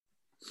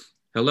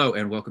Hello,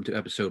 and welcome to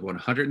episode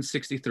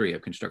 163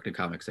 of Constructing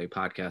Comics, a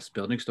podcast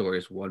building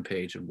stories one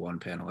page and one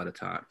panel at a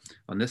time.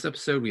 On this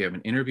episode, we have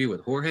an interview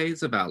with Jorge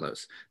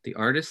Zeballos, the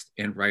artist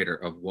and writer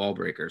of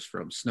Wallbreakers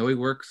from Snowy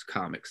Works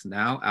Comics,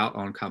 now out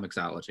on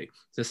Comixology.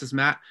 This is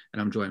Matt,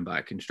 and I'm joined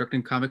by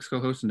Constructing Comics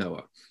co-host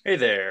Noah. Hey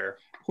there.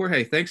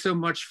 Jorge, thanks so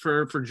much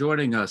for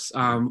joining us.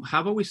 How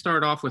about we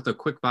start off with a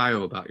quick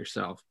bio about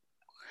yourself?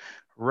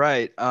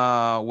 Right.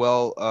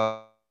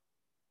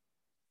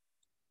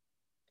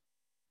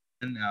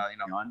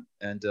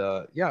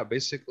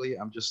 Basically,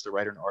 I'm just a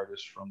writer and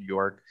artist from New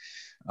York.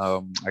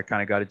 I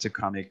kind of got into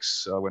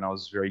comics when I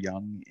was very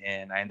young,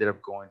 and I ended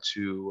up going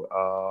to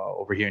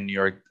over here in New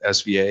York,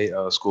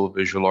 SVA, School of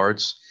Visual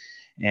Arts,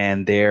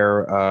 and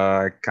there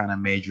I kind of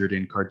majored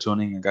in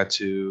cartooning. I got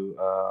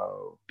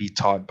to be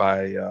taught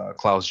by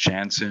Klaus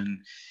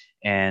Janson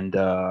and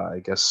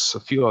I guess a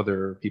few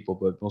other people,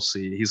 but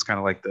mostly he's kind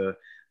of like the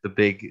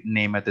big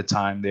name at the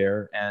time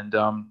there. And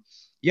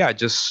I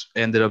just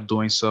ended up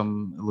doing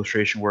some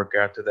illustration work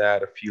after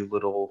that, a few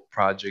little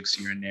projects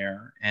here and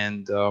there.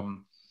 And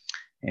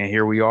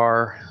here we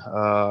are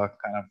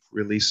kind of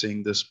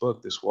releasing this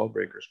book, this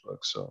Wallbreakers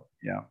book. So,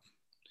 yeah.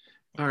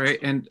 All right.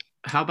 And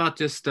how about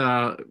just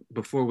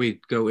before we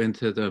go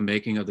into the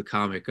making of the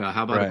comic,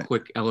 how about a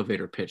quick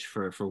elevator pitch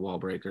for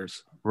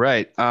Wallbreakers?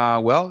 Right.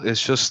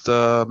 It's just,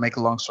 make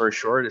a long story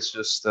short, it's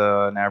just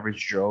an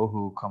average Joe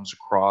who comes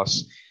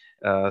across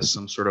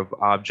some sort of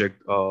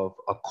object of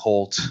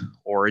occult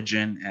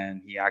origin,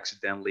 and he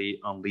accidentally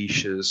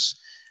unleashes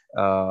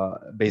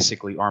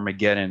basically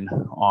Armageddon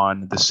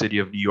on the city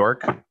of New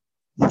York.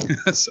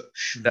 So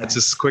that's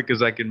as quick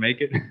as I can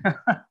make it.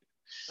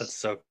 That's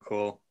so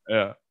cool.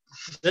 Yeah.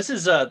 This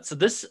is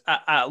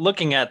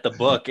looking at the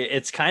book,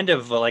 it's kind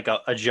of like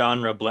a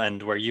genre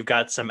blend where you've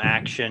got some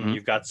action,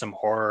 you've got some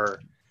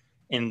horror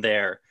in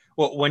there.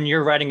 Well, when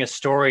you're writing a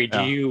story,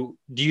 do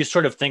you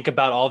sort of think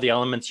about all the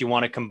elements you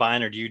want to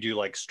combine, or do you do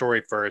like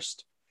story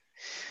first,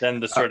 then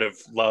the sort of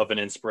love and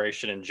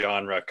inspiration and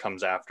genre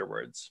comes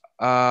afterwards?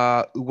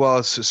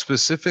 So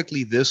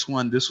specifically this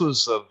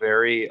was a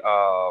very,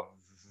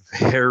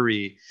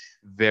 very,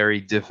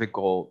 very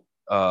difficult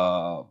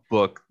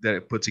book that I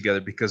put together,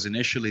 because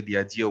initially the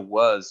idea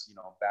was,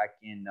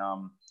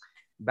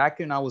 back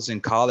when I was in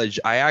college,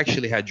 I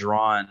actually had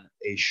drawn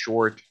a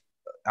short,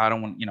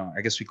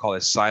 I guess we call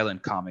it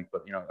silent comic,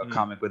 but a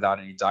comic without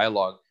any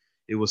dialogue.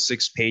 It was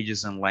 6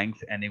 pages in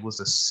length, and it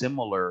was a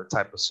similar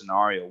type of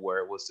scenario where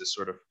it was this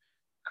sort of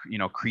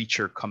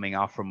creature coming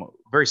out from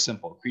very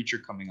simple creature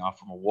coming out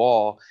from a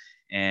wall,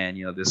 and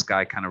this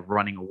guy kind of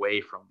running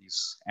away from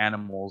these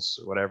animals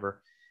or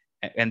whatever.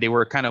 And they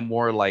were kind of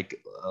more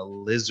like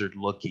lizard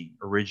looking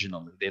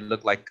originally. They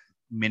looked like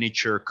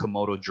miniature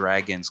Komodo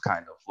dragons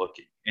kind of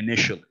looking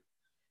initially.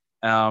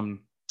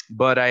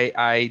 But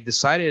I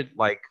decided,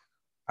 like,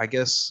 I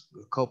guess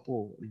a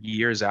couple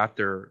years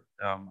after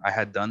I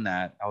had done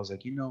that, I was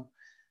like,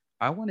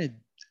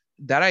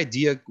 that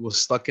idea was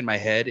stuck in my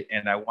head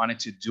and I wanted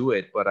to do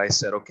it. But I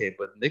said, okay,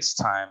 but next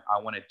time I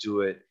want to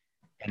do it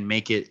and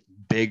make it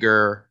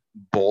bigger,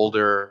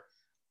 bolder,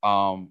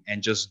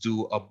 and just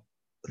do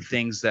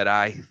things that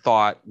I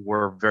thought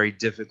were very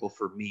difficult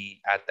for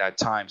me at that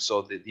time.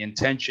 So the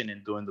intention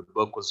in doing the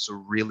book was to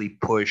really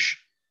push,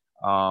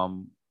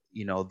 the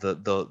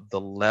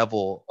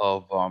level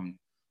of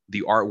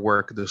the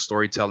artwork, the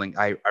storytelling.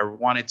 I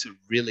wanted to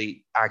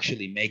really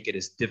actually make it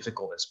as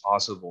difficult as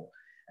possible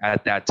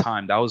at that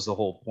time. That was the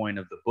whole point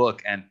of the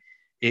book. And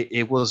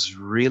it was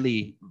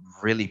really,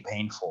 really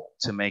painful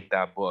to make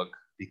that book,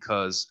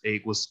 because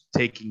it was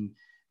taking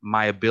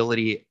my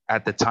ability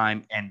at the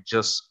time and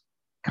just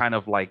kind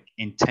of like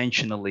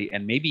intentionally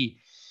and maybe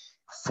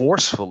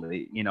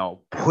forcefully,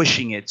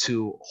 pushing it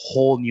to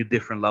whole new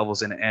different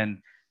levels.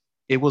 And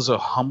it was a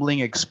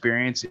humbling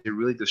experience. It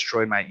really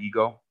destroyed my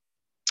ego.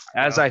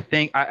 As I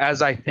think,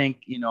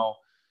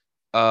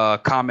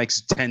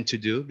 comics tend to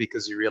do,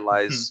 because you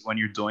realize when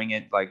you're doing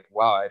it, like,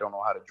 wow, I don't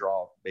know how to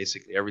draw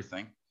basically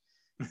everything.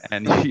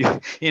 And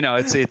it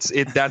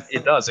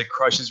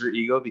crushes your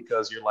ego,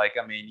 because you're like,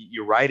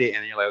 you write it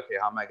and you're like, okay,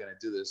 how am I going to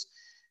do this?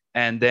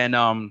 And then,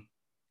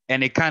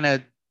 and it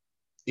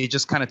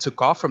just kind of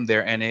took off from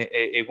there. And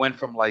it went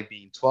from like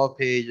being 12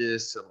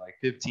 pages to like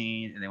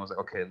 15. And then it was like,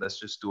 okay, let's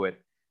just do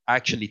it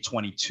actually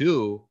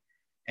 22.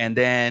 And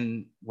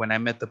then when I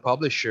met the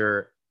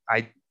publisher,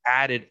 I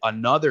added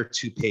another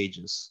 2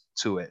 pages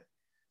to it.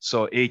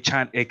 So it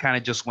kind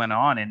of just went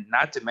on. And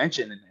not to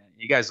mention, and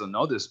you guys don't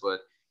know this,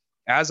 but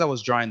as I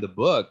was drawing the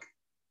book,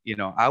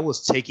 I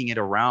was taking it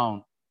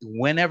around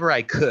whenever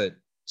I could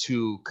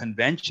to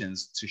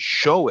conventions to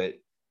show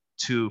it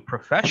to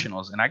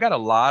professionals. And I got a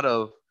lot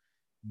of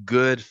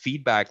good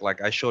feedback.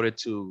 Like, I showed it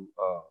to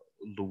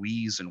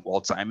Louise and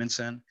Walt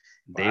Simonson.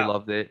 They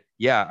loved it.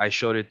 Yeah, I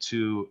showed it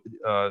to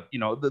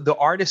the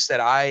artists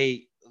that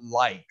I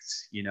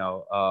liked.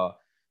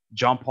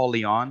 John Paul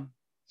Leon.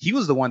 He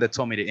was the one that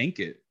told me to ink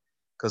it,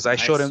 because I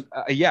showed him.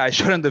 I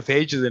showed him the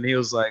pages, and he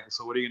was like,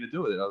 "So what are you gonna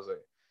do with it?" I was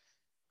like,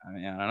 I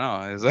don't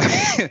know.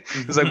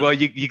 It's like, well,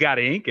 you got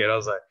to ink it. I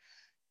was like,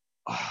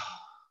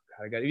 oh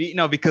I got, you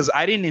know, because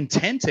I didn't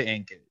intend to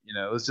ink it. You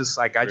know, it was just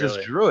like I just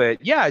Really? drew it.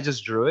 Yeah, I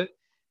just drew it.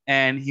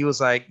 And he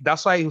was like,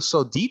 that's why he was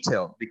so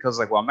detailed, because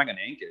like, well, I'm not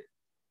gonna ink it.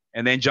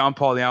 And then John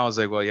Paul Leon was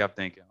like, well, you have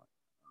to ink it.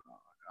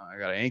 I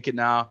gotta ink it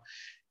now.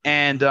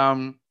 And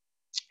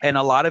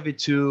a lot of it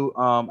too,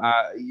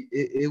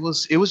 it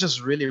was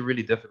just really,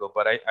 really difficult.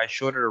 But I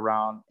showed it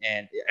around,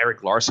 and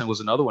Eric Larson was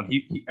another one.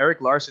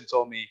 Eric Larson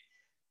told me,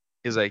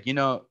 he's like, you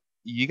know,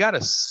 you got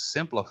to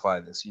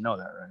simplify this. You know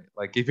that, right?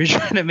 Like if you're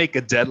trying to make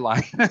a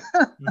deadline,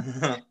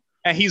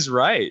 and he's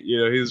right. You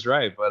know, he's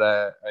right. But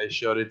I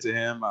showed it to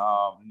him.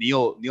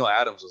 Neil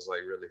Adams was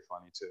like really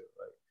funny too.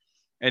 Like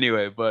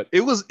anyway, but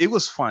it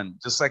was fun,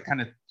 just like kind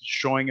of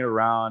showing it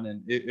around,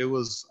 and it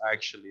was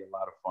actually a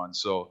lot of fun.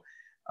 So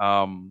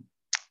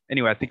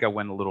anyway, I think I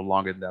went a little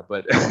longer than that,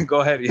 but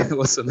go ahead.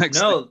 What's the next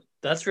thing?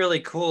 That's really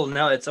cool.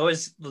 No, it's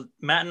always,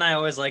 Matt and I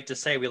always like to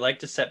say, we like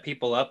to set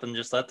people up and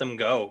just let them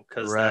go,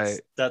 because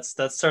Right. that's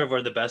sort of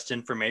where the best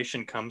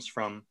information comes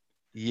from.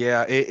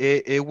 Yeah,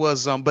 it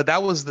was but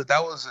that was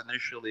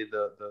initially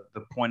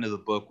the point of the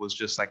book, was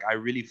just like I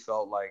really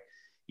felt like,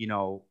 you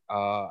know,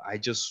 I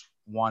just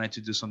wanted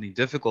to do something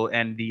difficult,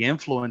 and the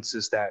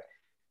influences that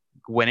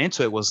went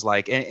into it was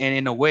like, and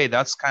in a way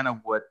that's kind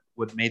of what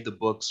made the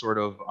book sort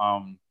of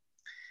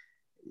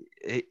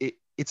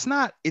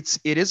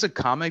it is a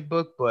comic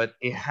book, but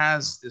it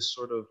has this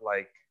sort of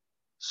like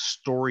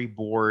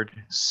storyboard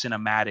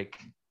cinematic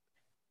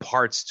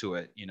parts to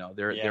it. You know,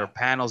 there are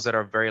panels that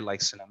are very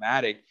like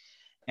cinematic.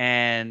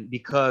 And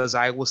because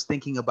I was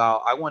thinking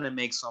about, I want to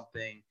make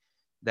something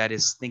that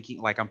is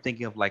thinking like, I'm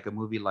thinking of like a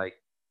movie like,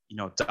 you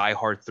know, Die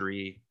Hard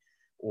 3,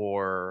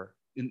 or,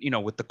 you know,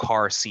 with the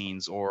car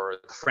scenes, or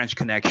French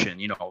Connection,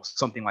 you know,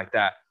 something like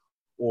that,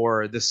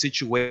 or the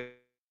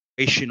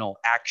situational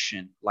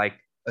action, like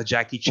a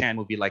Jackie Chan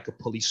movie, like a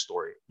Police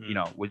Story, you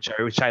know, which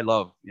I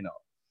love, you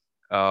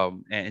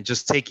know, and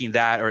just taking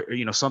that, or,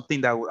 you know,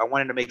 something that I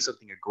wanted to make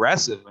something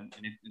aggressive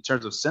in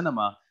terms of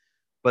cinema,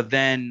 but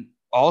then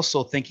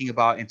also thinking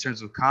about in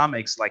terms of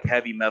comics, like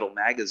Heavy Metal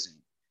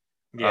Magazine.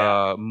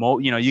 Yeah.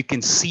 You know, you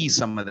can see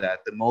some of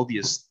that, the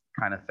Mobius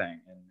kind of thing,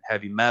 and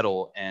Heavy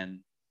Metal, and,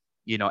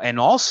 you know, and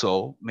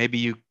also maybe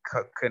you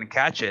couldn't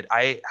catch it,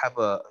 I have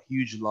a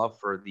huge love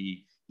for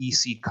the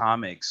EC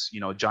comics, you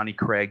know, Johnny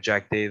Craig,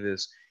 Jack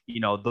Davis, you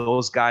know,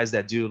 those guys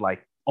that do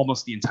like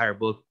almost the entire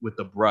book with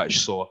the brush.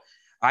 So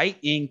I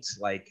inked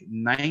like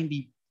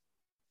 95%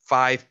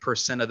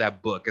 of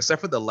that book,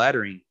 except for the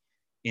lettering,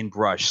 in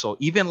brush. So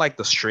even like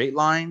the straight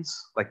lines,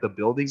 like the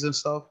buildings and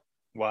stuff,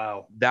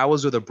 Wow. that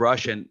was with a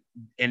brush, and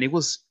it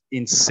was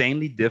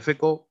insanely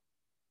difficult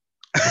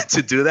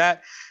to do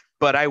that.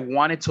 But I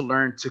wanted to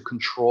learn to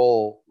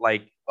control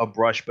like a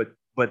brush, but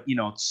you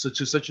know,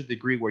 to such a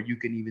degree where you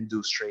can even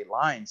do straight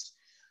lines.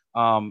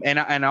 And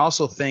I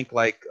also think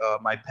like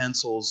my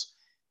pencils,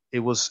 it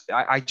was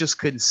I just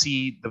couldn't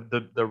see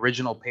the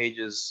original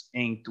pages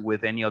inked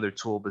with any other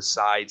tool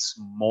besides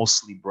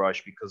mostly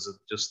brush, because of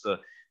just the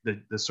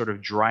sort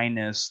of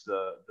dryness,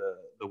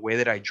 the way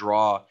that I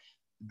draw,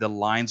 the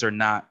lines are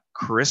not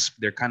crisp.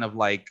 They're kind of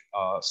like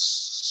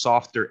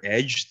softer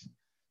edged.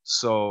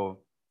 So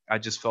I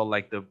just felt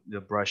like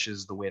the brush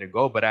is the way to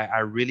go. But I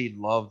really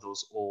love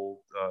those old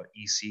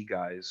EC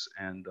guys.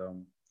 And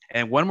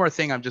one more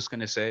thing I'm just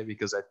gonna say,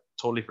 because I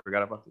totally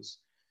forgot about this,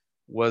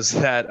 was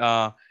that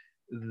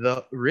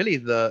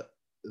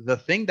the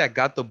thing that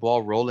got the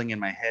ball rolling in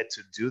my head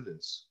to do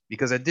this,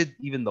 because I did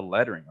even the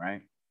lettering,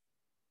 right?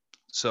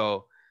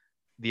 So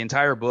the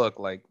entire book,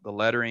 like the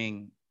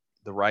lettering,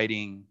 the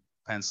writing,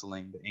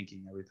 penciling, the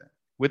inking, everything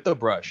with the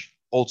brush,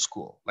 old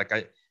school. Like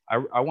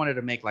I wanted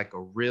to make like a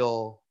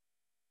real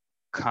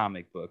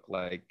comic book,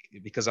 like,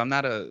 because I'm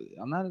not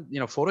you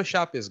know,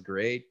 Photoshop is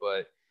great,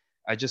 but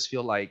I just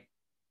feel like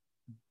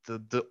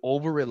the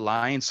over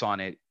reliance on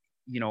it,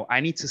 you know, I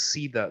need to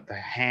see the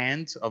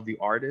hand of the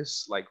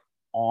artist like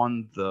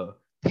on the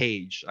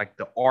page, like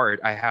the art,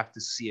 I have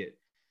to see it,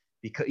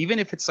 because even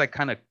if it's like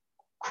kind of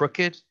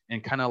crooked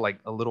and kind of like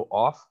a little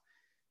off,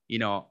 you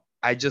know,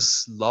 I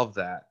just love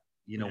that,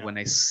 you know, when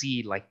I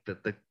see like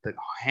the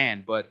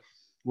hand. But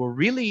well,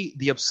 really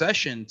the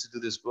obsession to do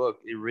this book,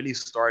 it really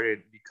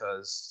started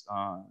because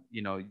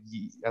you know,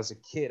 as a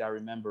kid, I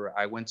remember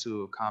I went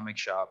to a comic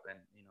shop, and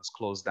you know, it's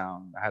closed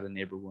down. I had a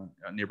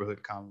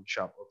neighborhood comic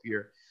shop up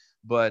here,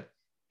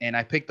 and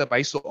I picked up, I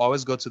used to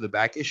always go to the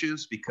back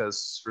issues,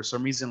 because for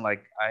some reason,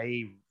 like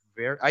I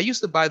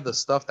used to buy the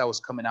stuff that was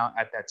coming out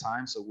at that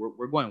time. So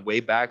we're going way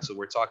back. So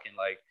we're talking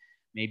like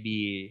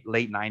maybe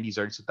late 90s,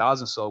 early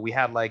 2000s. So we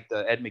had like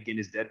the Ed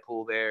McGuinness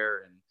Deadpool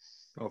there, and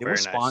they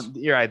was Spawn. Nice.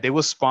 Yeah, right. They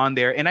was Spawn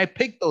there, and I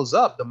picked those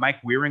up. The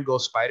Mike Wieringo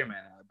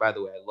Spider-Man. By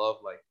the way, I love,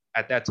 like,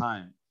 at that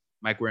time,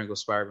 Mike Wieringo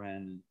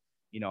Spider-Man.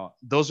 You know,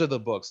 those are the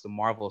books, the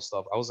Marvel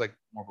stuff. I was like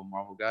more of a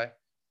Marvel guy,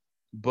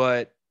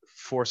 but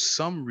for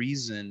some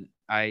reason,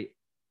 I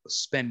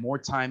spend more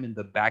time in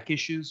the back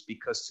issues,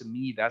 because to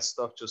me that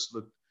stuff just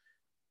looked.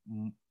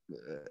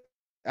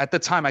 At the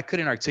time, I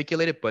couldn't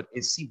articulate it, but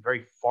it seemed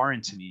very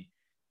foreign to me,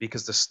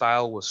 because the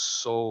style was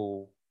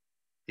so.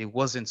 It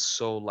wasn't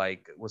so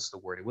like, what's the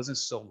word? It wasn't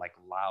so like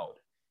loud.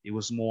 It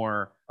was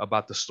more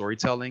about the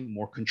storytelling,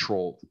 more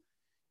controlled.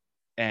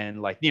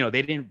 And like, you know,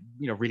 they didn't,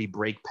 you know, really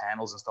break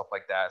panels and stuff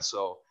like that.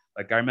 So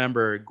like I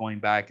remember going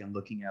back and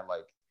looking at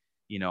like,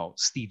 you know,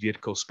 Steve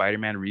Ditko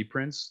Spider-Man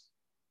reprints,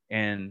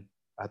 and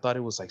I thought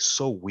it was like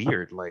so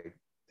weird. Like,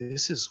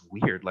 this is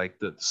weird. Like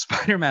the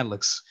Spider-Man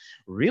looks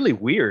really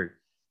weird,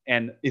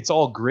 and it's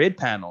all grid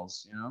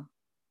panels, you know.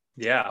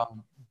 Yeah.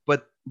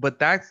 But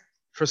that,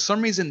 for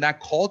some reason, that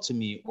called to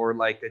me, or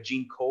like a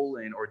Gene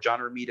Colan or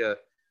John Romita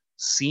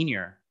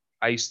Sr.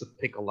 I used to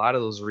pick a lot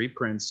of those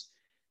reprints,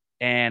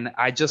 and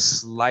I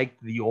just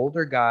liked the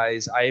older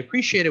guys. I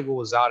appreciated what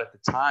was out at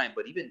the time,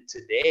 but even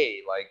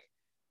today, like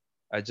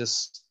I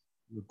just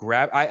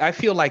I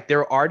feel like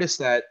there are artists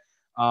that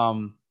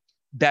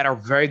are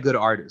very good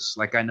artists.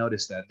 Like I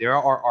noticed that there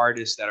are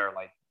artists that are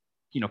like,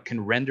 you know,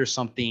 can render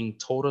something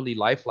totally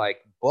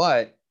lifelike,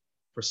 but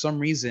for some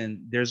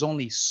reason, there's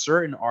only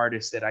certain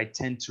artists that I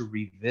tend to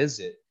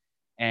revisit,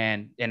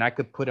 and I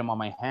could put them on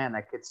my hand.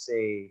 I could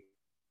say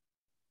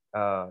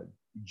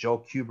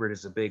Joe Kubert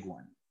is a big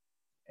one,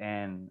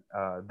 and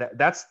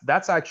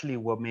that's actually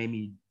what made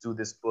me do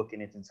this book in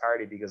its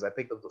entirety, because I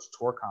picked up those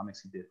tour comics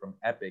he did from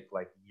Epic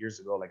like years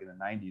ago, like in the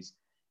 90s,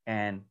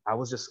 and I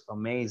was just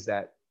amazed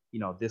that,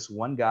 you know, this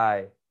one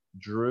guy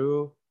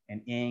drew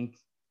and inked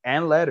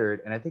and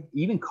lettered, and I think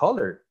even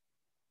colored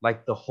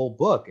like the whole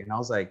book, and I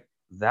was like,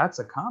 that's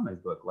a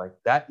comic book. Like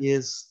that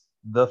is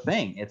the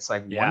thing. It's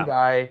like one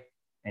guy,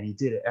 and he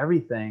did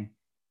everything.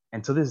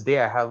 And to this day,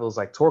 I have those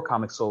like tour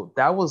comics. So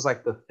that was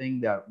like the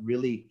thing that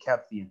really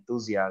kept the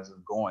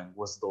enthusiasm going,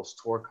 was those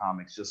tour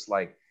comics. Just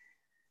like,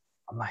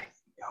 I'm like,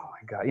 oh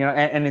my God, you know.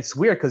 And it's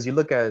weird because you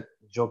look at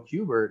Joe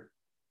Kubert,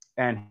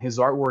 and his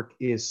artwork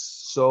is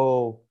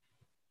so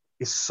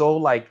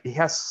like, it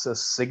has a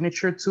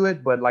signature to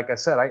it. But like I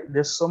said,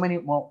 there's so many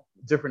more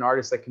different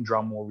artists that can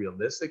draw more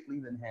realistically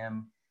than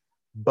him.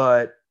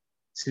 But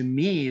to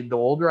me, the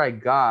older I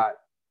got,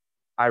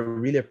 I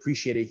really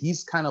appreciate it.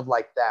 He's kind of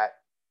like that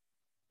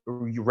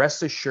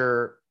rest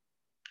assured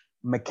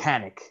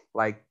mechanic.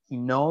 Like he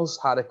knows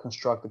how to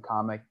construct a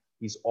comic.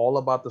 He's all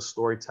about the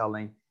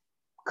storytelling,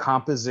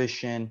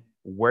 composition,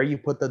 where you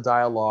put the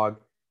dialogue.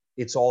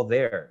 It's all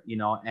there, you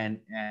know. And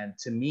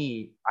to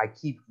me, I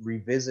keep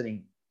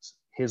revisiting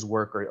his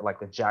work, or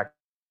like a Jack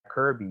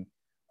Kirby,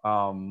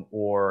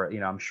 or, you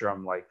know, I'm sure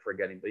I'm like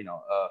forgetting, but, you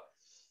know,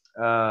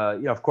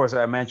 of course,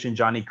 I mentioned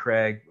Johnny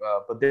Craig,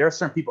 but there are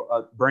certain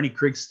people, Bernie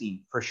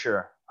Krigstein, for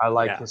sure. I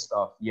like his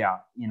stuff. Yeah.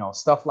 You know,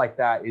 stuff like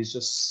that is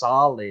just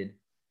solid,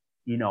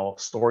 you know,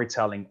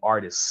 storytelling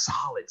artist,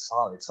 solid.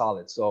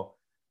 So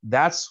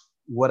that's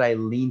what I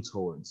lean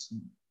towards,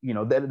 you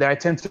know, that I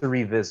tend to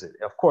revisit.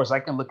 Of course, I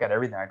can look at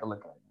everything. I can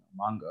look at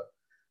manga,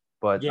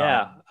 but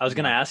I was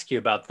going to ask you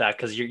about that,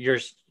 because you're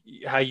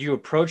how you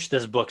approach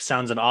this book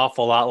sounds an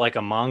awful lot like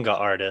a manga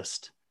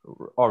artist.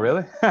 Oh,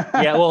 really?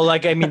 Yeah. Well,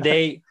 like, I mean,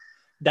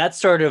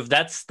 that's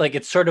like,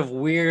 it's sort of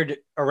weird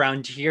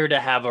around here to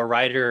have a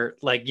writer,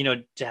 like, you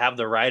know, to have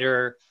the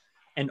writer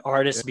and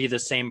artist be the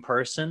same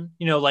person,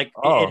 you know, like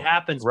it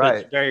happens, but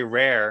it's very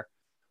rare.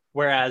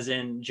 Whereas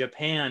in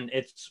Japan,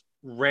 it's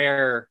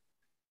rare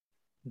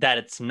that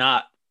it's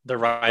not, the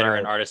writer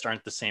and artist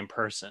aren't the same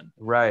person.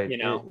 Right. You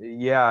know?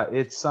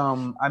 It's,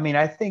 I mean,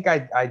 I think I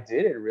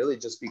did it really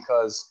just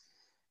because,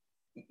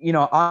 you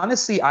know,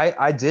 honestly,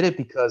 I did it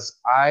because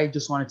I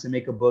just wanted to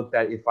make a book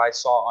that if I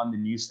saw on the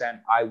newsstand,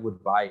 I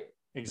would buy it.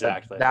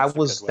 Exactly.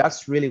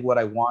 That's really what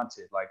I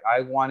wanted. Like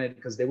I wanted,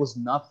 because there was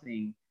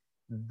nothing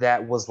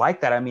that was like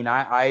that. I mean,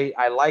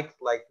 I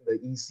liked like the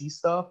EC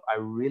stuff. I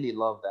really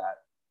love that.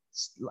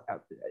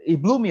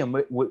 It blew me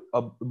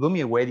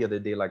away the other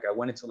day. Like I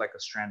went into like a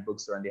Strand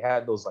bookstore, and they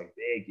had those like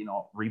big, you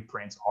know,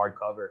 reprints,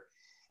 hardcover,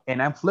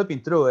 and I'm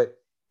flipping through it,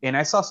 and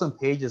I saw some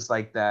pages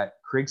like that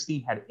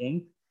Krigstein had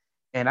inked.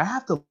 And I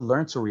have to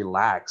learn to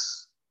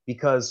relax,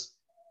 because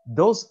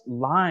those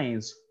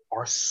lines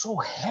are so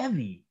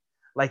heavy,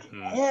 like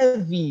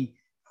heavy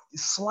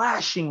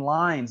slashing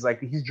lines.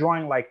 Like he's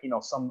drawing like, you know,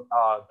 some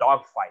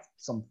dogfight,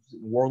 some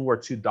World War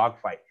II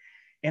dogfight.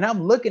 And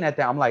I'm looking at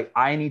that. I'm like,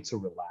 I need to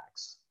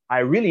relax. I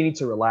really need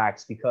to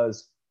relax,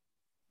 because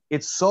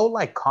it's so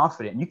like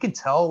confident. You can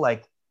tell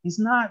like he's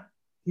not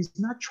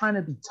trying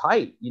to be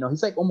tight. You know,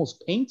 he's like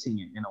almost painting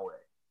it in a way.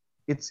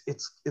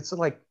 It's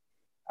like,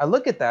 I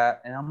look at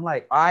that and I'm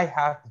like, I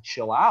have to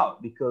chill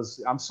out,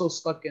 because I'm so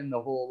stuck in the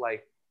whole,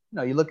 like, you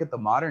know, you look at the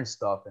modern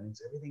stuff and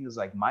everything is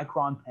like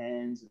micron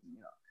pens, and, you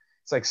know,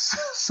 it's like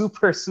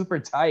super, super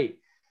tight.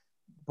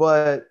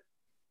 But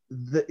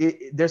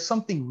there's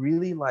something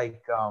really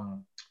like,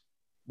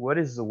 what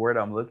is the word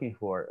I'm looking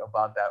for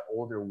about that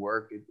older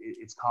work?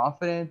 It's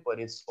confident, but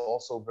it's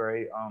also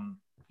very,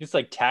 it's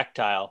like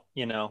tactile,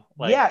 you know,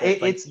 like,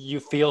 it's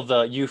you feel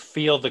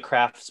the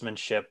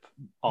craftsmanship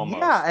almost.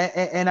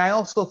 Yeah. And I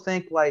also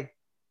think like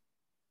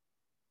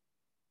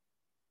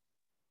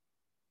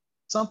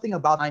something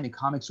about time in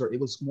comics where it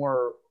was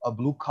more a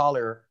blue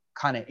collar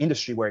kind of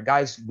industry, where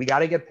guys, we got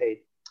to get paid.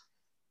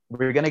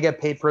 We're going to get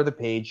paid per the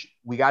page.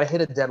 We got to hit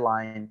a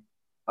deadline.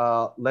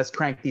 let's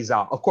crank these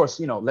out. Of course,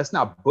 let's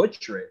not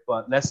butcher it,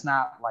 but let's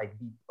not like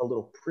be a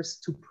little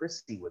too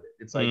prissy with it.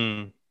 It's like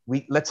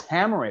let's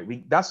hammer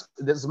it. As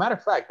a matter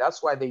of fact,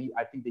 that's why I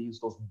think they use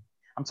those.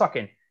 I'm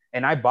talking,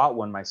 and I bought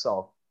one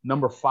myself,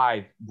 number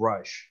 5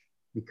 brush,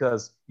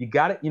 because you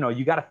got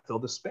to fill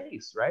the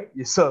space, right?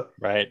 So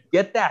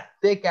get that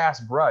thick ass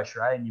brush,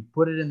 right, and you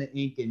put it in the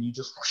ink and you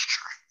just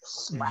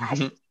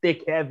smash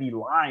thick, heavy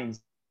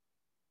lines.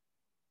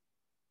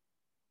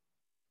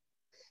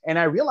 And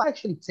I realize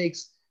actually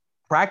takes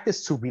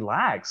practice to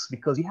relax,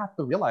 because you have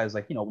to realize,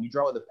 like, when you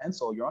draw with a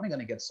pencil, you're only going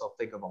to get so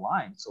thick of a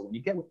line. So when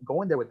you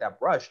go in there with that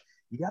brush,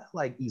 you got to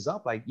like ease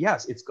up. Like,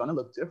 yes, it's going to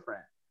look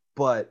different,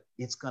 but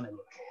it's going to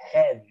look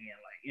heavy and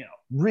like,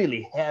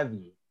 really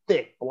heavy,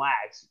 thick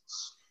blacks,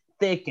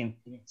 thick and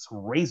it's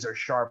razor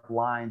sharp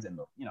lines, and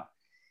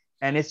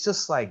and it's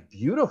just like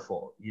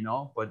beautiful,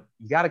 but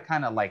you got to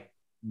kind of like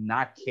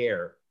not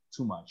care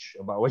too much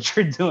about what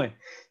you're doing.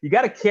 You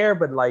got to care,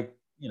 but like,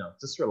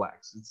 just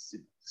relax.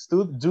 Just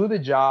do the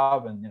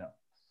job, and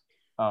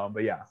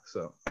but yeah.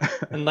 So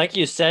and like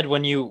you said,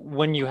 when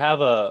you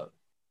have a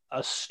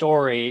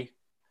story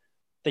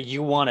that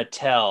you want to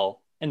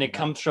tell, and it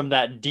comes from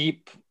that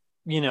deep,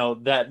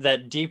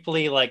 that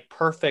deeply like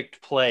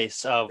perfect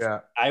place of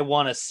I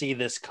want to see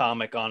this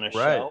comic on a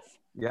shelf.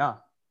 Yeah,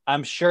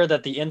 I'm sure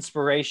that the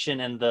inspiration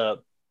and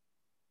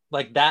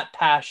that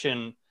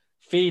passion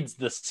feeds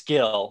the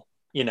skill,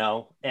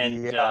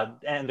 and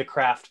the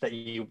craft that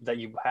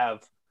you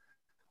have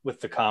with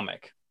the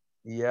comic.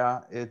 Yeah,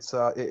 it's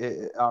I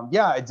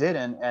did,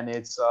 and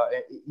it's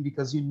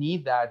because you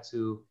need that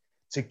to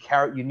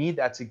carry, you need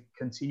that to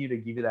continue to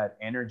give you that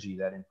energy,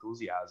 that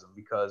enthusiasm,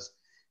 because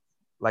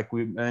like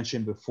we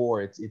mentioned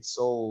before, it's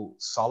so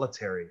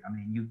solitary. I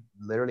mean, you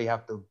literally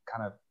have to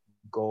kind of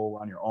go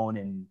on your own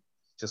and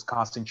just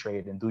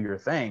concentrate and do your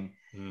thing.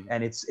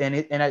 And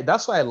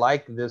that's why I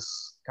like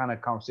this kind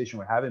of conversation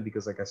we're having,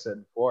 because like I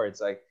said before, it's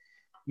like,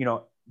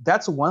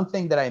 that's one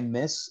thing that I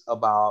miss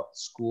about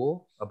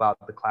school, about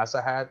the class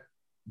I had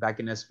back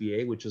in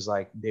SBA, which is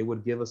like they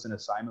would give us an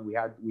assignment. We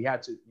had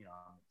to,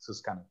 this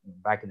is kind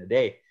of back in the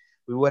day,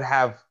 we would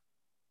have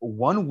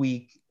 1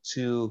 week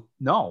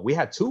we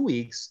had 2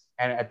 weeks,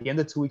 and at the end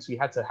of 2 weeks we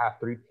had to have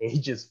 3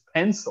 pages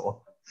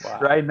pencil. Wow.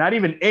 Right, not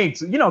even ink,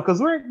 because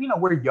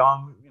we're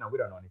young, we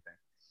don't know anything.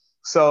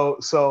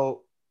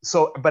 So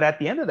but at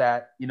the end of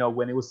that,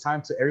 when it was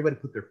time to everybody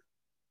put their,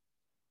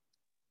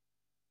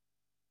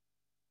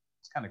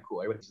 it's kind of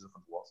cool, everybody just up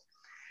on the walls,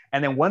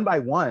 and then one by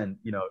one,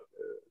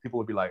 people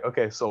would be like,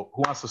 okay, so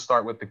who wants to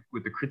start with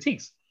the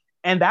critiques?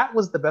 And that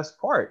was the best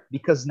part,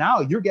 because now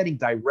you're getting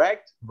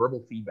direct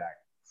verbal feedback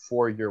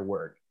for your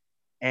work.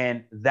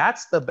 And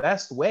that's the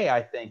best way,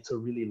 I think, to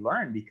really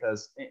learn,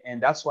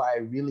 and that's why I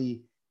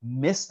really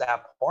miss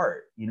that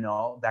part,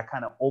 that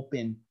kind of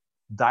open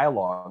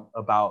dialogue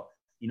about,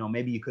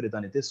 maybe you could have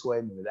done it this way,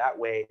 maybe that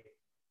way,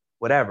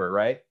 whatever,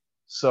 right?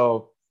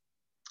 So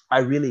I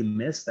really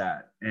miss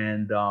that,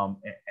 and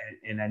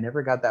I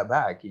never got that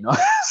back,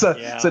 So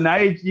now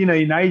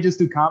now you just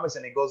do comments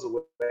and it goes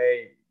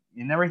away.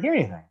 You never hear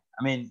anything.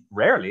 I mean,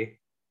 rarely.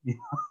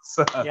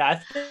 So. Yeah,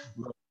 I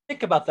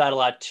think about that a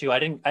lot too. I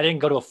didn't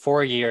go to a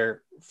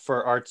 4-year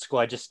for art school.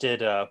 I just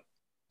did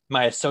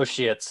my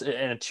associates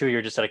in a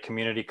 2-year just at a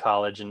community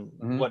college,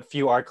 and what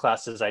few art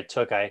classes I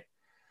took, I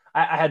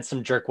had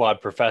some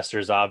jerkwad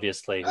professors,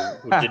 obviously,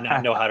 who did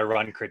not know how to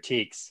run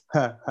critiques,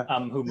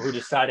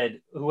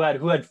 who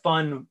had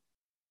fun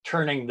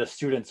turning the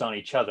students on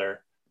each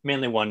other.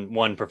 Mainly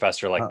one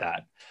professor like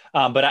that.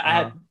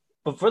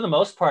 But for the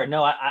most part,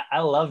 no, I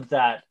loved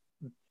that.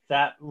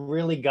 That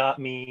really got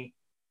me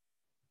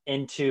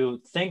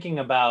into thinking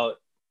about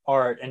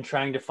art and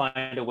trying to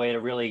find a way to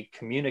really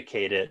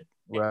communicate it.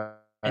 Right.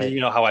 And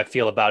how I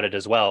feel about it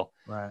as well.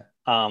 Right.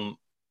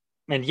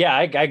 And yeah,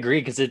 I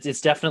agree, because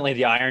it's definitely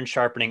the iron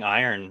sharpening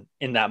iron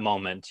in that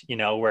moment,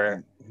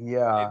 where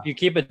if you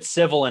keep it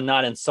civil and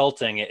not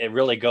insulting, it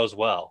really goes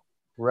well.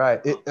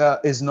 Right.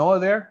 Is Noah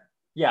there?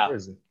 Yeah. Where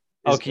is he?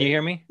 Can you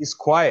hear me? He's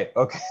quiet.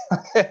 Okay.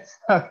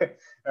 Okay.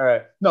 All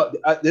right. No,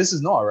 this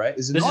is Noah, right?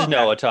 This is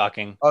Noah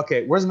talking.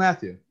 Okay. Where's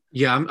Matthew?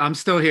 Yeah, I'm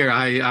still here.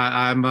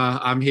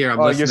 I'm here. I'm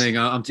listening.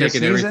 I'm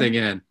taking everything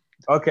in.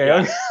 Okay.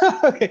 Yeah.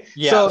 Okay.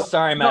 Yeah.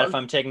 Sorry, Matt, if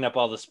I'm taking up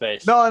all the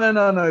space. No.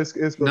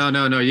 It's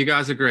No. You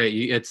guys are great.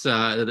 It's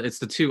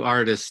the two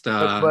artists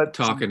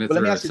talking it through.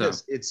 Let me ask you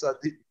this. It's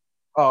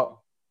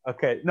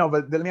okay. No,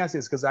 but let me ask you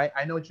this, because I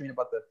know what you mean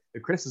about the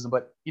criticism,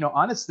 but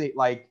honestly,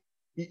 like,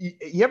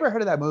 you ever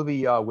heard of that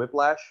movie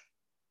Whiplash?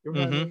 You ever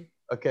heard of that movie?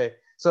 Okay.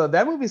 So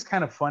that movie is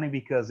kind of funny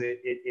because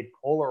it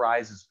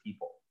polarizes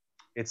people.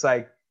 It's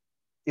like,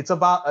 it's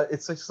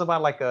just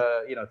about like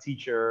a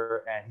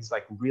teacher, and he's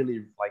like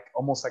really like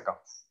almost like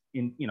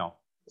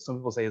some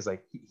people say it's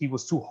like he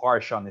was too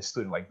harsh on this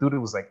student. Like, dude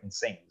was like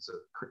insane. He's a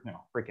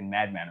freaking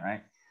madman,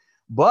 right?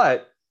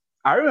 But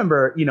I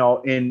remember,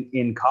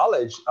 in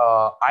college,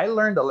 I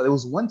learned there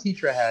was one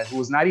teacher I had who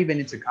was not even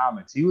into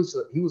comics. He was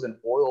an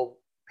oil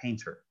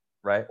painter,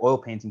 right? Oil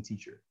painting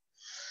teacher.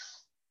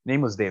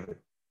 Name was David.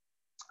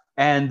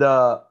 And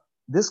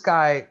this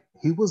guy,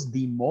 he was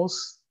the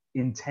most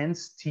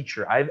intense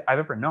teacher I've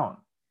ever known,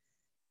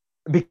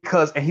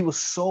 because and he was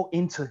so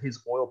into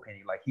his oil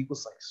painting. Like he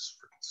was like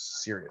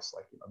serious.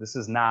 Like, this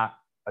is not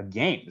a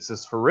game. This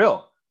is for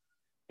real.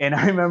 And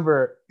I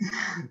remember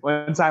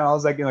one time I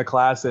was like in a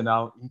class, and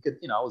he could,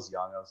 I was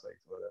young. I was like,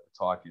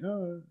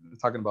 whatever,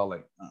 talking about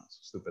like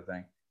stupid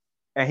thing.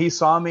 And he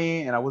saw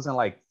me, and I wasn't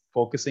like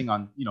focusing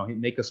on,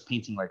 he'd make us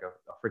painting like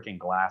a freaking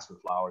glass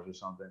with flowers or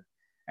something.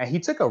 And he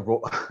took a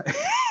roll, he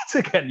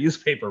took a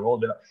newspaper,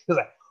 rolled it up. He was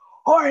like,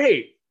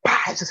 Jorge,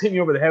 just hit me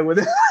over the head with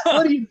it.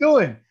 What are you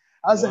doing?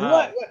 I was like,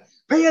 what?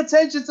 Pay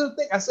attention to the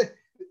thing. I said,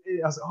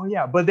 oh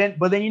yeah. But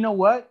then you know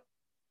what?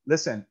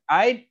 Listen,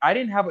 I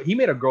didn't have he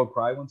made a girl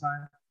cry one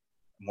time,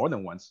 more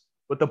than once.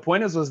 But the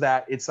point was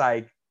that it's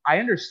like, I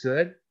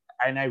understood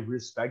and I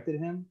respected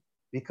him,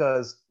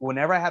 because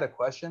whenever I had a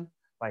question,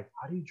 like,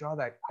 how do you draw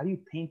that? How do you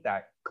paint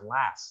that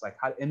glass? Like,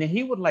 how? And then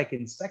he would, like,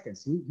 in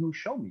seconds, he would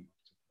show me,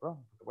 bro.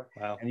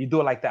 Wow. And you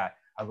do it like that.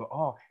 I go,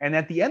 oh. And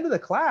at the end of the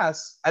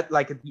class, at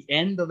the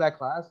end of that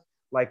class,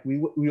 like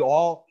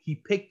he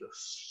picked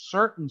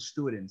certain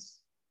students,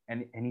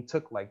 and he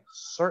took like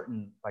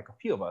a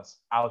few of us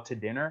out to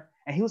dinner,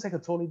 and he was like a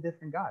totally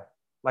different guy.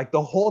 Like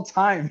the whole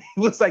time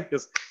he was like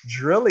just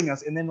drilling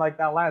us. And then like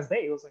that last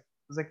day, it was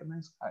like a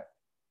nice guy,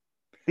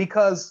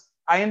 because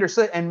I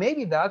understood. And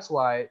maybe that's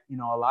why,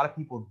 a lot of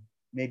people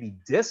maybe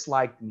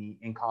disliked me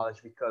in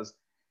college, because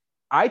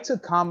I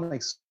took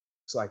comics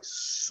like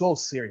so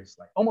serious,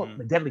 like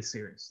almost deadly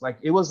serious. Like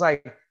it was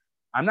like,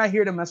 I'm not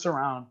here to mess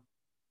around.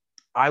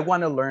 I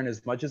want to learn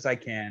as much as I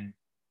can.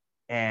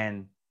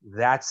 And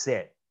that's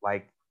it.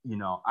 Like,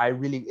 I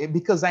really,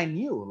 because I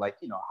knew, like,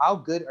 how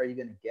good are you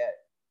going to get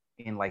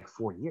in like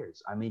 4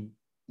 years? I mean,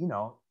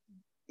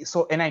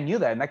 so, and I knew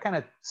that, and that kind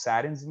of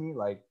saddens me,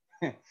 like,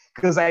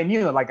 because I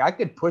knew like I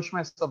could push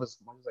myself as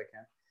much as I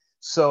can.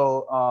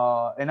 So,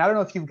 and I don't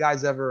know if you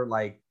guys ever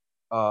like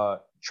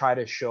try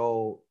to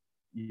show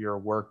your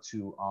work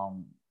to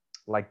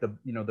like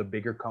the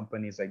bigger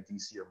companies like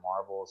DC or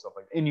Marvel or stuff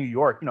like that. In New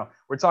York.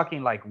 We're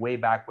talking like way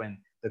back when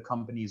the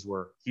companies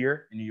were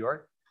here in New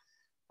York.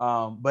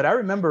 But I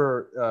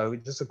remember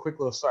just a quick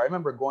little story. I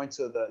remember going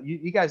to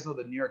you guys know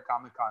the New York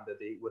Comic Con that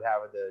they would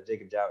have at the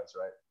Jacob Javits,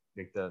 right?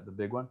 Like the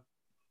big one.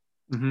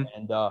 Mm-hmm.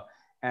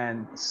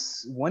 And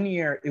one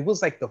year, it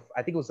was like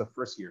I think it was the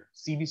first year,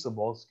 C.B.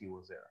 Cebulski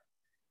was there.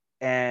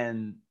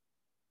 And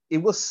it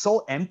was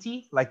so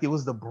empty, like it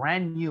was the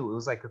brand new. It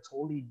was like a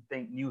totally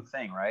new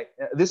thing, right?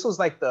 This was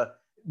like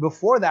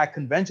before that,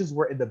 conventions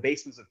were in the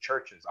basements of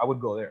churches. I would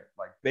go there,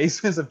 like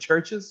basements of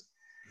churches.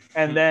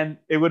 And then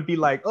it would be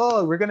like,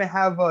 oh, we're gonna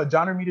have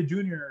John Romita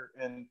Jr.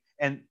 and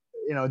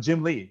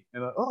Jim Lee.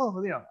 And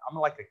I'm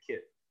like a kid.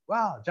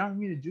 Wow, John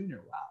Romita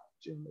Jr. Wow,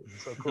 Jim Lee,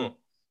 so cool.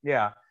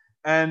 Yeah.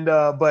 And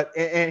but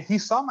he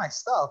saw my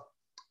stuff,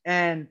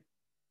 and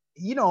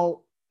he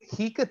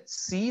could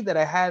see that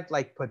I had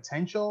like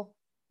potential,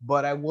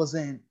 but I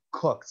wasn't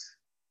cooked.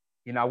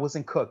 I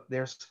wasn't cooked.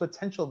 There's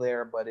potential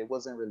there, but it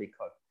wasn't really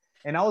cooked.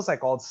 And I was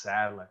like all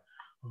sad, like,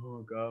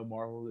 oh God,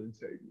 Marvel didn't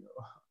take me.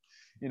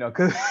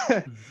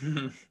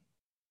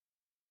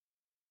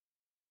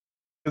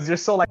 Because you're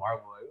so like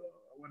Marvel, like,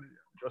 oh, I want to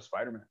draw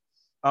Spider-Man.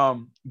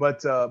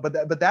 But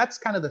that's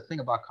kind of the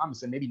thing about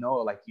comics, and maybe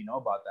Noah, like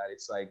about that.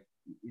 It's like,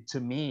 to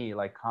me,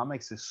 like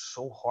comics is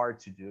so hard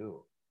to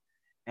do,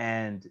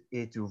 and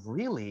it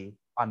really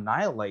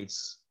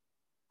annihilates,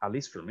 at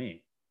least for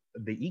me,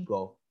 the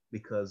ego,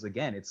 because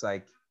again, it's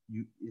like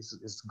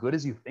as good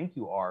as you think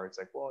you are. It's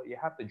like, well, you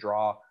have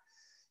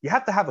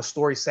to have a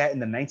story set in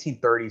the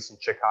 1930s in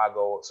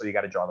Chicago, so you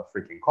got to draw the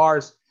freaking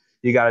cars,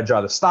 you got to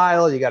draw the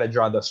style, you got to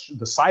draw the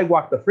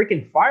sidewalk, the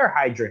freaking fire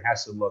hydrant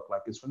has to look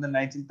like it's from the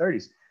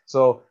 1930s.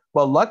 So,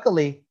 but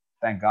luckily,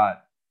 thank God,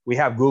 we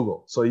have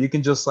Google, so you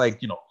can just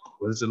like,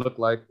 what does it look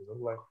like?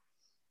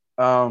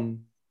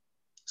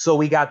 So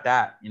we got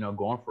that,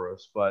 going for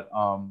us, but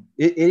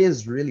it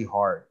is really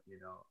hard,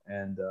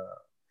 and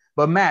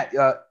but Matt,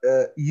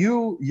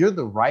 you're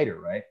the writer,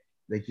 right?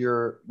 Like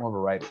you're more of a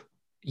writer.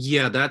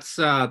 Yeah, that's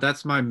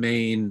my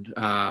main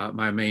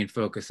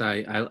focus.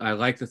 I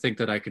like to think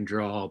that I can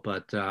draw,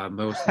 but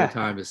most of the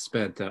time is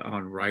spent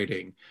on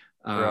writing.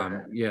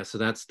 Right. Yeah, so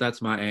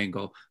that's my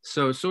angle.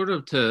 So sort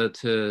of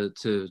to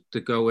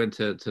go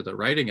into the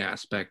writing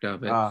aspect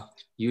of it,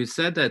 you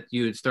said that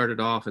you had started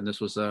off, and this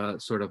was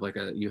sort of like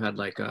you had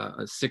like a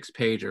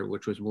 6-pager,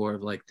 which was more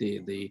of like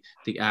the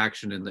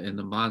action in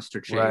the monster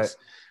chase. Right.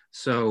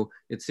 So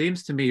it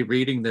seems to me,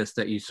 reading this,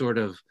 that you sort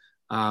of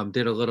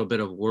did a little bit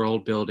of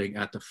world building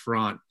at the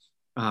front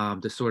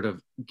to sort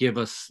of give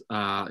us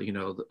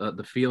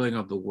the feeling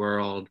of the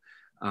world.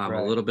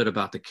 Right. A little bit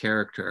about the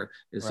character.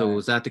 So right.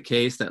 Was that the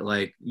case that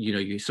like,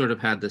 you sort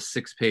of had this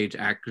 6-page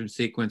action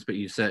sequence, but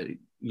you said,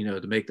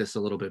 to make this a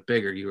little bit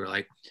bigger, you were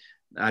like,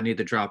 I need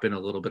to drop in a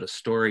little bit of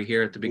story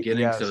here at the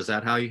beginning. Yes. So is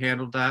that how you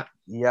handled that?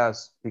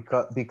 Yes,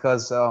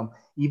 because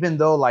even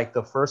though like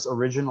the first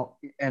original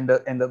and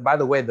by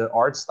the way, the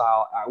art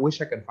style, I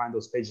wish I could find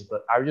those pages,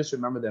 but I just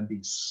remember them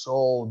being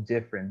so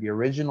different. The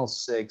original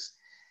 6,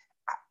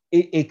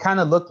 it kind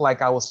of looked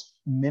like I was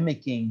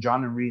mimicking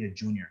John Romita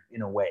Jr.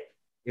 in a way.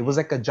 It was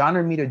like a John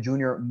Romita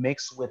Jr.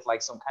 mixed with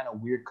like some kind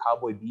of weird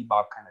Cowboy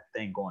Bebop kind of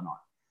thing going on.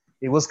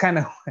 It was kind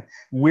of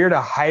weird,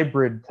 a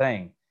hybrid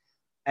thing.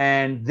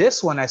 And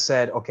this one, I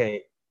said,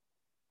 okay,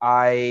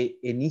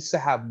 it needs to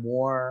have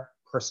more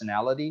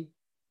personality,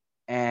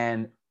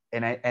 and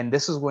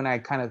this is when I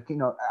kind of,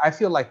 I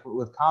feel like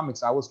with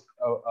comics, I was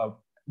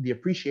the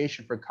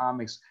appreciation for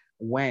comics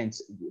went,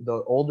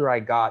 the older I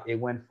got, it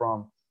went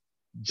from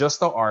just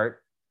the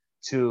art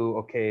to,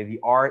 okay, the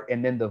art,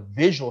 and then the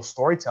visual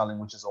storytelling,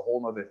 which is a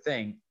whole other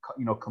thing,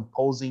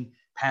 composing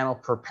panel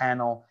per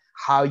panel,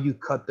 how you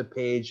cut the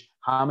page,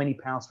 how many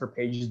panels per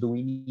page, do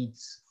we need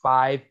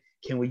 5?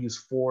 Can we use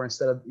 4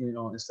 instead of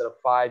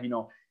 5,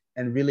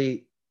 and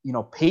really,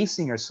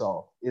 pacing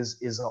yourself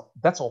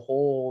that's a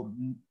whole,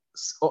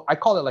 I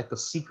call it like the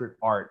secret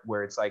art,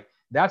 where it's like,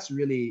 that's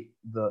really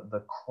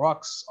the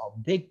crux, a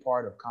big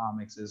part of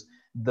comics is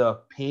the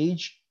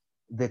page,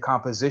 the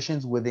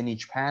compositions within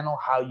each panel,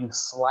 how you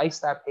slice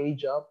that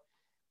page up.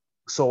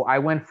 So I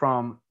went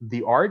from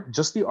the art,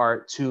 just the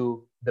art,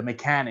 to the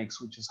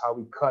mechanics, which is how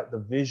we cut, the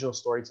visual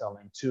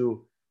storytelling,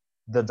 to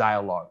the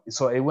dialogue.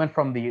 So it went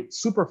from the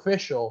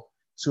superficial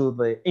to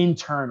the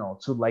internal,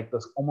 to like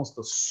almost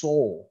the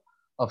soul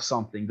of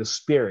something, the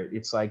spirit.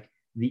 It's like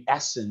the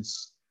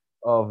essence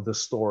of the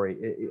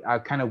story. I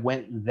kind of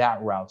went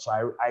that route.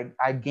 So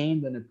I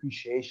gained an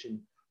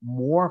appreciation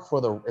more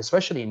for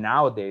especially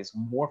nowadays,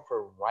 more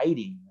for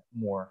writing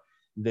more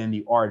than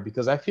the art,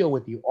 because I feel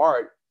with the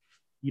art,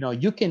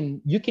 you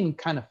can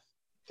kind of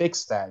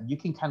fix that. You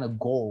can kind of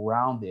go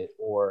around it,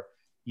 or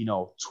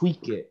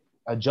tweak it,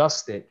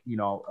 adjust it.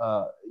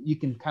 You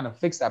can kind of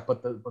fix that,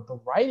 but the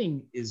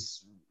writing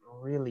is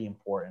really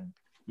important.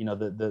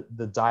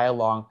 The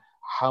dialogue,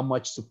 how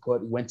much to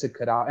put, when to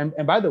cut out.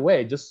 And by the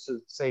way, just to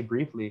say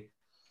briefly,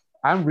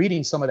 I'm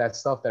reading some of that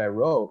stuff that I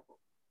wrote,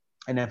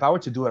 and if I were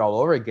to do it all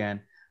over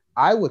again,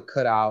 I would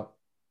cut out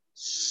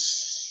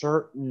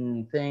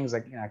certain things.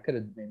 Like, I could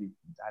have maybe,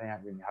 I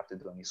didn't really have to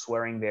do any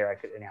swearing there. I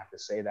didn't have to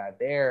say that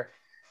there.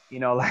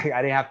 Like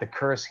I didn't have to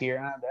curse here.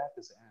 I didn't have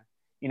to say,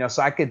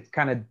 so I could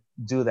kind of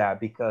do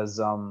that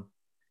because,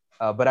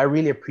 but I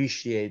really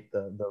appreciate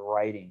the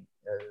writing,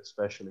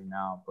 especially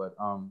now. But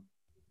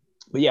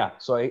yeah,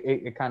 so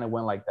it kind of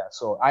went like that.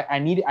 So I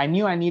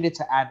knew I needed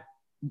to add,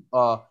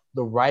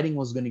 the writing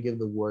was going to give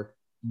the work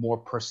more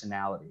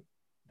personality.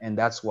 And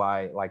that's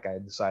why, like, I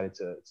decided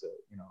to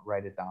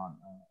write it down,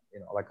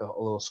 like a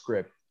little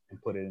script,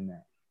 and put it in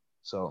there.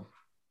 So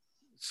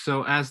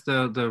as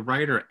the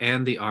writer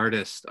and the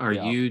artist, are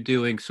you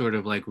doing sort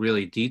of like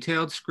really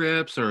detailed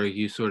scripts, or are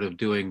you sort of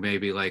doing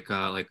maybe like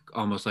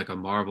almost like a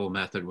Marvel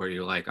method, where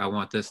you're like, I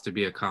want this to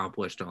be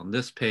accomplished on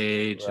this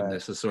page, right, and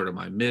this is sort of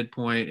my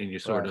midpoint, and you're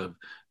sort of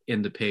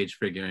in the page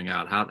figuring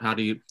out how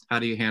do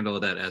you handle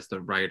that as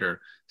the writer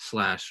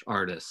 /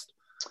 artist?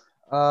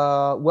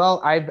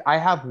 Well, I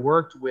have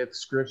worked with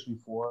scripts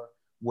before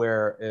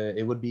where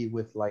it would be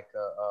with like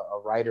a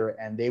writer,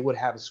 and they would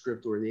have a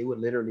script where they would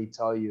literally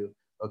tell you,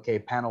 okay,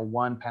 panel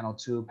 1, panel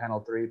 2, panel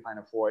 3,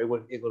 panel 4.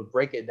 It would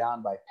break it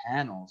down by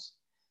panels.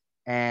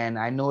 And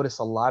I noticed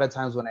a lot of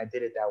times when I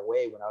did it that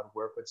way, when I would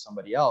work with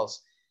somebody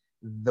else,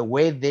 the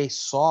way they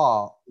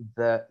saw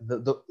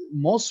the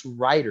most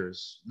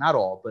writers, not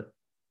all, but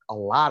a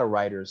lot of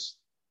writers,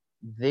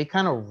 they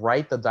kind of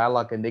write the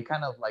dialogue, and they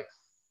kind of like,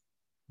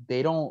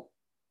 they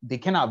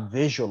cannot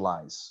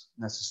visualize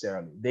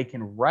necessarily. They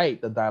can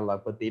write the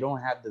dialogue, but they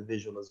don't have the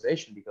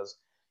visualization, because,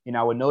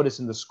 I would notice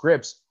in the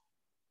scripts,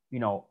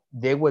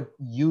 they would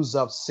use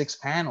up 6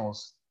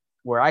 panels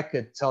where I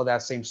could tell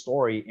that same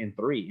story in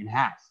 3, in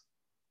half.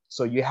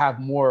 So you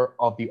have more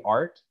of the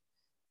art,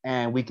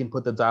 and we can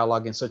put the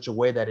dialogue in such a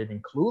way that it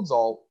includes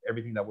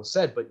everything that was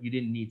said, but you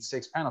didn't need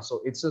 6 panels.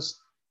 So it's just,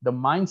 the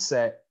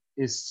mindset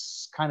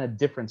is kind of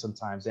different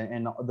sometimes.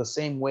 And the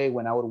same way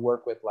when I would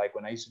work with, like,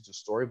 when I used to do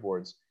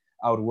storyboards,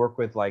 I would work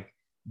with like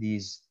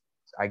these,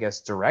 I guess,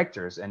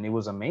 directors. And it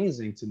was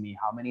amazing to me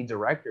how many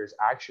directors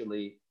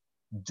actually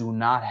do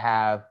not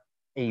have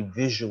a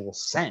visual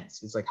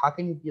sense. It's like, how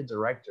can you be a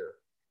director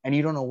and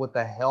you don't know what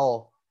the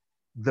hell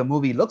the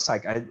movie looks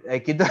like?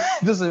 It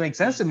doesn't make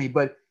sense to me,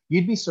 but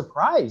you'd be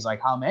surprised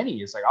like how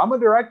many. It's like, I'm a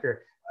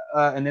director.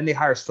 And then they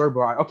hire a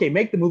storyboard. Okay,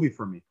 make the movie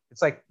for me.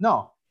 It's like,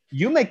 no,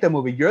 you make the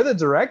movie. You're the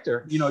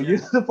director. You're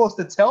supposed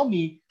to tell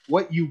me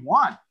what you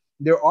want.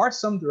 There are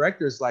some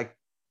directors, like,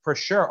 for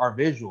sure, are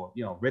visual.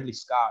 Ridley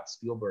Scott,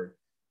 Spielberg,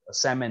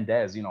 Sam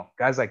Mendes,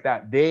 guys like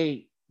that.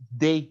 They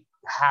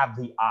have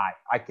the eye.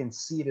 I can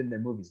see it in their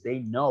movies. They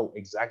know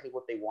exactly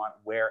what they want,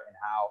 where and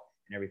how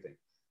and everything.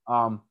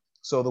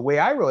 So the way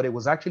I wrote it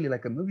was actually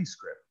like a movie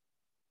script.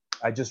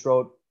 I just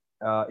wrote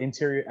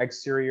interior,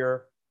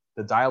 exterior,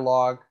 the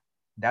dialogue.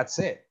 That's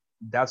it.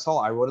 That's all.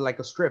 I wrote it like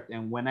a script.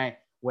 And when I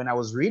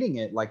was reading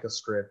it like a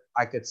script,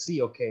 I could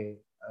see, okay,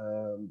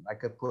 I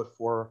could put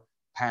 4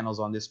 panels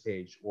on this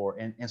page,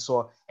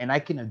 and I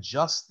can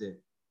adjust it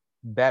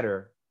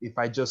better if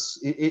I just,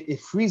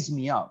 it frees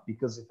me up,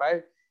 because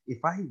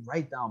if I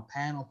write down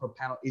panel per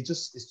panel,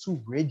 it's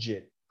too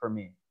rigid for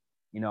me.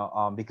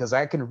 because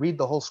I can read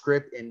the whole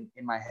script in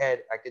my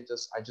head. I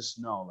just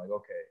know, like,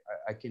 okay,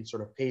 I can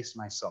sort of pace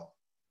myself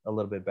a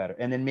little bit better,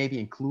 and then maybe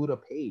include a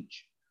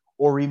page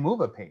or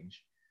remove a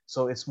page,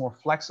 so it's more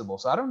flexible.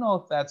 So I don't know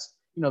if that's,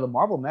 the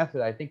Marvel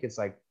method. I think it's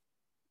like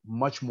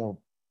much more,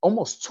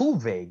 almost too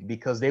vague,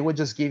 because they would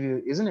just give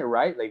you, isn't it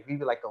right? Like give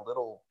you like a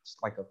little,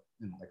 like a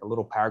like a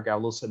little paragraph, a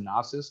little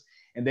synopsis,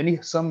 and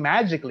then some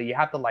magically you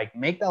have to like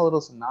make that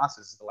little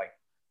synopsis to like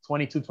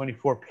 22,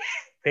 24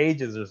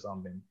 pages or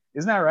something.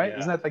 Isn't that right? Yeah.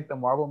 Isn't that like the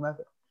Marvel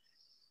method?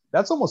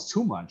 That's almost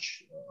too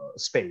much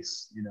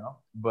space,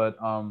 But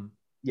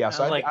yeah.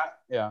 So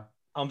yeah.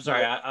 I'm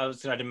sorry. I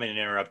didn't mean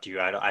to interrupt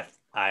you.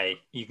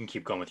 You can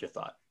keep going with your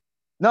thought.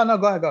 No,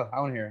 go ahead. Go. I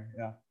want to hear.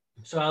 Yeah.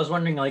 So I was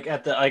wondering, like,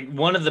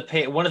 one of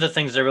the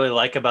things I really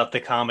like about the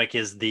comic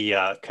is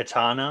the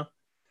katana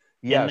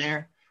in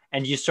there,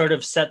 and you sort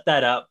of set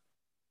that up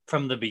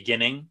from the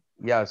beginning.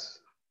 Yes.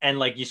 And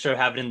like you sort of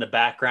have it in the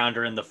background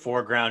or in the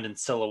foreground in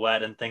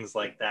silhouette and things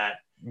like that.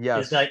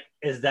 Yes.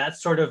 Is that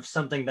sort of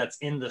something that's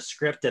in the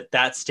script at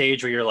that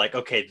stage where you're like,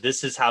 okay,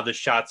 this is how the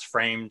shot's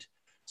framed,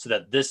 so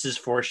that this is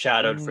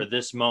foreshadowed for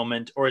this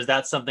moment? Or is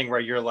that something where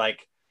you're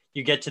like,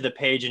 you get to the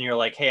page and you're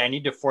like, hey, I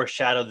need to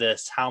foreshadow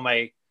this.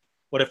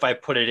 What if I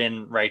put it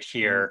in right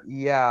here?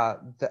 Yeah,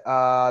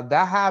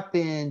 that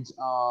happened.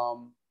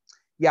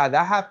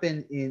 That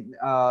happened in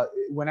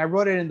when I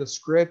wrote it in the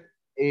script.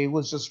 It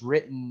was just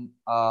written.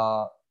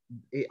 I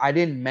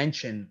didn't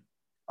mention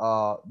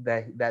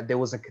that there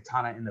was a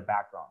katana in the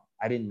background.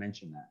 I didn't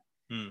mention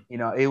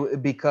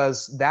that.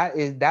 Because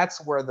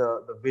that's where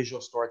the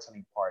visual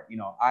storytelling part.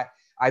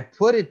 I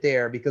put it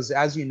there because,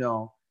 as you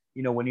know,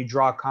 when you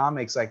draw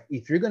comics, like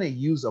if you're gonna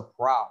use a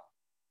prop,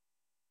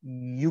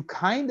 you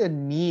kind of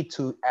need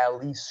to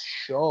at least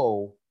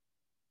show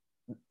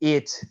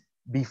it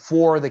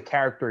before the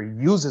character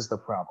uses the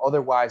prop.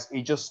 Otherwise,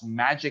 it just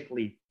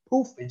magically,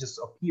 poof, it just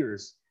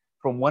appears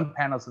from one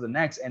panel to the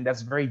next. And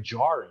that's very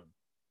jarring.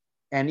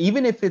 And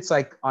even if it's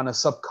like on a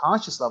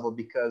subconscious level,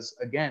 because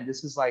again,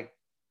 it's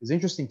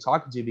interesting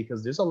talking to you,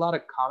 because there's a lot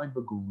of comic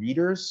book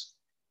readers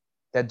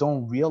that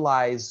don't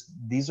realize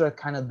these are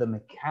kind of the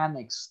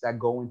mechanics that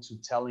go into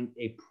telling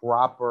a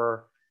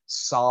proper,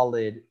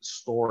 solid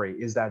story,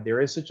 is that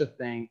there is such a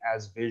thing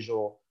as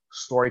visual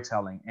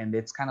storytelling, and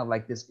it's kind of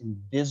like this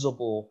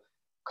invisible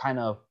kind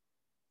of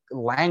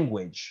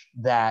language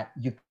that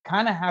you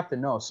kind of have to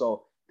know.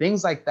 So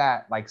things like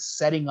that, like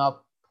setting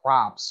up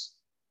props,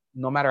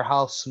 no matter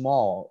how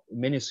small,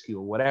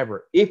 minuscule,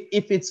 whatever, if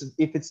it's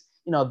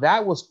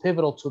that was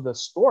pivotal to the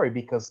story,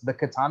 because the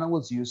katana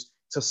was used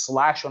to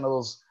slash one of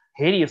those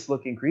hideous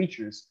looking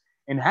creatures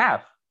in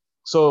half.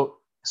 So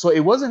it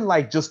wasn't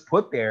like just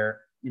put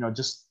there,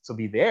 just to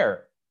be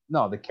there.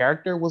 No, the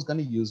character was going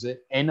to use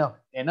it in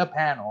a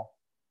panel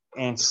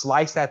and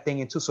slice that thing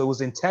into. So it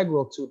was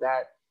integral to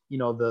that,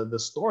 the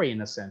story in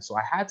a sense. So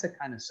I had to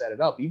kind of set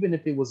it up, even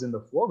if it was in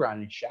the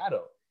foreground in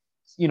shadow,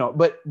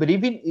 But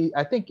even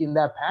I think in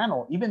that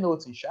panel, even though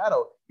it's in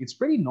shadow, it's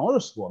pretty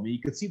noticeable. I mean,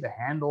 you could see the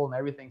handle and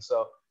everything.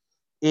 So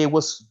it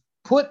was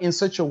put in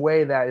such a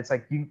way that it's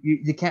like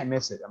you can't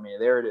miss it. I mean,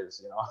 there it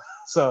is.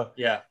 So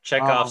yeah,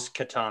 Chekhov's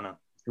katana.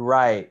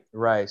 Right.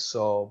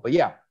 So, but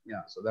yeah.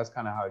 So that's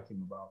kind of how it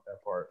came about,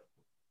 that part.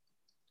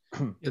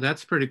 Yeah,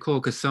 that's pretty cool,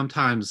 because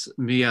sometimes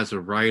me as a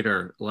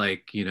writer,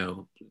 like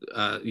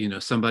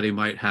somebody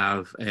might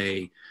have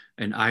an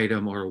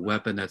item or a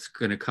weapon that's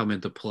going to come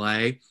into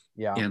play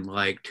in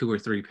like 2 or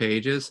 3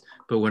 pages,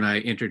 but when I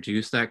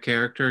introduce that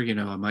character,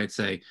 I might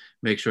say,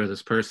 make sure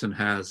this person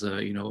has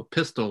a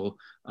pistol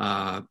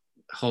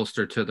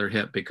holster to their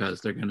hip,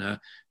 because they're going to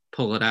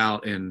pull it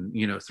out in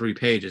 3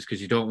 pages,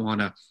 because you don't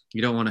want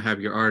to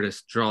have your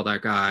artist draw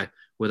that guy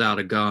without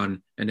a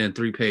gun, and then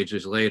 3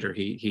 pages later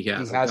he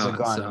has a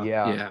gun. So,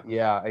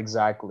 yeah,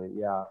 exactly.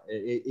 Yeah,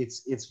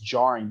 it's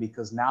jarring,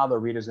 because now the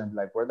reader's gonna be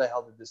like, where the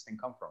hell did this thing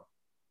come from?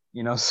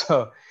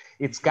 So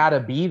it's got to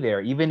be there,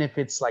 even if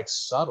it's like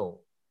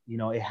subtle.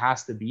 It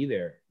has to be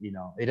there.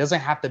 It doesn't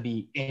have to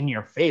be in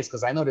your face,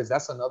 because I noticed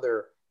that's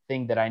another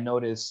thing that I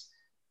noticed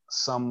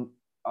some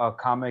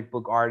comic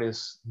book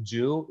artists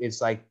do.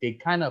 It's like they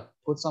kind of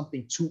put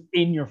something too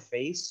in your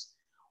face,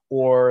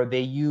 or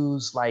they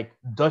use like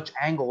Dutch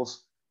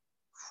angles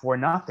for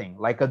nothing,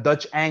 like a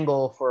Dutch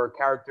angle for a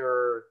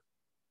character,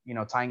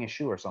 tying a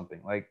shoe or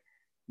something. Like,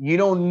 you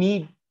don't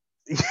need,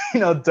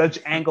 Dutch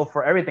angle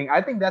for everything.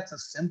 I think that's a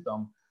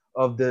symptom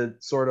of the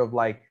sort of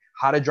like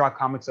how to draw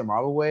comics the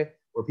Marvel way,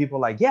 where people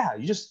are like, yeah,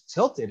 you just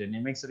tilt it and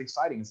it makes it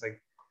exciting. It's like,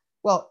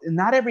 well,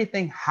 not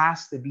everything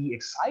has to be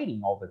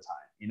exciting all the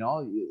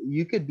time.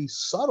 You could be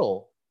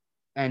subtle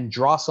and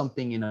draw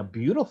something in a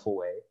beautiful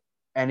way,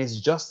 and it's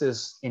just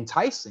as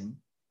enticing,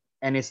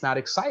 and it's not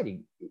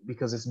exciting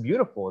because it's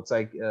beautiful. It's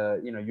like,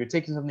 you're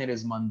taking something that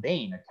is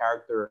mundane, a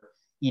character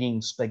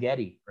eating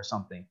spaghetti or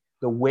something.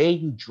 The way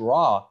you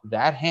draw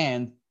that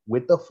hand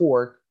with the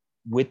fork,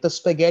 with the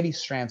spaghetti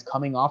strands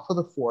coming off of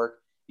the fork,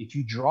 if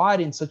you draw it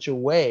in such a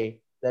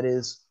way that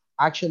is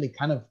actually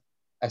kind of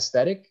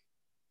aesthetic,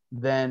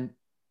 then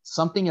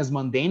something as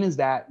mundane as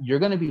that, you're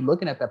going to be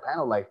looking at that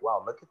panel like,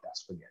 wow, look at that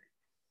spaghetti.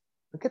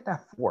 look at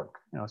that fork.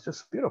 It's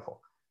just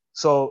beautiful.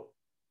 So,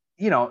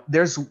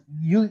 there's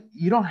you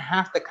don't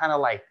have to kind of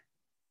like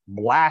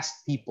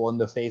blast people in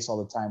the face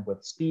all the time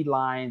with speed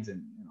lines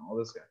and all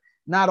this.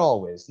 Not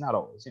always.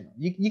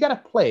 You got to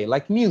play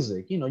like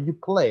music. You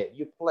play it.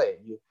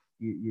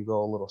 You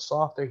go a little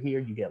softer here.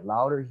 You get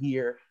louder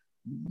here.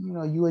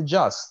 You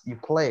adjust. You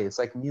play. It's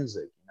like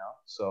music.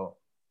 So,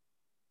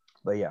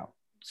 but yeah.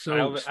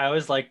 So I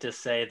always like to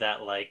say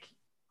that like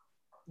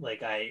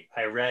I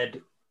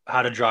read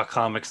How to Draw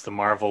Comics the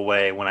Marvel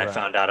Way when I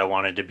found out I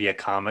wanted to be a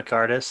comic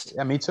artist.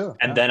 Yeah, me too.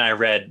 And then I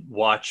read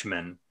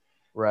Watchmen.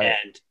 Right.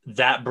 And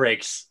that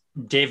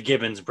Dave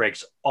Gibbons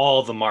breaks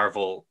all the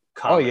Marvel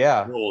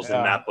comic rules in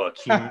that book.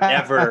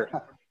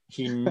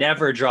 He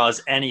never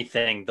draws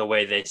anything the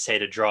way they say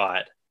to draw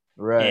it.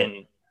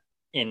 Right.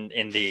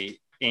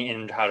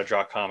 In How to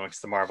Draw Comics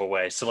the Marvel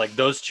Way. So like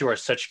those two are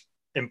such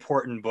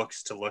important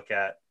books to look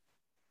at.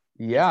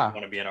 Yeah. If you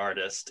want to be an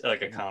artist,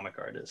 like a comic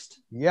artist.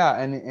 Yeah,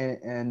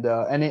 and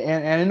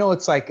I know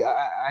it's like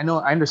I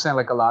understand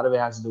like a lot of it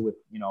has to do with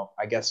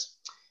I guess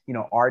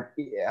art.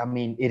 I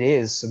mean, it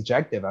is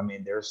subjective. I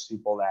mean, there's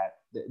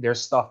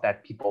stuff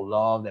that people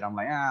love that I'm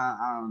like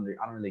I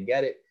don't really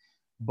get it.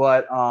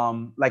 But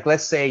like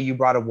let's say you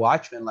brought up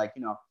Watchmen, like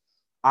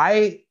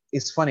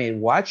it's funny,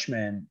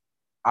 Watchmen,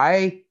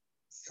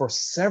 for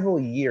several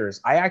years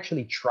I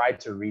actually tried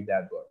to read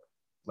that book.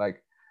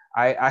 Like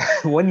I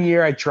one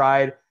year I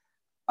tried.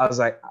 I was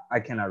like,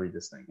 I cannot read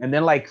this thing. And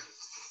then like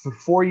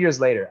 4 years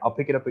later, I'll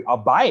pick it up. I'll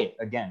buy it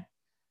again.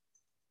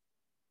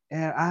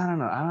 And I don't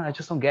know. I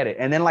just don't get it.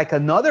 And then like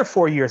another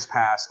 4 years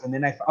pass. And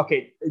then I'm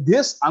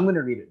going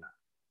to read it now.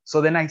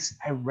 So then I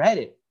read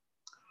it.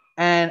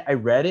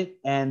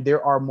 And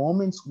there are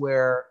moments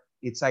where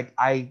it's like,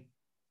 I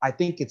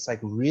think it's like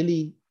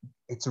really,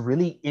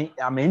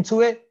 I'm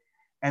into it.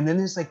 And then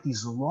there's like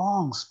these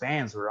long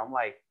spans where I'm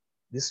like,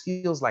 this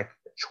feels like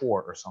a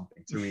chore or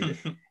something to read it.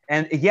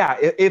 And yeah,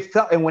 it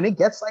felt, and when it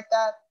gets like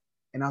that,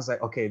 and I was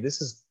like, okay,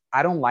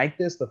 I don't like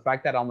this. The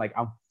fact that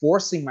I'm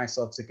forcing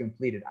myself to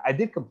complete it. I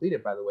did complete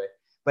it, by the way.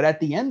 But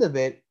at the end of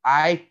it,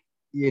 it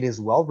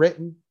is well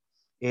written.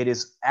 It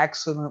is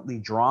excellently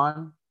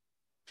drawn.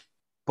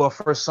 But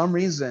for some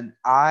reason,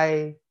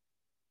 I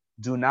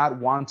do not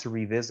want to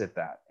revisit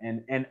that.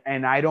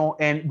 And I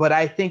don't, but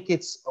I think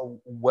it's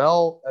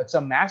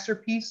a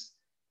masterpiece.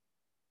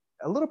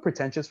 A little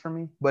pretentious for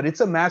me, but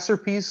it's a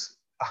masterpiece.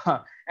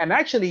 And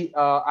actually,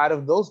 out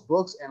of those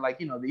books, and like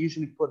they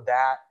usually put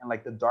that, and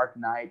like The Dark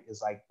Knight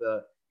is like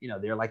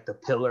they're like the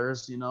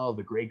pillars, of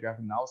the great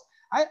graphic novels.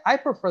 I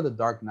prefer The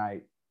Dark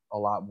Knight a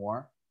lot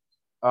more.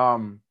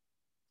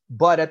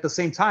 But at the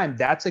same time,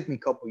 that took me a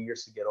couple of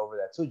years to get over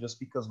that too, just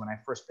because when I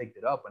first picked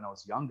it up when I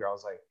was younger, I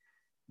was like,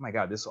 oh my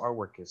God, this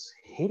artwork is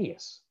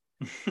hideous.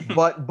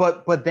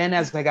 but then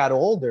as I got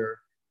older,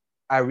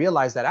 I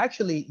realized that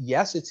actually,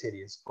 yes, it's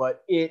hideous,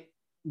 but it's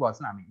not.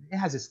 I mean, it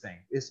has its thing.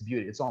 It's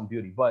beauty, its own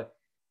beauty, but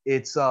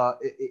it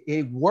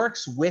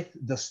works with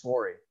the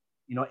story.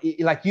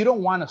 Like you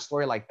don't want a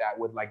story like that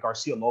with like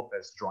Garcia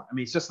Lopez drawing. I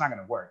mean, it's just not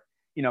going to work.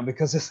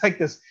 Because it's like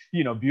this,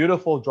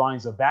 beautiful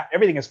drawings of that.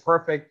 Everything is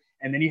perfect,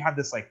 and then you have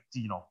this like,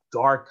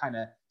 dark kind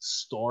of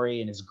story,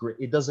 and it's great.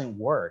 It doesn't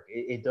work.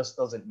 It just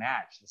doesn't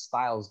match. The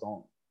styles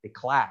they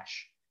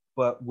clash.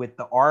 But with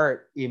the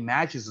art, it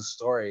matches the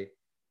story.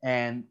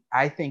 And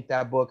I think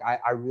that book, I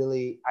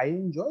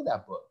enjoyed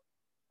that book.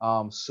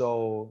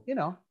 So,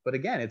 but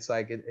again, it's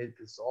like,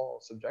 it's all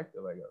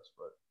subjective, I guess,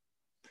 but.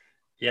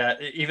 Yeah.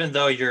 Even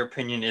though your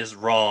opinion is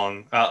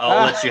wrong,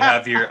 I'll let you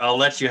have your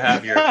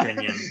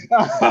opinion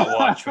about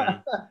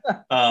Watchmen.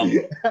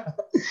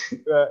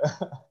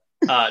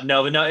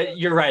 No,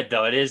 you're right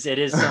though. It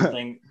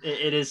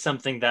is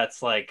something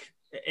that's like,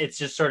 it's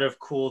just sort of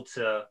cool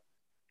to,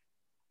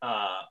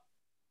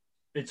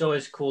 it's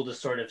always cool to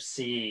sort of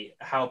see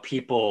how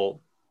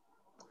people,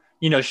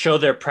 show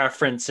their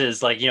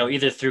preferences, like,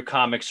 either through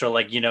comics or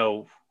like,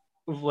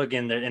 look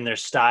in their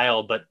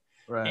style, but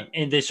right.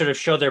 And they sort of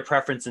show their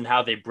preference in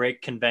how they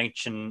break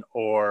convention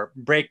or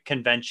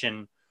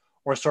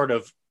sort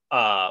of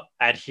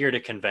adhere to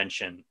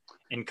convention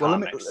in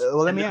comics.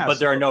 Let me ask. But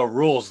there are no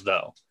rules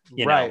though.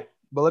 Right.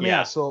 But let me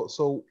ask.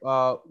 So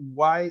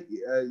why?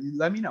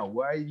 Let me know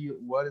what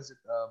is it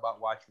about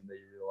Watchmen that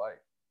you really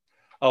like?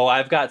 Oh,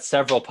 I've got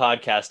several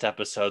podcast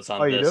episodes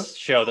on this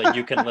show that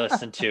you can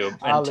listen to,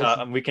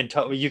 and we can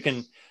talk. You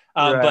can,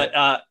 right.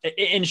 But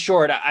in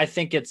short, I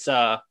think it's.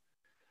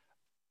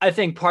 I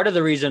think part of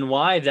the reason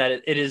why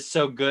that it is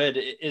so good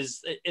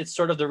is it's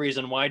sort of the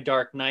reason why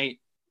Dark Knight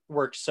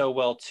works so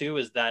well too.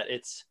 Is that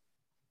it's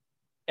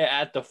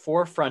at the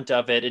forefront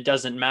of it. It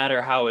doesn't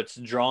matter how it's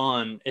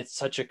drawn. It's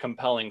such a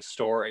compelling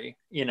story,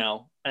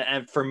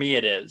 and for me,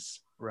 it is.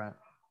 Right.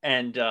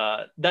 And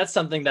that's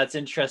something that's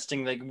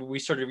interesting. Like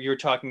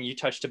you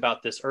touched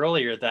about this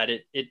earlier, that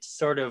it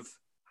sort of,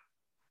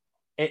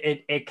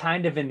 it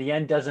kind of in the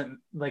end doesn't,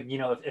 like,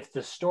 if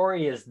the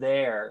story is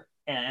there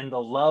and the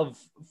love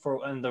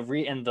for, and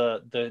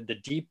the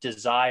deep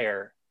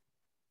desire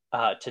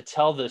to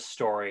tell this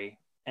story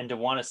and to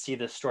want to see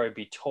this story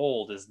be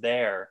told is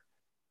there,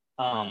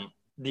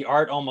 the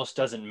art almost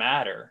doesn't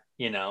matter,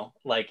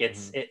 like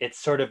it's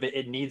sort of,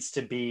 it needs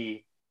to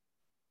be,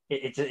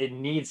 it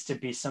needs to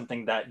be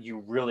something that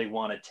you really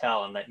want to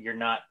tell and that you're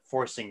not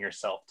forcing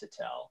yourself to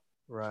tell.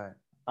 Right.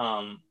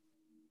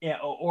 Yeah,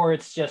 or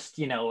it's just,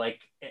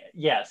 like,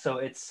 yeah, so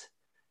it's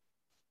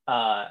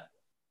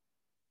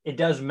it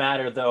does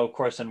matter though, of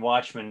course, in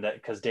Watchmen, that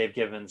because Dave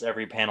Gibbons,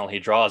 every panel he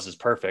draws is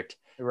perfect.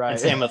 Right. And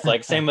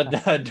same with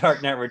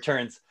Dark Knight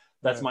Returns.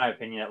 That's my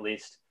opinion, at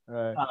least.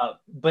 Right.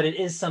 But it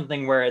is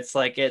something where it's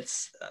like,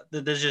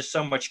 there's just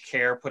so much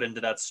care put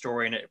into that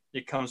story, and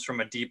it comes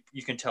from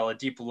you can tell a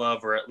deep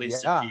love, or at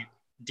least a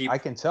deep I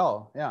can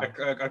tell. Yeah.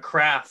 A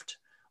craft,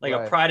 like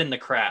a pride in the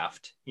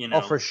craft,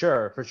 Oh, for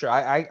sure.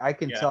 I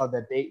can tell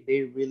that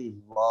they really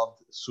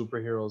loved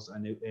superheroes,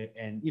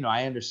 and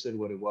I understood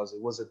what it was.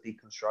 It was a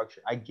deconstruction.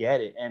 I get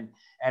it. And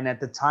at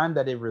the time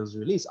that it was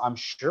released, I'm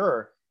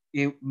sure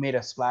it made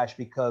a splash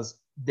because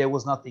there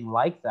was nothing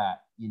like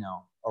that,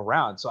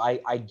 around. So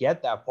I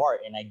get that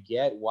part, and I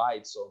get why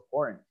it's so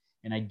important,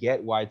 and I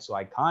get why it's so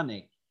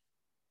iconic.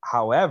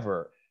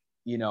 However,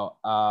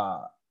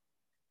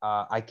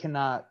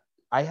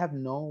 I have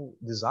no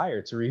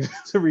desire to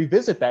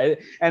revisit that.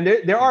 And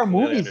there are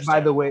movies, by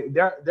the way.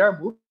 There are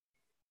movies,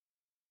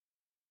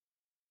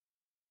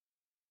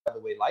 by the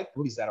way, like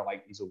movies that are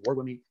like these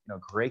award-winning,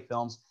 great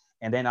films.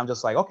 And then I'm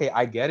just like, okay,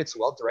 I get it. It's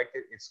well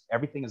directed. It's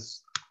everything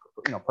is,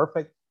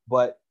 perfect.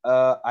 But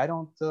I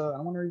don't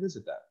want to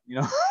revisit that.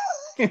 Yeah.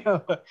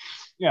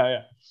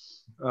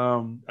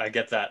 I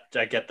get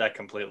that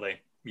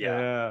completely.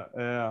 Yeah.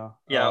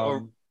 Yeah.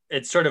 Or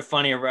it's sort of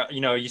funny around,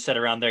 you said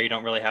around there you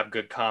don't really have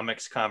good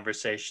comics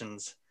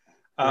conversations.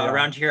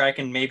 Around here, I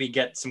can maybe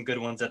get some good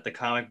ones at the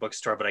comic book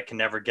store, but I can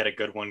never get a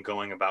good one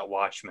going about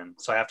Watchmen.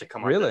 So I have to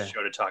come on this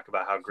show to talk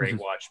about how great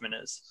Watchmen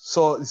is.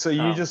 So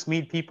you just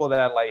meet people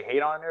that like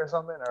hate on it or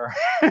something, or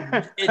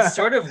it's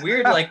sort of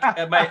weird. Like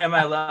at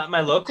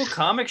my local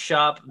comic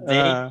shop,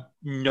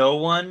 no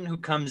one who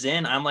comes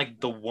in. I'm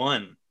like the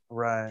one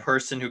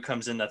person who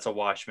comes in that's a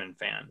Watchmen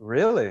fan.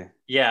 Really?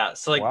 Yeah.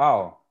 So like,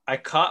 wow. I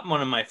caught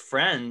one of my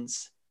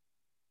friends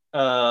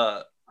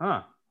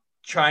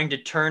trying to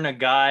turn a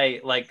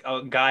guy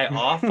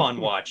off on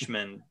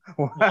Watchmen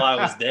while I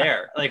was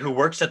there, like who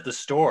works at the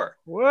store.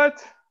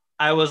 What?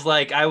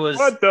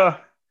 What the?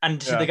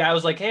 And the guy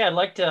was like, "Hey, I'd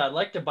like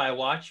to buy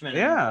Watchmen."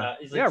 Yeah. And,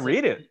 he's like,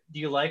 read it. Do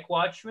you like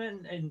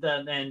Watchmen? And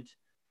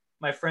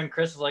my friend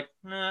Chris was like,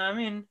 "Nah, I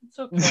mean, it's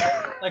okay,"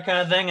 that kind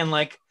of thing. And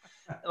like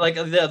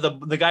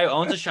the guy who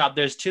owns the shop,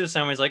 there's two.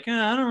 So he's like,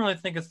 I don't really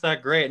think it's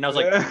that great. And I was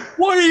like,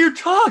 what are you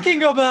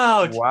talking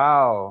about?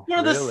 Wow. One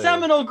of the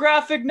seminal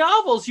graphic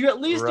novels. You at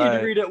least need to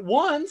read it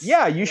once.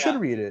 Yeah, you should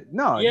read it.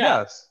 No,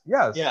 yes.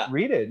 Yeah.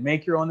 Read it.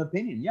 Make your own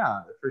opinion.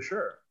 Yeah, for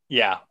sure.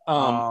 Yeah.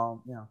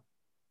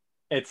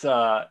 It's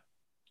but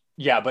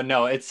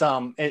no, it's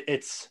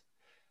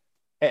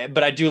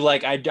but I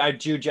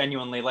do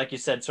genuinely, like you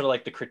said, sort of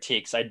like the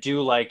critiques. I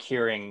do like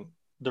hearing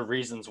the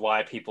reasons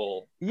why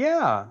people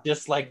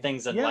dislike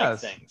things and like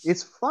things.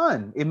 It's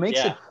fun. It makes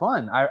it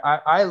fun.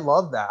 I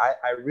love that.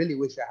 I really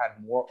wish I had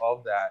more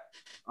of that,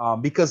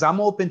 because I'm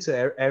open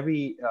to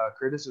every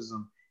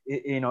criticism.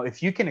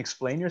 If you can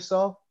explain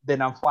yourself,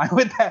 then I'm fine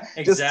with that.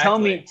 Exactly. Just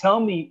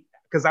tell me,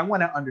 because I want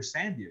to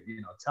understand you.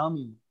 Tell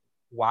me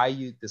why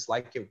you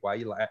dislike it, why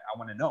you like. I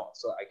want to know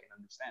so I can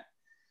understand.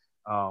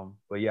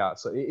 But yeah,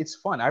 so it's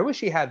fun. I wish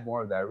he had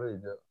more of that. I really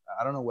do.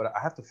 I don't know what I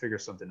have to figure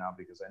something out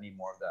because I need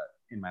more of that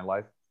in my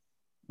life,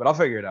 but I'll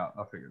figure it out.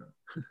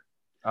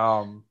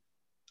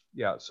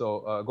 Yeah.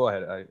 So go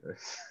ahead.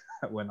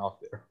 I went off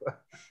there.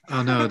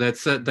 Oh no,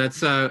 that's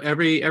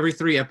every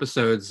 3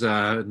 episodes.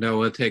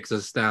 Noah takes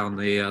us down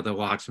the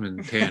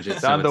Watchmen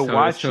tangent. Down the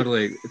watch.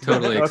 Totally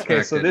expected.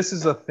 Okay, so this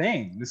is a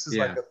thing. This is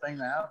like a thing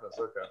that happens.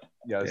 Okay.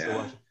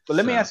 Yeah. But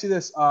let me ask you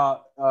this,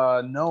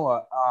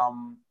 Noah.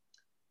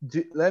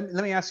 Let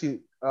me ask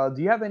you.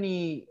 Do you have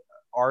any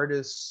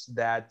artists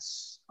that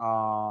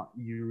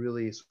you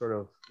really sort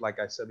of, like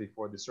I said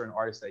before, there's certain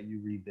artists that you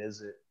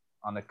revisit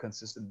on a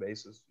consistent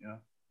basis?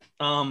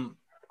 I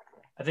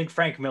think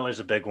Frank Miller's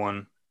a big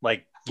one.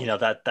 Like,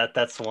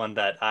 that's the one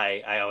that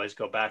I always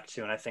go back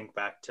to, and I think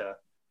back to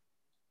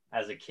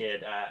as a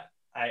kid.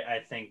 I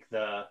think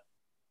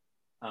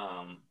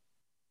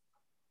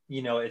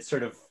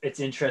it's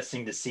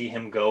interesting to see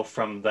him go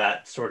from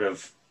that sort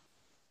of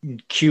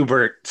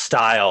Kubert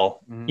style,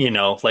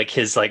 like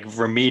his like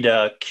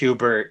Romita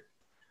Kubert,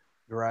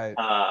 right?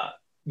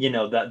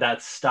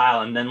 That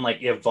style, and then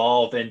like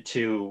evolve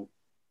into,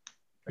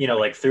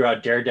 like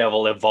throughout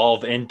Daredevil,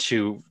 evolve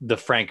into the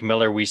Frank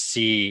Miller we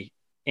see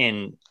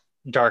in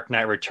Dark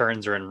Knight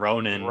Returns or in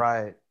Ronin,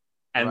 right?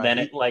 And then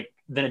it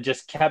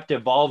just kept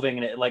evolving,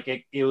 and it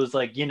was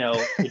like,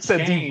 it's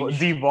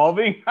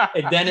devolving.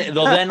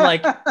 Then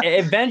like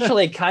it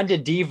eventually kind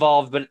of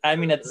devolved, but I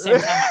mean at the same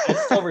time I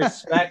still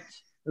respect.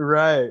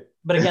 Right.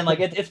 But again, like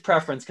it's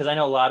preference, because I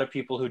know a lot of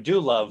people who do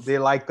love. They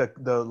like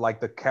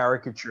the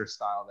caricature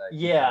style that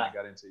you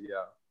got into.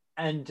 Yeah.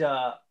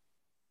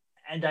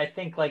 and I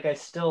think like I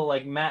still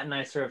like Matt and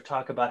I sort of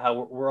talk about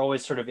how we're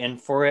always sort of in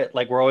for it.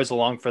 Like we're always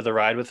along for the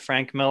ride with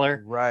Frank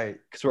Miller. Right.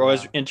 Because we're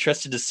always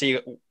interested to see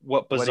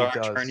what What he bizarre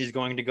does. turn he's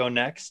going to go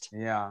next.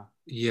 Yeah.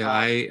 Yeah,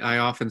 I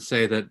often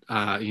say that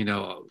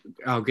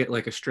I'll get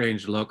like a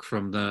strange look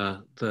from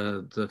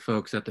the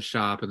folks at the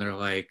shop, and they're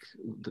like,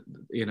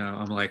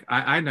 I'm like,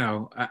 I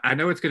know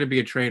it's going to be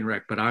a train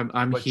wreck, but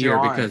I'm But here you're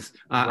on. because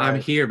Right. I'm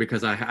here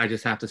because I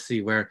just have to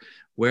see where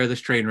this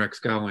train wreck's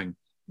going.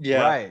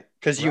 Yeah, Right.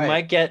 because you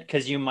might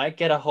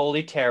get a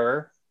Holy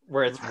Terror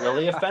where it's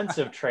really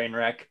offensive train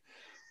wreck,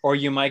 or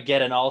you might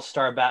get an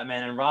all-star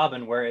Batman and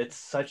Robin where it's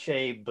such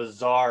a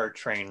bizarre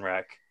train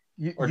wreck.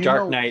 Or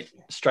Dark Knight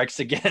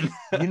Strikes Again.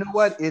 You know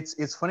what?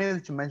 It's funny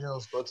that you mentioned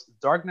those books.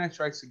 Dark Knight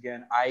Strikes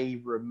Again.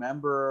 I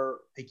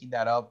remember picking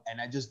that up,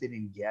 and I just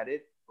didn't get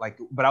it.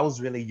 But I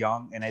was really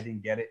young, and I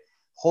didn't get it.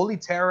 Holy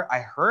Terror. I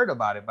heard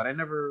about it, but I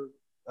never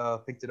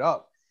picked it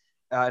up.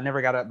 I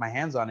never got my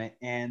hands on it.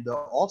 And the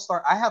All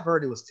Star. I have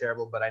heard it was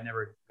terrible, but I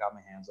never got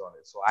my hands on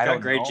it. So I don't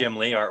know. Great Jim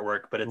Lee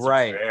artwork, but it's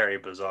very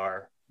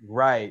bizarre.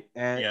 Right.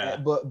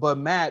 But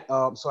Matt.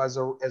 So as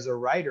a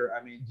writer,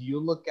 I mean, do you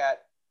look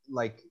at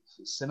like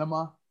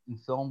cinema and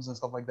films and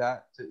stuff like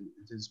that to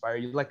inspire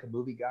you? Like a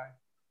movie guy?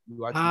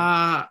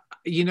 I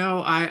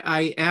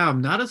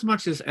am not as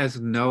much as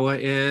Noah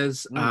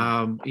is.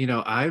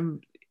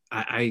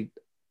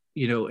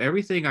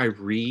 Everything I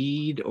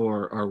read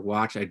or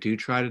watch, I do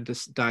try to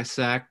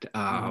dissect.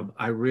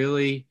 I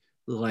really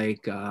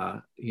like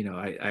I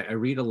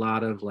read a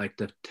lot of like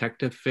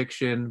detective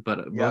fiction,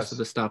 but most of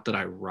the stuff that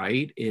I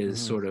write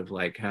is sort of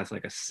like has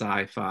like a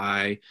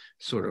sci-fi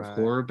sort of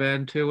horror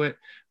bend to it.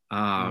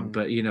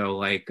 But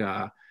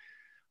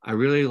I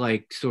really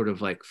like sort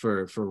of like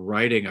for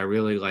writing, I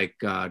really like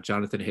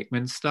Jonathan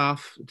Hickman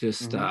stuff.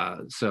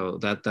 So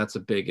that's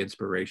a big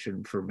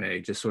inspiration for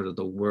me. Just sort of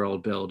the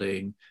world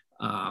building,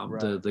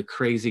 the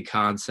crazy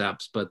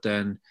concepts, but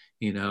then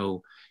in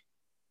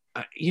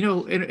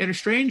a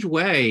strange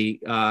way,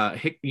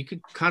 you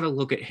could kind of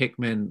look at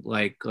Hickman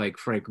like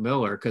Frank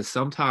Miller, because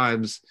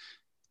sometimes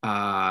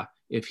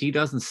if he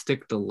doesn't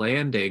stick the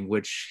landing,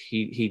 which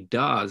he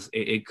does,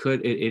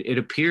 it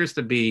appears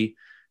to be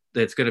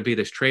that it's going to be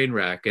this train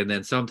wreck, and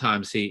then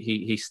sometimes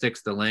he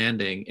sticks the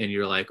landing, and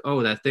you're like,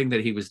 oh, that thing that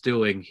he was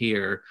doing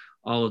here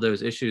all of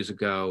those issues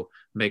ago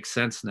makes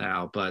sense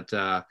now. But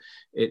so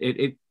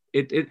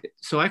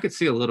I could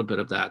see a little bit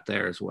of that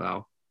there as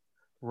well.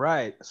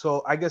 Right.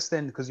 So I guess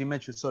then, because you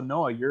mentioned, so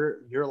Noah,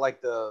 you're like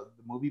the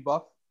movie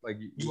buff, like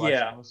you watch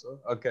stuff?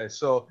 Okay.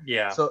 So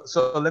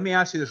So let me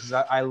ask you this,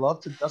 because I love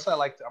to. That's why I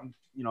like to. I'm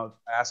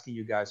asking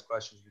you guys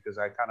questions, because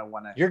I kind of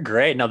want to. You're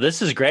great. No,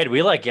 this is great.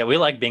 We like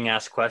being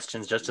asked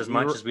questions just as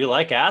much as we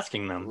like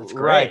asking them. It's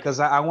great. Right,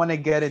 because I want to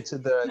get into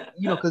the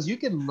because you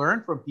can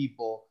learn from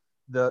people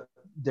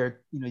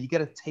you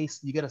get a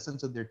taste, you get a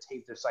sense of their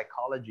taste, their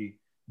psychology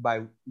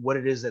by what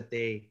it is that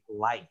they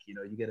like. You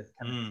get a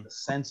kind of a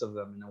sense of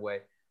them in a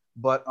way.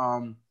 But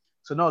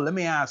so no, let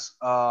me ask,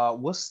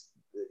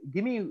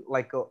 give me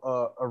like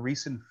a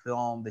recent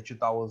film that you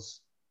thought was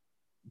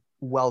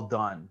well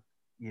done.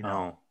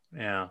 Oh,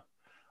 yeah.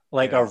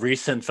 Like a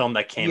recent film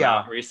that came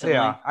out recently.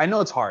 Yeah, I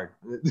know it's hard.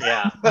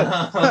 Yeah.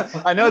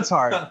 I know it's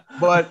hard,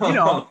 but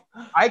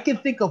I can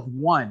think of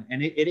one,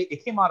 and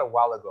it came out a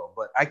while ago,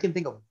 but I can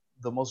think of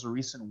the most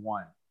recent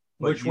one.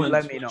 Which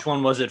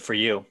one was it for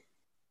you?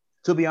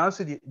 To be honest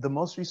with you, the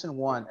most recent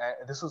one,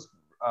 this was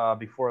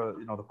before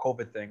the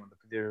COVID thing, when the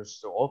theaters were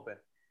still open,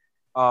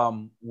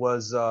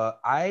 was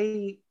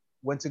I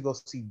went to go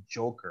see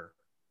Joker.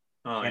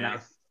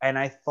 And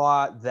I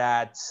thought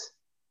that,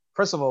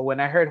 first of all, when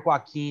I heard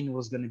Joaquin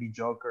was going to be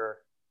Joker,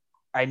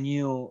 I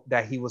knew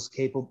that he was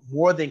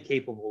more than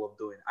capable of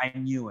doing it. I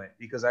knew it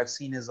because I've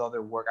seen his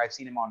other work. I've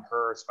seen him on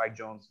Her, Spike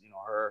Jonze,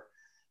 Her.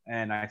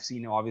 And I've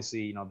seen,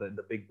 obviously,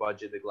 the big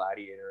budget, The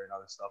Gladiator and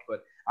other stuff.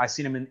 But I've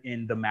seen him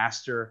in The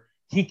Master.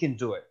 He can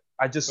do it.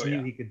 I just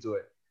knew he could do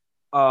it.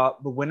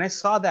 But when I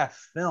saw that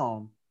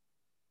film,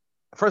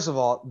 first of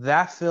all,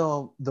 that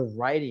film, the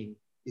writing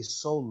is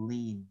so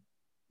lean.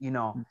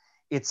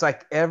 It's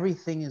like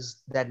everything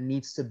that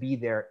needs to be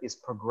there is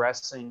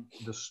progressing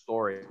the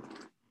story.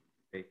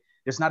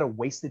 There's not a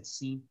wasted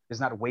scene.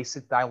 There's not a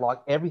wasted dialogue.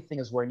 Everything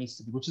is where it needs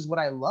to be, which is what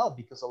I love,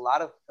 because a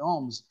lot of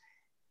films,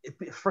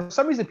 for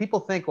some reason,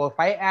 people think, well, if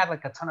I add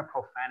like a ton of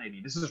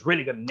profanity, this is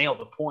really going to nail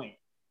the point.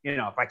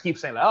 If I keep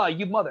saying, like, oh,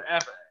 you mother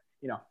effer,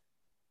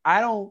 I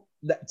don't,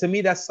 to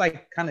me, that's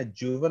like kind of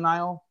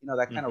juvenile,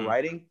 that kind of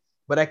writing.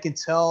 But I can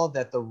tell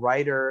that the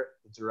writer,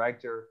 the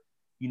director,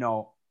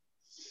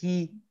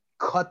 he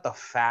cut the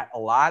fat a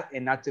lot,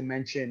 and not to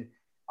mention,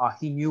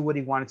 he knew what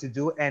he wanted to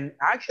do. And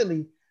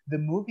actually, the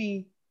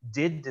movie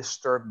did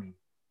disturb me,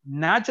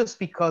 not just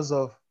because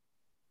of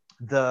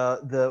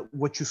the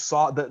what you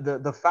saw,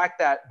 the fact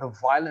that the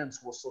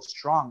violence was so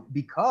strong,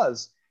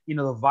 because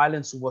the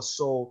violence was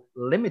so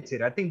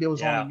limited. I think there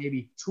was only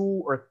maybe 2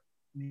 or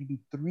maybe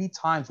 3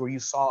 times where you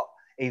saw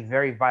a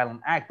very violent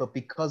act, but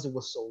because it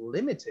was so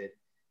limited,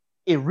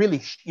 it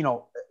really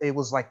it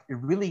was like it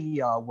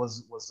really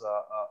was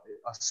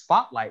a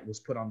spotlight was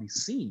put on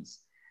these scenes.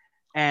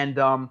 And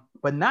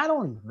but not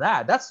only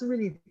that, that's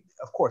really,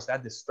 of course,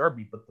 that disturbed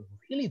me. But the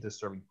really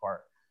disturbing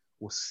part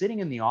was sitting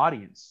in the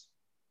audience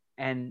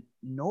and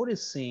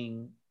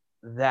noticing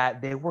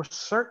that there were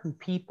certain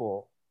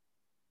people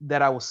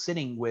that I was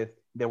sitting with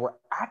that were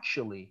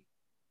actually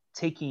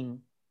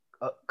taking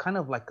kind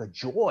of like a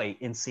joy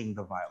in seeing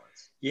the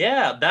violence.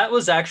 Yeah, that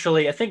was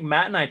actually, I think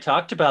Matt and I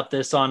talked about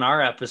this on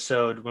our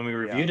episode when we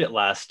reviewed it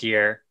last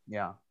year.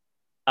 Yeah.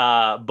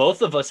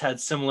 Both of us had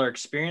similar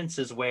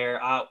experiences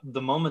where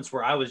the moments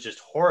where I was just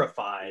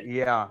horrified.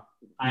 Yeah.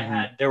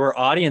 There were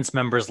audience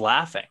members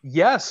laughing.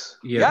 Yes.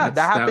 Yeah,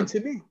 that happened to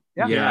me.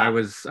 Yeah. I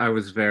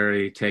was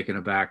very taken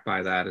aback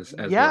by that as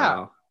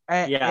well.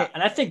 And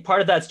I think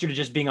part of that's due to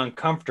just being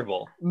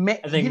uncomfortable. I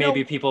think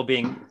maybe people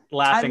being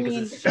laughing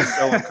because it's just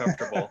so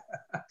uncomfortable.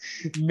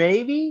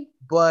 Maybe,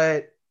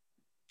 but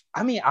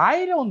I mean,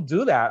 I don't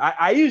do that.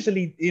 I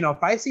usually,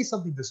 if I see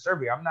something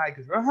disturbing, I'm not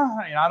because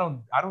I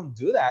don't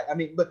do that. I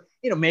mean, but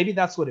maybe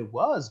that's what it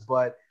was.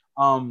 But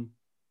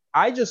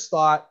I just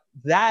thought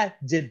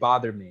that did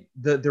bother me.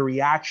 The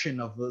reaction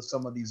of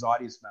some of these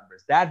audience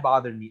members, that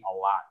bothered me a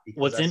lot.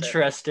 What's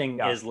interesting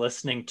is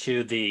listening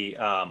to the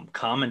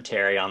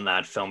commentary on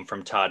that film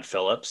from Todd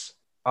Phillips.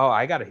 Oh,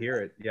 I got to hear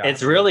it. Yeah,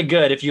 it's really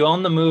good. If you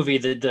own the movie,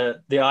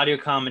 the audio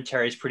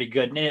commentary is pretty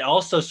good. And it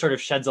also sort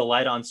of sheds a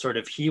light on sort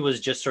of, he was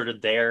just sort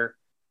of there.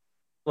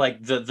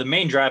 Like the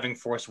main driving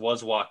force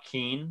was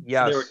Joaquin.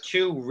 Yes. So there were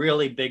two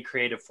really big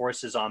creative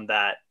forces on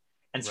that.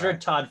 And sort of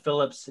Todd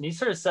Phillips, and he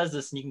sort of says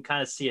this, and you can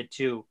kind of see it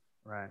too.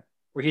 Right.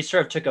 Where he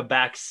sort of took a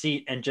back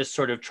seat and just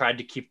sort of tried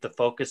to keep the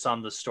focus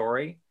on the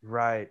story.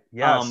 Right.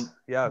 Yes.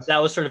 Yes. That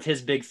was sort of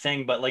his big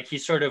thing. But like he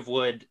sort of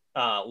would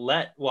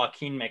let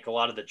Joaquin make a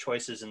lot of the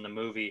choices in the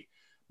movie,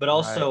 but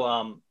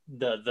also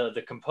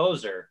the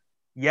composer.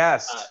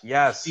 Yes.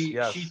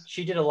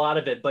 She did a lot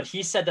of it. But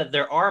he said that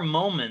there are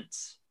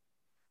moments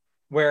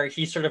where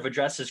he sort of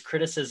addresses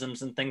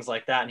criticisms and things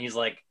like that, and he's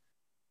like,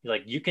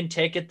 you can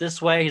take it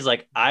this way. He's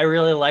like, I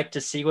really like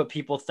to see what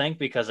people think,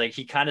 because like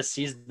he kind of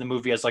sees the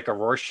movie as like a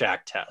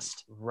Rorschach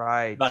test,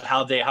 right? About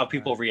how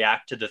people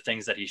react to the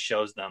things that he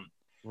shows them,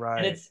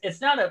 right? And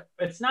it's not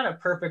a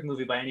perfect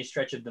movie by any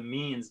stretch of the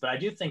means, but I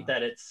do think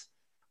that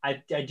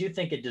I do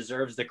think it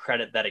deserves the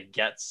credit that it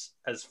gets,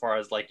 as far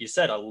as, like you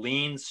said, a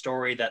lean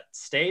story that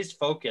stays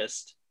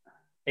focused.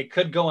 It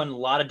could go in a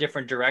lot of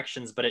different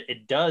directions, but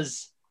it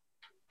does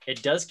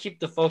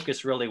keep the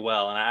focus really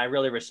well, and I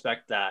really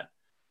respect that.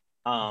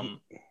 And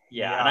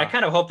I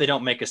kind of hope they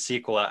don't make a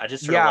sequel. I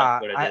just sort of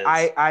like what it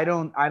is. I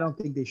don't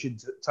think they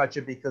should touch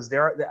it, because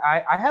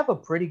I have a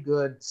pretty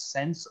good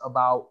sense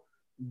about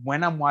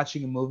when I'm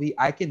watching a movie.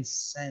 I can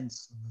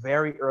sense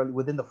very early,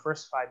 within the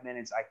first 5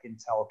 minutes, I can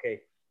tell,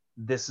 okay,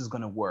 this is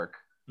gonna work.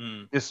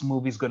 This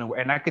movie's gonna work.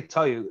 And I could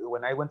tell you,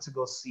 when I went to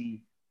go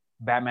see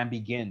Batman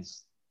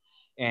Begins,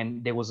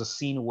 and there was a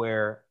scene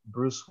where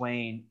Bruce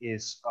Wayne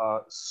is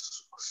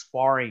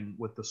sparring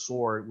with the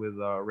sword with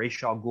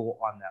Ra's al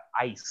Ghul on the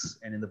ice,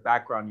 and in the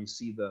background you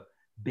see the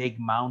big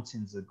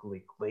mountains, the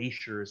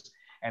glaciers,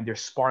 and they're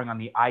sparring on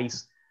the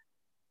ice.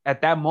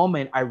 At that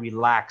moment, I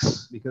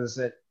relax, because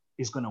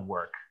it's gonna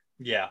work.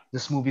 Yeah,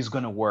 this movie's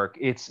gonna work.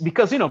 It's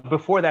because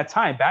before that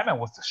time, Batman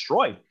was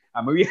destroyed.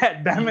 I mean, we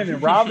had Batman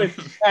and Robin,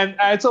 and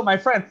I told my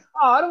friend,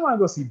 "Oh, I don't want to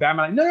go see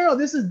Batman." Like, no,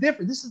 this is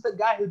different. This is the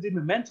guy who did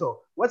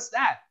Memento. What's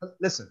that?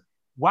 Listen,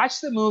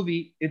 watch the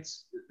movie.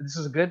 This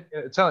is a good.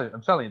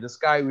 I'm telling you, this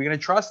guy, we're gonna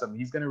trust him.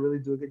 He's gonna really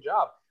do a good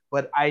job.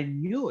 But I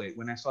knew it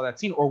when I saw that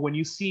scene, or when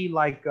you see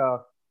like,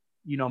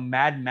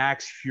 Mad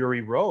Max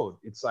Fury Road.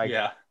 It's like,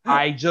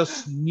 I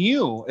just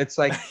knew. It's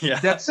like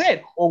that's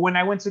it. Or when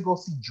I went to go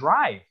see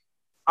Drive,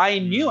 I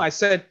knew. I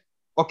said,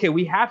 okay,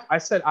 I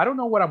said, I don't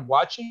know what I'm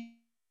watching,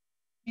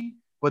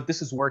 but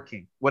this is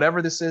working.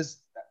 Whatever this is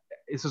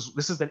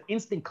an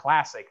instant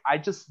classic. I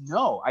just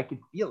know. I can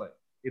feel it.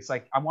 It's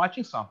like I'm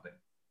watching something.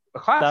 A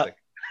classic.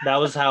 That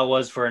was how it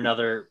was for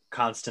another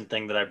constant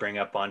thing that I bring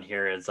up on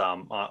here is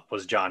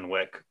was John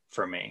Wick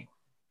for me.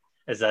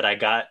 Is that I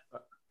got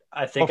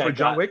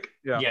John Wick?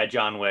 Yeah,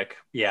 John Wick.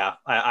 Yeah.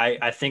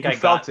 I think I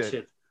felt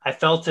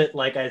it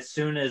like as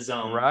soon as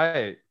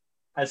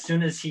as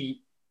soon as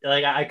he,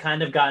 like, I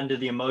kind of got into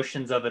the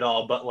emotions of it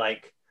all, but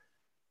like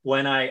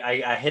when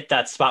I hit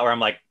that spot where I'm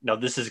like, no,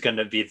 this is going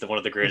to be one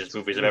of the greatest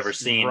movies I've ever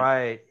seen.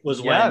 Right.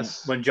 Was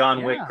when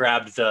John Wick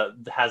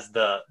has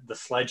the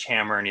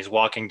sledgehammer and he's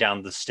walking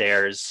down the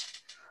stairs,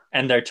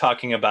 and they're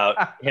talking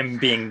about him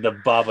being the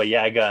Baba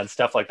Yaga and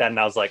stuff like that. And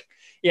I was like,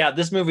 yeah,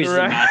 this movie's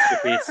a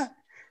masterpiece.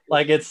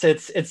 Like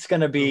it's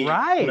going to be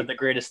one of the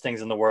greatest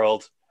things in the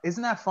world.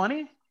 Isn't that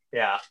funny?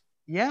 Yeah.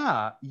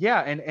 Yeah.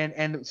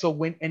 And so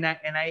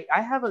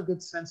I have a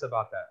good sense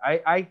about that.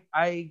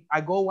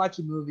 I go watch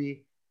a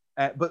movie.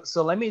 But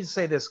so let me just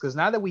say this, because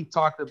now that we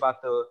talked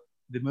about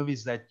the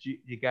movies that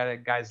you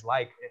guys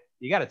like,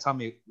 you got to tell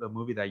me the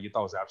movie that you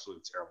thought was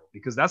absolutely terrible,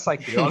 because that's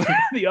like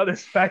the other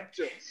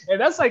spectrum, and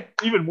that's like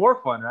even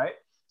more fun, right?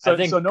 So I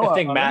think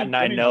Matt and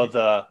I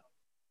know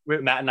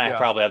Matt and I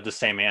probably have the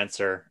same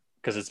answer,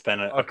 because it's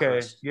been a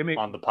curse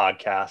on the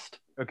podcast.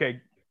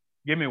 Okay,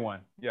 give me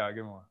one. Yeah,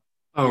 give me one.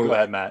 Oh, go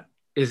ahead, Matt.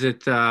 Is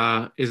it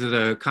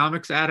a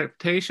comics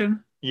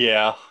adaptation?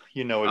 Yeah,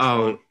 you know which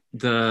Oh, one.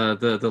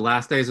 the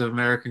Last Days of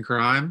American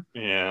Crime.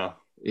 Yeah.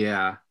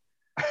 Yeah.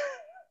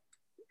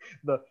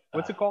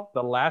 What's it called?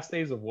 The Last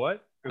Days of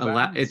what? Because I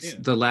haven't It's seen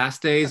it. the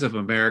Last Days of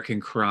American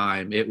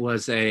Crime. It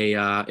was a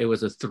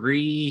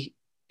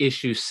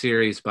 3-issue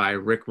series by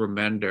Rick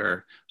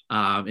Remender,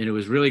 and it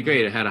was really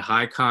great. It had a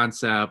high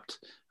concept.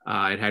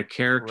 It had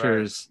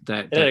characters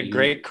It had a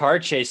great car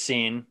chase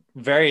scene,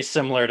 very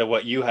similar to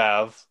what you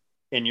have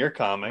in your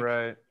comic.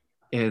 Right.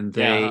 and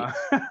Yeah.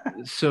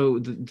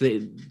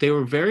 they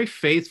were very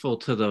faithful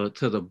to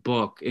the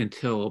book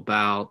until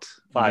about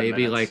 5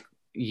 maybe minutes.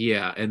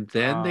 and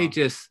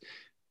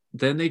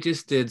then they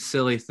just did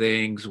silly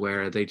things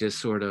where they just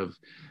sort of,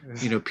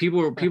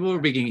 people were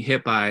being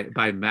hit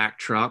by Mack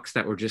trucks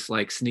that were just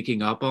like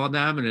sneaking up on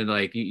them, and then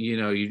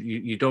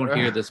you don't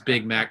hear this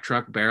big Mack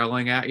truck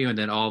barreling at you, and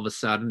then all of a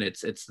sudden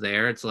it's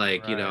there. It's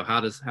like, Right.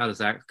 how does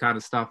that kind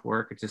of stuff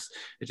work? It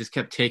just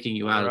kept taking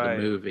you out of the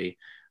movie.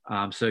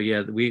 So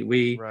yeah,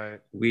 we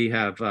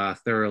have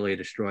thoroughly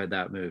destroyed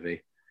that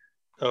movie.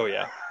 Oh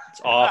yeah,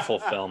 it's awful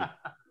film,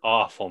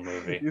 awful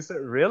movie. You said,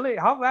 really?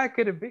 How bad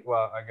could it be?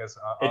 Well, I guess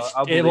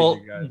I'll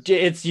believe you guys.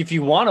 It's, if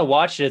you want to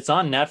watch it, it's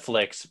on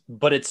Netflix,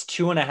 but it's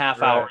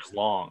 2.5 hours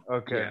long.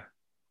 Okay. Yeah.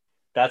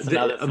 That's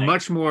another thing. A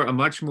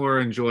much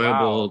more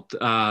enjoyable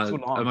Wow.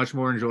 a much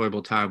more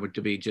enjoyable time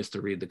would be just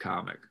to read the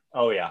comic.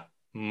 Oh yeah,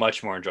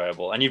 much more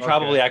enjoyable, and you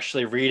probably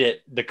actually read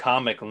the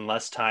comic in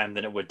less time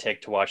than it would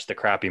take to watch the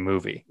crappy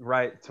movie.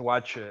 Right, to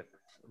watch it.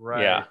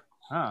 Right. Yeah.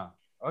 Huh.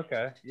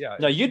 Okay. Yeah.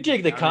 No, you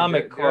dig the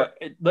comic.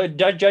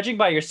 Judging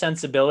by your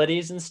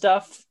sensibilities and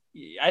stuff,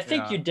 I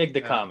think you dig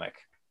the comic.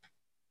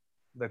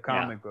 The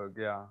comic book,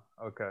 yeah.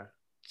 Okay.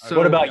 So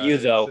what about you,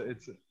 though?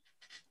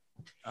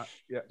 How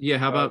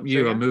about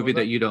you? A movie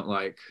that you don't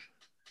like?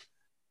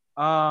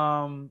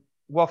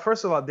 Well,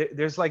 first of all,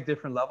 there's like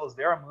different levels.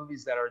 There are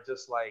movies that are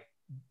just like,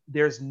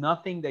 there's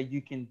nothing that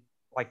you can,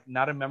 like,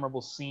 not a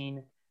memorable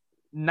scene,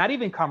 not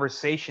even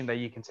conversation that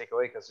you can take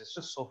away because it's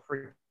just so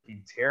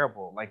freaking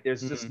terrible. Like,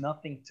 there's just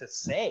nothing to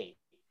say.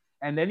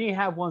 And then you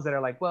have ones that are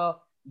like,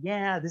 well,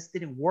 yeah, this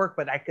didn't work,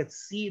 but I could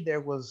see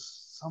there was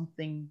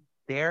something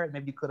there.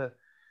 Maybe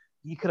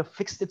you could have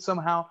fixed it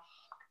somehow.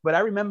 But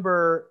I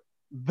remember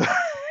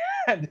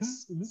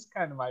this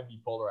kind of might be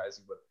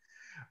polarizing, but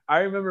I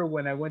remember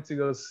when I went to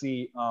go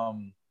see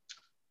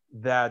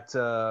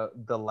The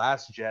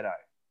Last Jedi.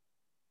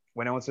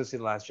 When I went to see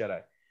The Last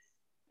Jedi,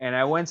 and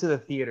I went to the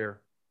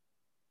theater,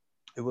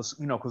 it was,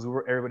 because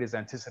everybody's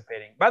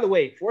anticipating. By the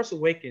way, Force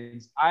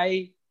Awakens,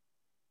 I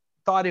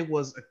thought it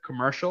was a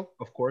commercial,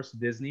 of course,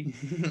 Disney,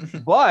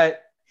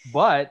 but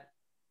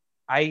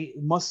I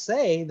must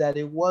say that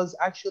it was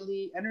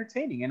actually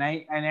entertaining, and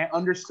I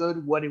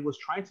understood what it was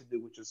trying to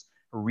do, which is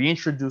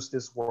reintroduce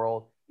this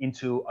world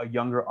into a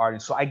younger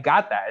audience. So I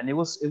got that, and it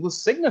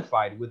was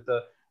signified with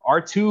the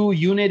R2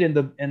 unit and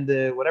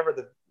the whatever,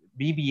 the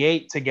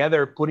BB-8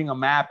 together, putting a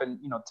map, and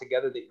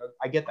together.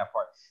 I get that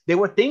part. There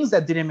were things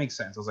that didn't make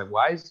sense. I was like,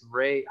 why is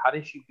Rey? How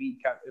did she beat?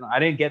 I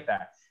didn't get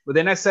that. But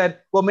then I said,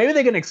 well, maybe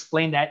they're gonna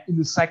explain that in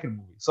the second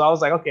movie. So I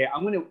was like, okay,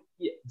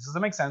 this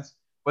doesn't make sense,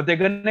 but they're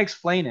gonna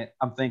explain it,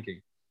 I'm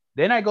thinking.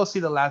 Then I go see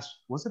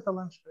was it The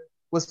Last Jedi?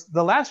 Was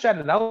The Last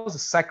Jedi? That was the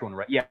second one,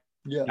 right? Yeah.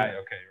 Okay.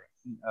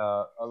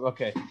 Right.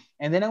 Okay.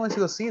 And then I went to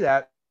go see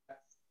that.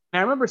 And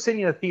I remember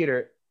sitting in the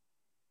theater.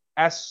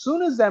 As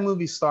soon as that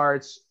movie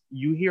starts,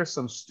 you hear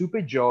some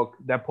stupid joke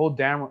that Poe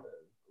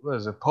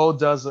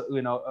does,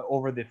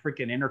 over the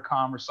freaking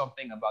intercom or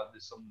something about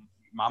this, some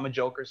mama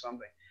joke or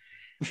something.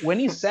 When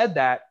he said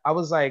that, I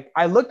was like,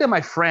 I looked at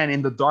my friend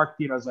in the dark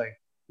theater. I was like,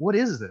 what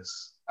is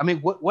this? I mean,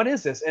 what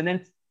is this? And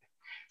then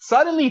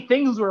suddenly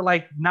things were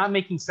like not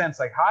making sense.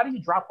 Like, how do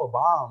you drop a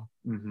bomb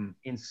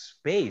in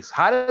space?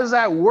 How does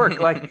that work?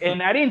 Like,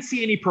 and I didn't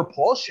see any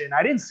propulsion.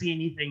 I didn't see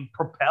anything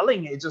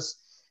propelling it.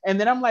 And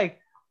then I'm like,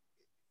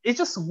 it's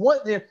just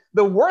what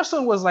the worst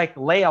one was, like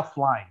Leia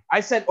flying. I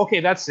said, okay,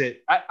 that's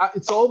it.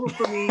 It's over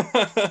for me.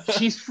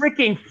 She's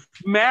freaking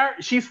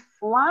she's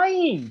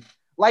flying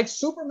like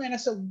Superman. I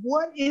said,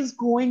 what is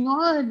going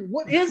on?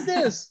 What is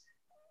this?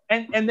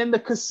 And then the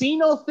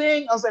casino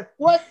thing, I was like,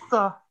 what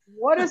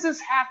does this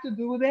have to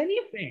do with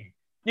anything?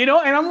 And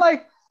I'm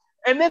like,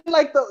 and then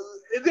like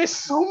there's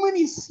so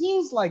many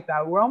scenes like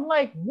that where I'm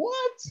like,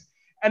 what?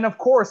 And of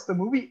course the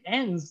movie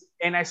ends,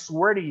 and I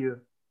swear to you,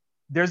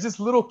 there's this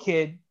little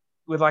kid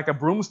with like a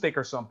broomstick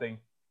or something,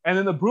 and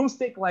then the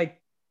broomstick like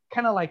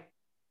kind of like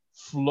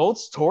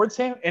floats towards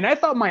him, and I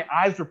thought my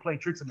eyes were playing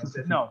tricks on me. I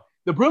said, no,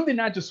 the broom did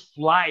not just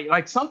fly.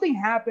 Like, something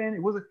happened.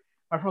 It wasn't.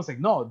 My friend was like,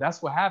 no,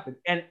 that's what happened.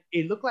 And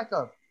it looked like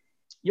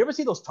you ever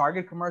see those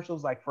Target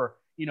commercials, like for,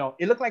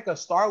 it looked like a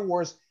Star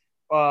Wars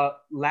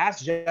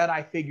Last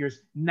Jedi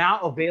figures now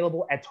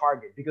available at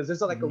Target, because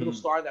there's like a little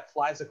star that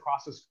flies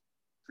across the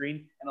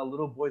screen, and a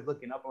little boy's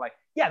looking up and like,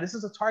 yeah, this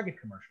is a Target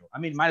commercial. I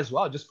mean, might as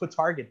well just put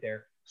Target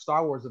there.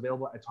 Star Wars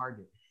available at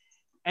Target.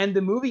 And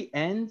the movie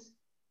ends,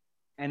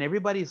 and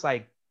everybody's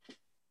like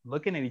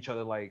looking at each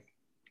other like,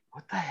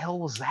 what the hell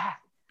was that?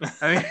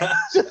 I mean,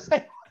 it's just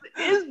like,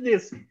 what is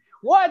this?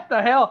 what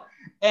the hell?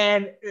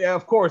 And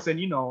of course, and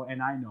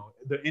and I know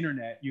the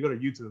internet, you go to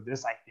YouTube,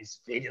 there's like these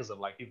videos of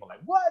like people like,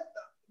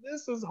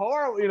 this is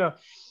horrible,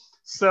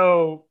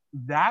 So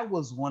that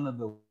was one of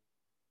the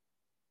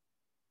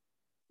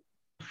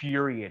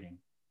infuriating,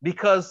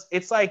 because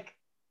it's like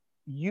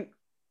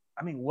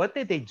what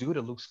did they do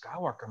to Luke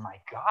Skywalker? My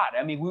God.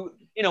 I mean,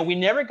 we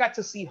never got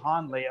to see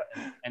Han, Leia,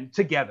 and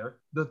together,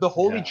 the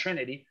Holy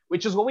Trinity,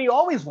 which is what we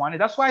always wanted.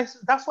 That's why I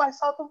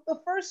saw the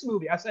first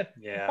movie. I said,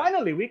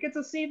 finally, we get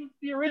to see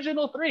the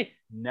original three.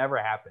 Never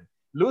happened.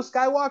 Luke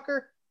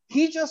Skywalker,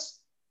 he just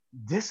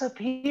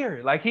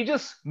disappeared. Like, he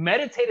just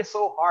meditated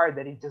so hard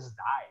that he just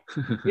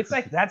died. It's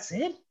like, that's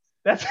it?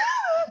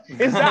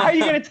 Is that how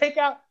you're going to take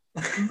out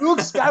Luke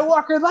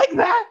Skywalker like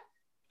that?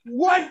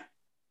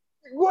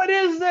 What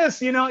is this?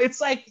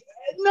 It's like,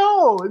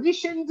 no, you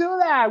shouldn't do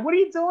that. What are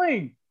you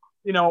doing?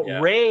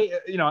 Rey,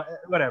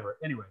 whatever.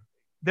 Anyway,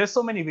 there's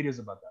so many videos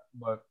about that,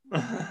 but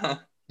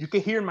you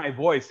could hear my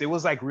voice. It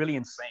was like really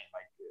insane.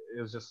 Like,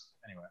 it was just,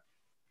 anyway.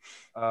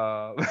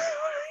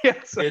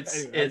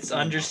 It's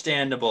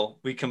understandable.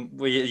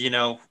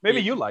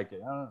 Maybe you like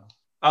it. I don't know.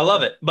 I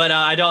love it, but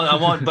I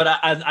won't. But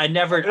I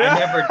never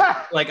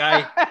like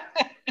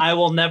I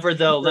will never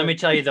though. Let me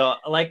tell you though,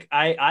 like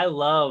I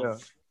love. Yeah.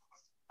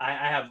 I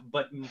have,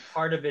 but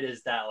part of it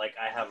is that like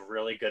I have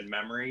really good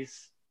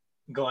memories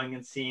going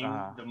and seeing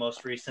the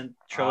most recent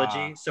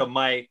trilogy. So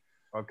my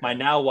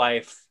now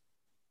wife,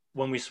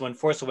 when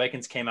Force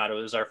Awakens came out, it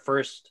was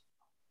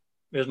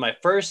my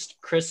first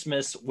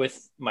Christmas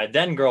with my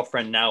then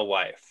girlfriend, now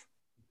wife,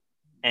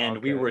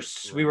 and we were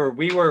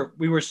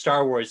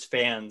Star Wars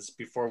fans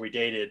before we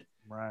dated.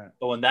 Right.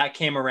 But when that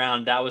came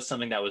around, that was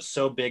something that was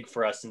so big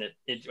for us, and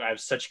I have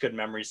such good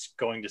memories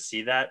going to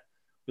see that.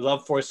 We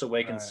love Force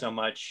Awakens so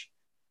much.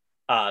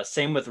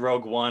 Same with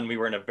Rogue One. We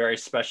were in a very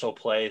special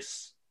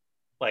place,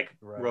 like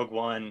Rogue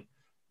One,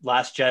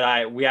 Last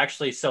Jedi. We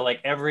actually, so like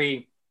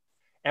every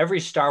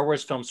Star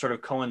Wars film sort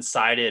of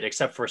coincided,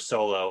 except for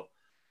Solo.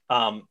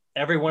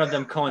 Every one of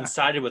them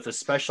coincided with a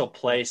special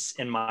place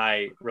in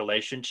my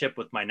relationship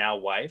with my now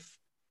wife.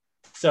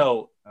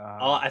 So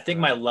I think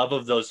my love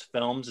of those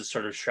films is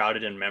sort of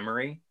shrouded in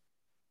memory.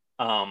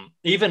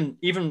 Even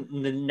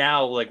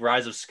now, like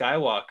Rise of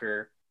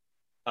Skywalker,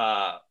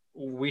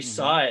 we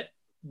saw it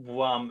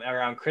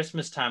around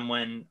Christmas time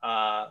when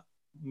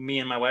me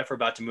and my wife were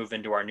about to move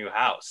into our new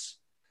house,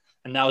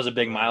 and that was a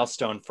big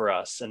milestone for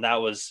us. And that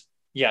was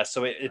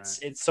so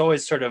it's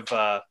always sort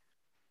of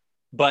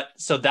but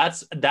so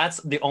that's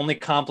the only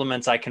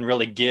compliments I can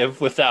really give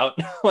without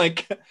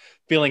like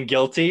feeling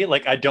guilty.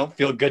 Like, I don't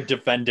feel good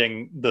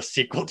defending the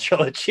sequel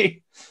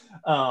trilogy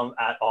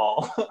at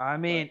all. I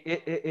mean,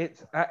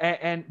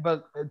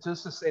 but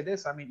just to say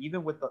this, I mean,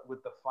 even with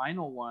the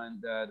final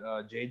one that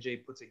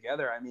JJ put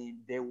together, I mean,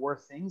 there were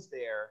things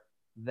there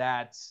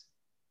that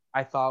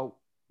I thought,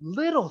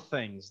 little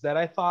things that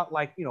I thought,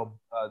 like,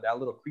 that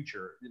little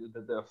creature,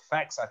 the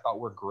effects I thought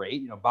were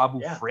great.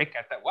 Babu Frick,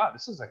 I thought, wow,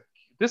 this is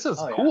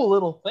a cool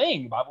little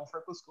thing. Babu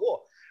Frick was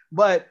cool,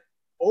 but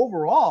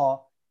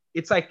overall,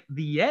 it's like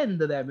the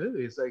end of that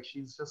movie. It's like,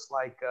 she's just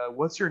like,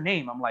 what's your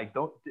name? I'm like,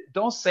 don't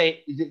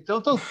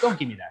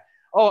give me that.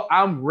 Oh,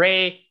 I'm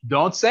Rey.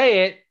 Don't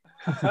say it.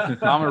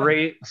 I'm a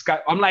Rey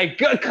Scott. I'm like,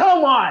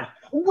 come on.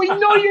 We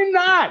know you're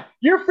not.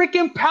 You're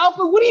freaking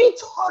Palpatine. What are you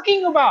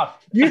talking about?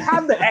 You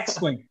have the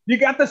X-Wing. You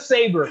got the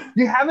saber.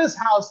 You have his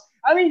house.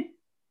 I mean,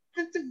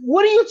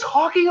 what are you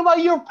talking about?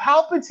 You're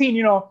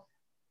Palpatine.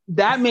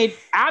 That made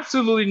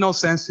absolutely no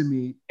sense to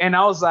me. And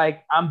I was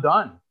like, I'm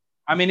done.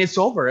 I mean, it's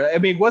over. I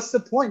mean, what's the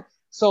point?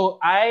 So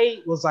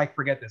I was like,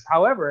 forget this.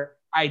 However,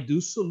 I do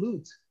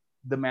salute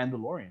The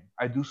Mandalorian.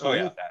 I do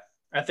salute that.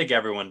 I think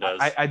everyone does.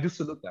 I do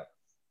salute that.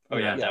 Oh,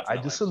 yeah, definitely.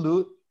 I do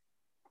salute.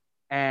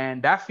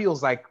 And that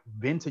feels like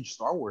vintage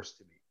Star Wars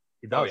to me.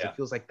 It does. It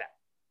feels like that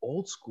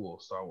old school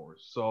Star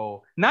Wars.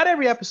 So not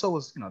every episode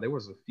was, there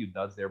was a few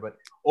duds there, but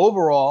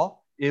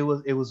overall, it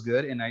was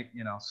good. And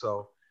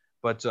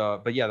But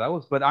yeah,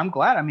 but I'm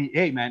glad. I mean,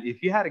 hey man,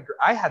 if you had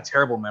I had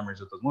terrible memories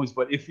with those movies,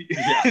 but if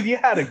you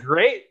had a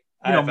great,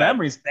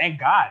 memories, thank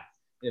God.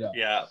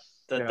 Yeah,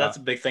 that's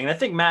a big thing. And I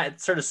think, Matt,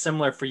 it's sort of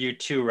similar for you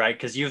too, right?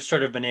 Because you've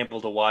sort of been able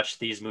to watch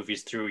these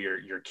movies through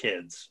your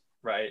kids,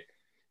 right?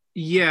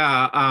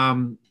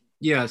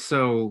 Yeah.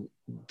 So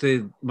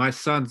my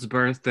son's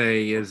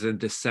birthday is in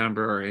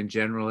December, and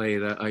generally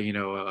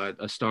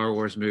a Star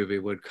Wars movie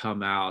would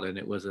come out, and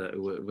it was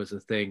a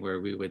thing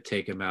where we would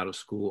take him out of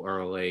school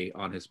early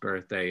on his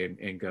birthday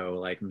and go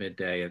like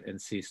midday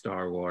and see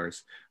Star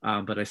Wars.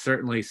 But I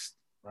certainly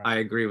I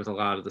agree with a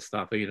lot of the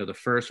stuff. The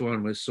first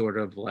one was sort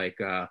of like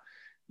a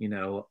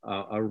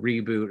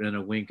reboot and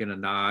a wink and a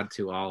nod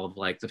to all of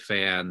like the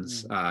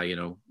fans.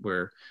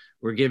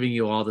 We're giving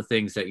you all the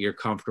things that you're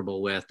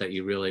comfortable with, that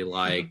you really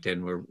liked,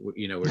 and we're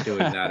doing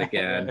that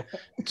again.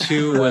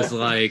 Two was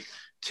like,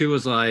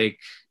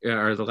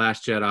 or The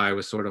Last Jedi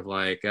was sort of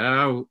like,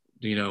 oh,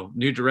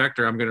 new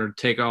director, I'm going to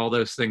take all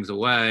those things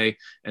away.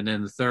 And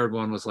then the third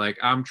one was like,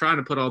 I'm trying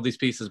to put all these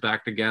pieces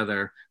back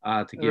together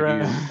to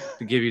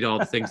give you all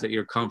the things that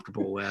you're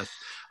comfortable with.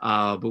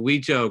 But we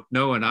joke,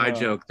 Noah and I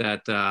joke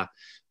that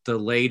the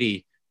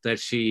lady that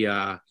she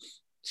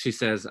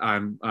says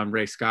I'm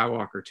Rey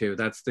Skywalker too.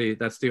 That's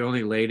the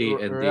only lady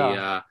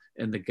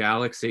in the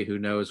galaxy who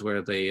knows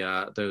where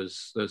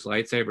those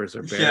lightsabers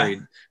are buried.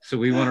 Yeah. So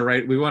we want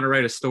to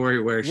write a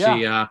story where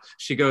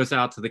she goes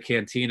out to the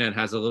cantina and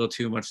has a little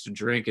too much to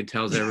drink and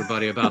tells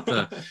everybody about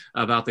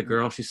the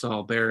girl she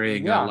saw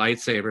burying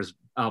lightsabers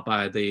out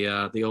by the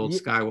old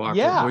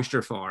Skywalker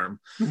oyster farm.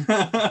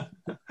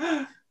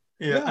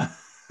 Yeah.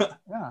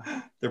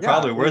 They're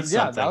probably worth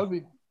something. That would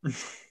be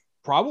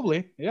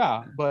probably,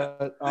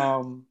 but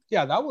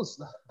that was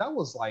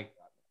like,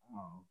 I don't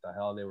know what the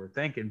hell they were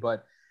thinking,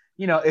 but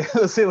it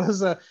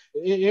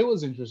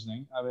was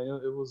interesting. I mean,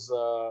 it was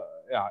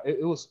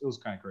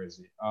kind of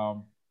crazy. I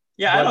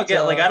don't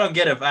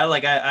get if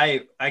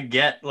I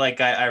get,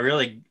 like,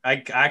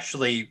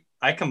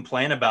 I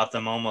complain about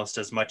them almost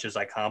as much as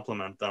I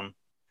compliment them,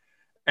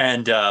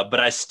 and but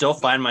I still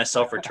find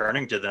myself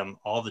returning to them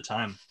all the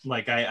time.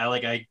 Like I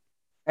don't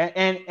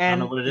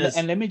know what it is.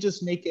 And let me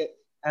just make a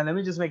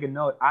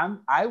note.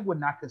 I would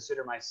not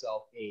consider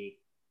myself a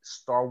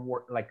Star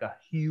Wars, like a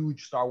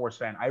huge Star Wars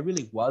fan. I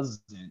really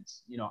wasn't.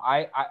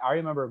 I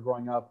remember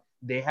growing up,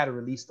 they had to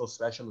release those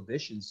special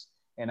editions,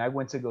 and I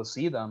went to go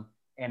see them,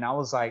 and I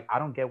was like, I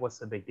don't get what's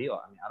the big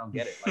deal. I mean, I don't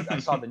get it. Like, I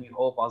saw the New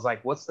Hope, I was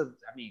like, what is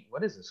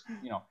this?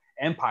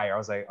 Empire. I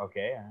was like,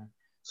 okay.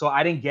 So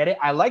I didn't get it.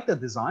 I like the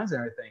designs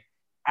and everything.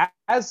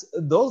 As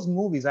those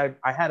movies, I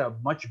had a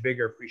much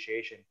bigger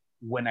appreciation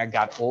when I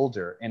got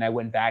older, and I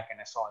went back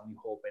and I saw A New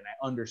Hope, and I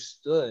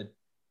understood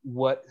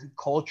what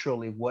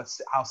culturally,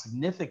 how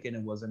significant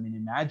it was. I mean,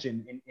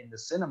 imagine in the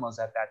cinemas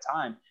at that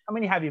time. I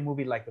mean, you have a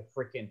movie like the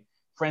freaking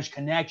French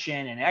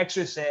Connection and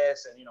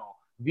Exorcist and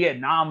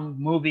Vietnam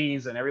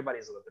movies, and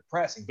everybody's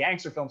depressed, and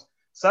gangster films.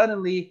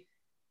 Suddenly,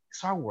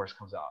 Star Wars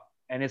comes out,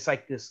 and it's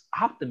like this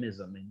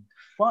optimism and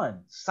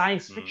fun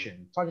science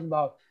fiction, talking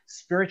about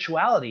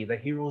spirituality, the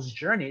hero's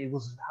journey. It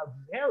was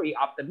very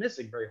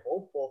optimistic, very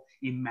hopeful,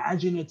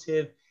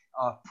 imaginative,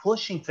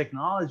 pushing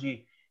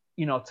technology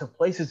to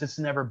places it's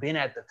never been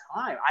at the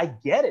time. I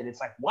get it. It's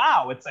like,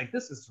 wow, it's like,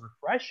 this is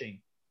refreshing.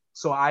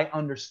 So I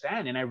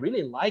understand. And I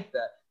really like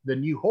that, the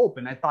New Hope.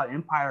 And I thought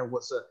Empire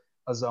was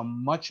a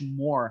much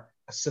more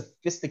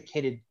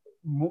sophisticated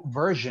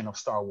version of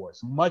Star Wars,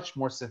 much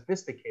more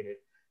sophisticated,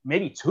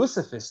 maybe too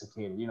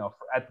sophisticated,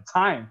 at the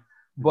time.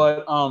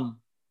 But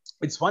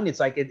it's funny. It's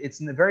like,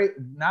 it's not very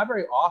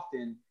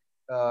often,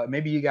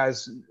 maybe you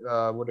guys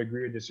would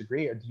agree or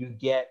disagree, or do you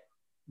get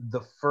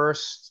the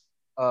first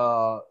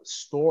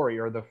story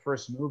or the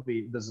first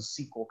movie, does a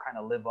sequel kind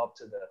of live up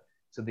to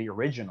the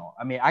original?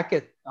 I mean, I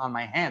could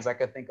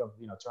think of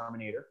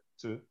Terminator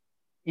 2,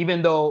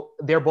 even though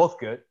they're both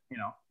good,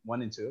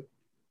 1 and 2.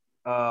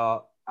 I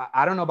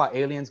don't know about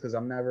Aliens, because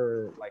I'm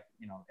never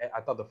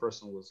I thought the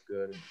first one was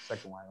good and the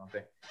second one I don't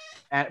think.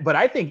 But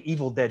I think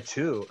Evil Dead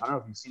 2, I don't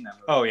know if you've seen that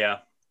movie. Oh yeah.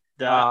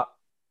 That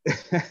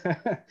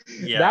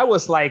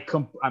was like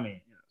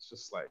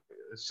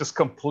it's just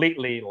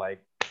completely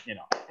like,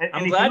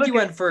 I'm glad you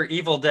went for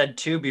Evil Dead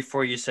 2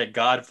 before you said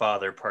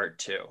Godfather Part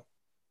 2.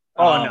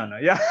 No,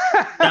 yeah.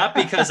 not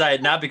because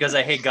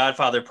I hate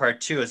Godfather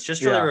Part 2. It's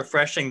just really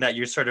refreshing that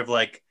you're sort of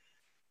like,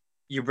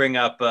 you bring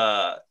up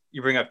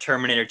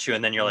Terminator 2,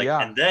 and then you're like,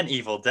 and then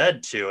Evil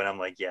Dead 2, and I'm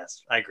like,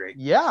 yes, I agree.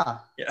 Yeah.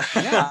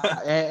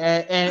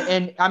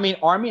 And I mean,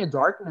 Army of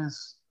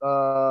Darkness,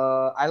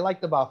 I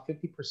liked about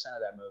 50% of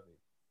that movie.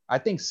 I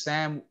think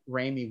Sam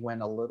Raimi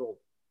went a little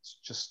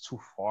just too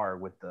far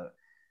with the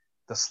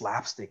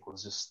slapstick.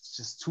 Was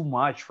just too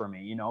much for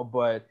me,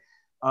 but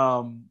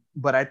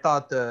I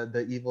thought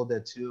the Evil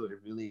Dead 2, it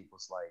really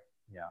was like,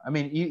 I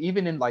mean,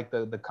 even in like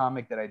the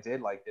comic that I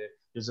did, like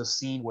there's a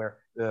scene where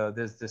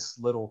there's this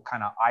little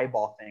kind of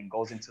eyeball thing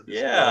goes into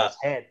this girl's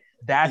head.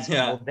 That's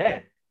Evil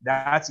Dead.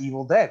 That's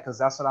Evil Dead, because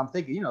that's what I'm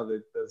thinking.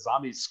 The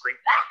zombies scream,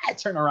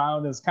 turn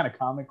around. It's kind of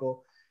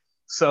comical.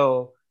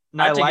 So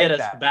not to get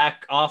us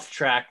back off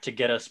track, to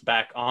get us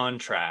back on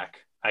track,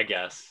 I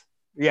guess.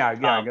 Yeah, I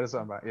get us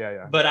on back.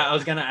 Yeah. But I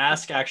was gonna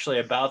ask actually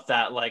about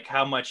that, like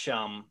how much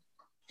were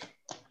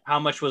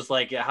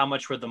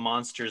the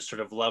monsters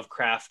sort of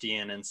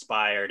Lovecraftian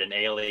inspired and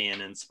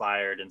alien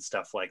inspired and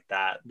stuff like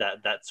that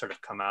sort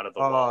of come out of the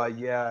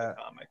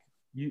comic.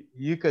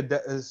 You could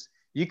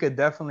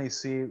definitely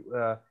see,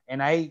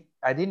 and I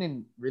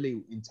didn't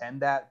really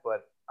intend that,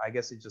 but I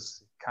guess it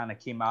just kind of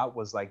came out,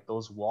 was like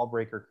those wall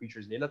breaker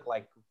creatures. They look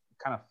like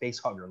kind of face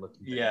hugger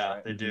looking things,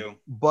 right? They do.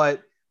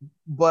 But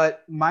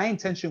my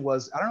intention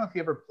was, I don't know if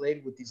you ever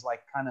played with these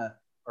like kind of,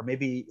 or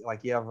maybe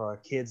like you have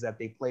kids that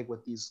they play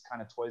with these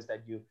kind of toys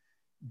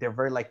they're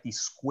very like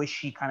these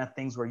squishy kind of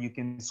things where you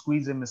can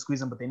squeeze them,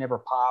 but they never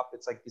pop.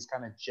 It's like these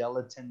kind of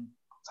gelatin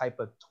type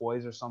of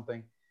toys or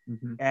something.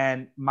 Mm-hmm.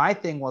 And my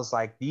thing was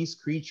like, these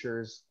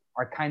creatures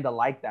are kind of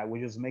like that,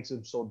 which just makes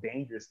them so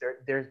dangerous.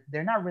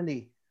 They're not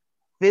really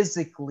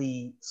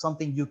physically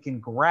something you can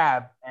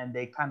grab, and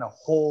they kind of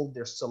hold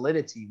their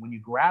solidity. When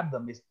you grab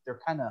them, they're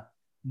kind of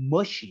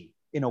mushy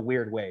in a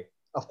weird way.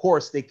 Of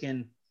course, they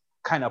can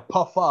kind of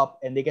puff up,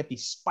 and they get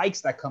these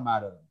spikes that come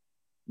out of them,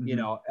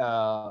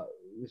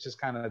 which is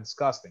kind of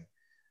disgusting.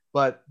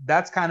 But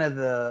that's kind of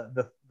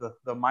the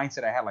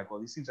mindset I had. Like, well,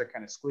 these things are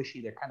kind of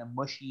squishy. They're kind of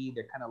mushy.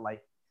 They're kind of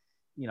like,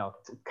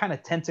 kind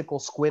of tentacle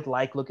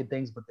squid-like looking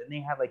things. But then they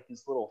have like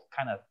these little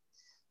kind of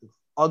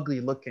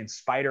ugly looking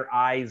spider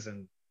eyes,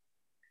 and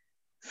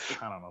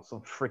I don't know,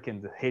 some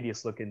freaking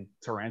hideous looking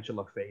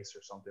tarantula face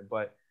or something.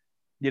 But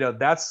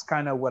that's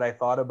kind of what I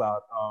thought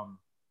about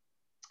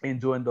in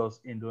doing those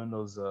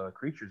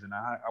creatures. And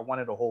I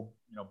wanted a whole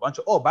bunch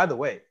of. Oh, by the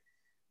way,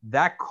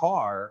 that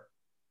car,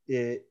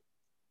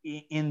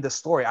 in the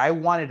story, I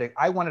wanted a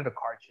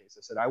car chase.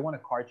 I said I want a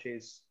car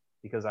chase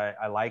because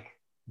I like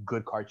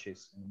good car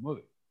chase in the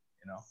movie.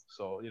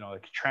 So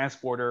like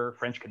Transporter,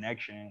 French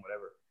Connection,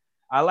 whatever.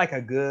 I like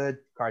a good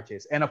car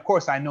chase. And of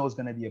course, I know it's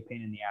going to be a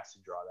pain in the ass to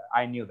draw that.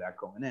 I knew that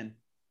going in.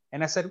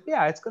 And I said,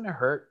 yeah, it's going to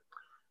hurt.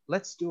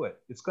 Let's do it.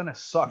 It's going to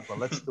suck, but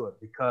let's do it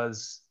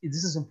because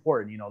this is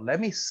important. Let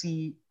me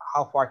see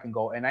how far I can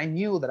go. And I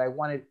knew that I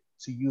wanted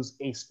to use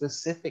a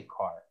specific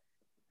car.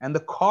 And the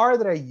car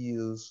that I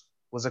used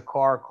was a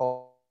car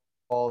called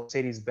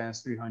Mercedes-Benz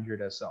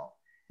 300 SL.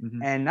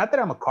 Mm-hmm. And not that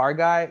I'm a car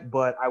guy,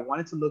 but I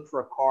wanted to look for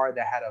a car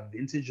that had a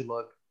vintage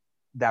look,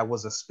 that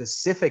was a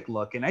specific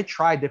look. And I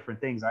tried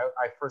different things. I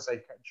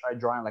tried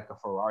drawing like a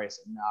Ferrari. I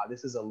said, nah,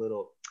 this is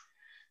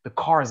the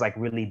car is like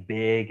really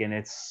big, and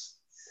I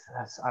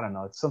don't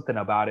know, it's something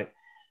about it.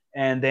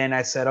 And then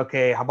I said,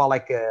 okay, how about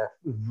like a,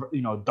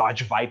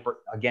 Dodge Viper?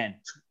 Again,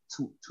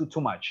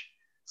 too much.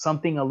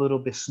 Something a little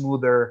bit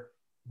smoother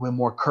with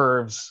more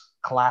curves,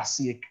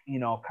 classic,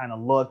 kind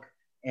of look.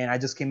 And I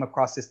just came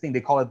across this thing.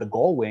 They call it the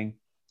Gull Wing.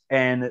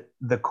 And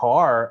the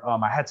car,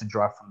 I had to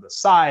draw from the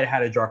side, I had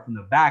to draw from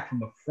the back, from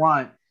the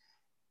front,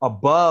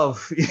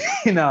 above.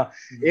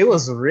 It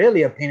was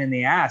really a pain in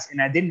the ass.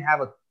 And I didn't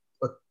have a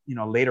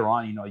later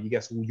on, you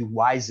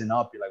wisen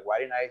up. You're like, why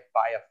didn't I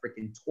buy a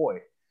freaking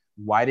toy?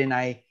 Why didn't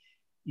I,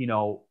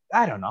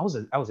 I don't know.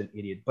 I was an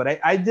idiot. But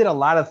I did a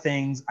lot of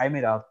things. I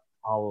made a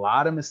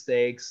lot of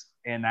mistakes.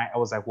 And I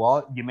was like,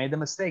 well, you made the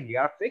mistake. You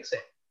got to fix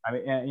it. I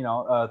mean,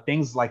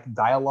 things like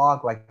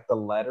dialogue, like the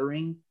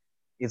lettering.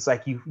 It's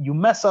like you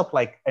mess up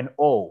like an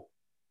O,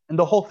 and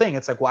the whole thing.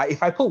 It's like, why?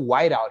 If I put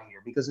white out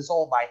here, because it's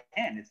all by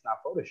hand, it's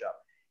not Photoshop.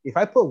 If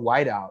I put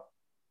white out,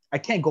 I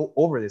can't go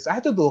over this. I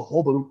have to do the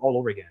whole balloon all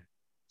over again.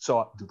 So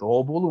I do the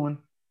whole balloon,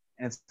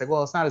 and it's like,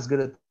 well, it's not as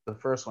good as the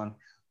first one.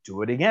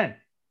 Do it again.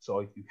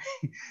 So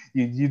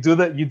you do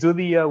the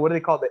what do they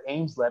call it? The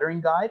Ames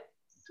lettering guide.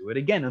 Do it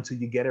again until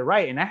you get it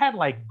right. And I had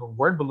like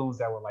word balloons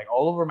that were like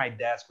all over my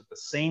desk with the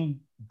same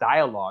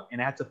dialogue,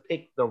 and I had to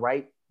pick the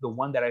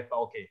one that I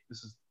felt, okay,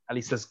 this is at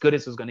least as good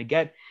as it's going to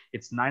get.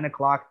 It's 9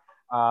 o'clock.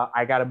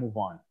 I got to move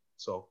on.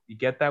 So you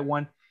get that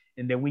one.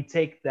 And then we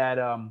take that.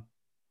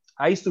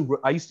 I used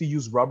to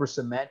use rubber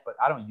cement, but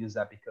I don't use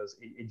that because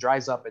it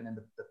dries up and then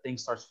the thing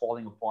starts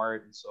falling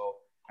apart. And so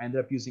I ended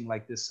up using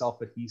like this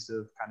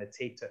self-adhesive kind of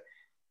tape to,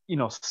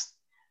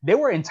 there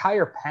were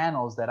entire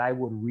panels that I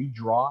would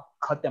redraw,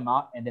 cut them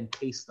out, and then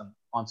paste them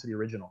onto the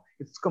original.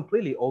 It's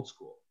completely old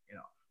school,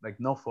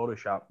 like no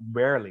Photoshop,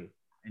 barely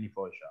any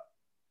Photoshop.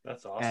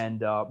 That's awesome.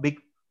 And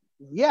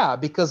yeah,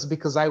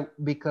 because I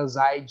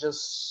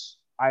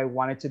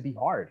want it to be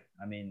hard.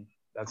 I mean,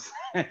 that's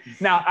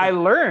now I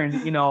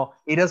learned,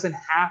 it doesn't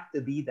have to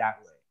be that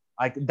way.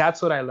 Like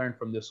that's what I learned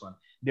from this one.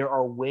 There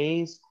are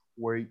ways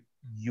where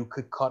you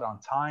could cut on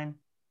time.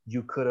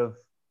 You could have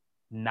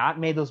not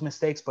made those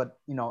mistakes, but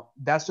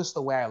that's just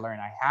the way I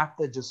learned. I have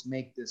to just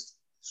make this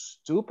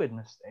stupid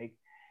mistake,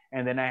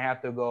 and then I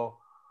have to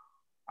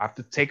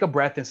take a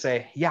breath and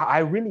say, yeah, I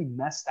really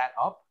messed that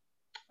up.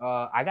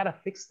 I got to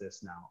fix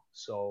this now.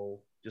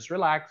 So just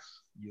relax.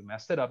 You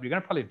messed it up. You're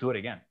going to probably do it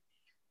again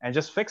and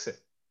just fix it.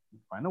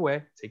 Find a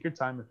way, take your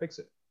time and fix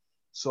it.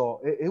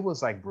 So it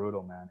was like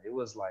brutal, man. It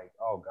was like,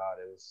 oh God,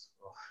 it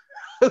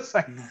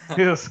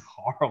was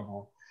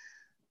horrible.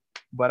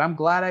 But I'm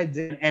glad I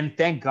did. And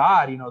thank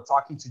God,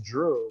 talking to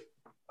Drew,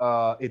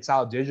 it's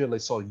out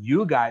digitally. So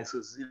you guys,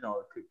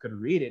 could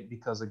read it,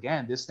 because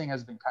again, this thing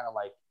has been kind of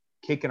like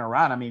kicking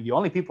around. I mean, the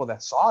only people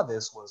that saw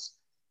this was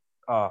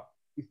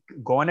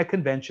going to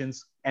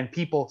conventions and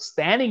people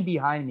standing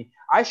behind me.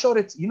 I showed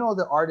it,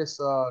 the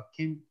artist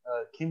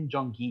Kim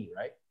Jong-gi,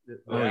 right?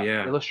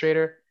 The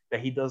illustrator that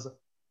he does.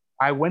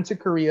 I went to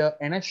Korea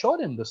and I showed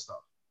him this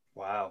stuff.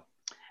 Wow.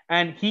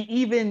 And he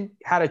even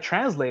had a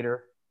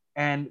translator,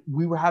 and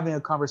we were having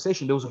a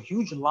conversation. There was a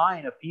huge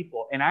line of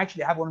people, and I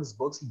actually have one of his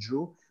books he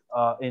drew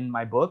in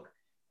my book,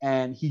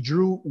 and he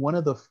drew one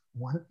of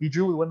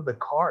the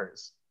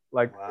cars,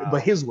 like, wow,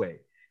 but his way.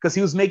 Because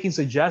he was making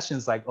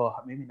suggestions like, oh,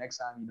 maybe next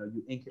time,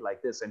 you ink it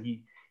like this. And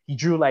he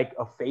drew like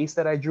a face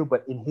that I drew,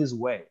 but in his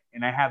way.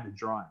 And I have the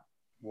drawing.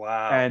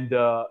 Wow. And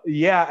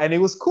and it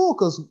was cool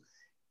because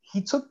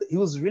he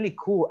was really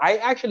cool. I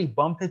actually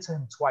bumped into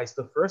him twice.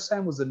 The first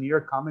time was the New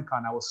York Comic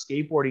Con. I was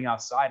skateboarding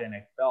outside and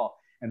I fell.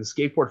 and the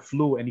skateboard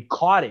flew, and he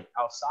caught it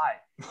outside,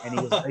 and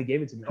he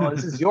gave it to me. Oh,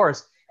 this is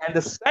yours. And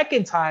the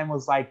second time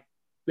was like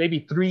maybe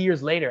 3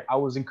 years later. I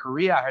was in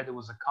Korea. I heard there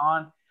was a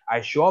con.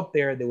 I show up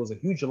there. There was a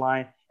huge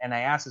line, and I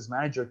asked his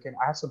manager, "Can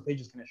I have some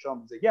pages? Can I show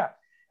him?" He said, "Yeah."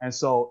 And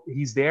so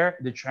he's there.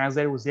 The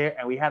translator was there,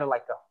 and we had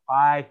like a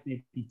 5,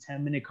 maybe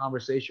 10-minute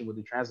conversation with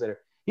the translator.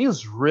 He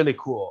was really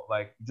cool,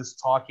 like just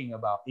talking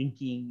about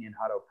inking and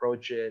how to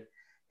approach it,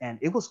 and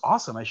it was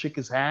awesome. I shook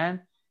his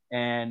hand,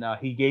 and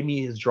he gave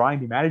me his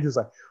drawing. The manager's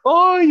like,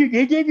 "Oh, he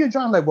gave you a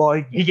drawing?" I'm like, well,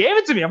 he gave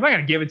it to me. I'm not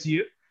gonna give it to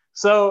you.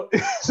 So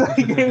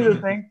he gave me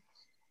the thing,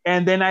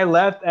 and then I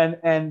left,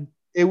 and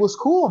it was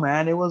cool,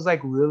 man. It was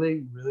like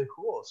really, really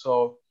cool.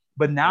 So,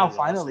 but now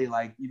finally, awesome.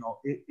 Like, you know,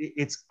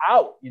 it's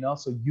out, you know,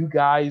 so you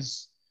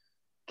guys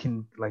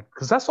can like,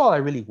 because that's all I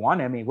really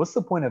want. I mean, what's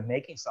the point of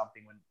making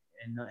something when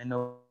and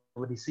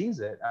nobody sees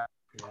it?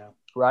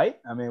 Right?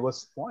 I mean,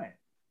 what's the point?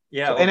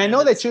 Yeah. So, and I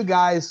know that you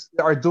guys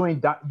are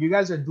doing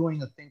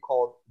a thing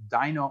called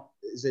Dino.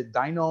 Is it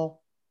Dino?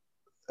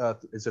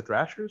 Is it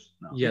Thrashers?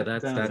 No. Yeah,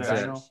 that's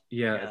it.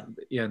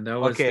 Yeah.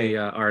 Noah's the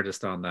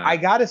artist on that. I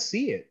gotta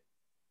see it.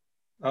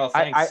 Oh,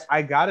 thanks.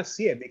 I gotta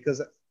see it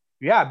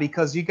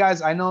because you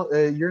guys, I know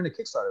you're in the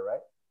Kickstarter,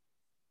 right?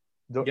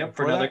 Yep,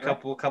 for another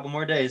couple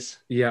more days.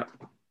 Yeah.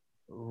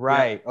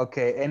 Right. Yeah.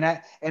 Okay.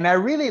 And I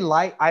really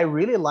like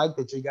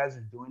that you guys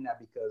are doing that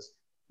because,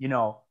 you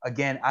know,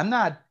 again, I'm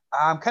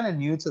kind of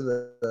new to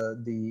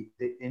the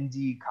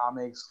indie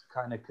comics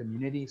kind of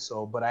community.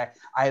 So, but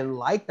I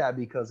like that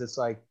because it's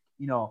like,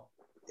 you know,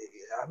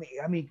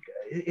 I mean,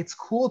 it's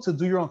cool to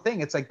do your own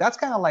thing. It's like, that's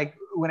kind of like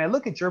when I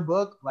look at your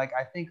book, like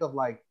I think of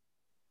like,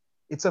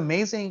 it's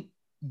amazing.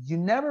 You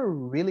never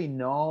really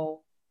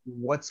know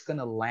what's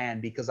gonna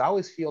land because I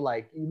always feel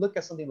like you look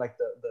at something like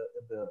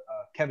the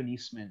Kevin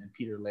Eastman and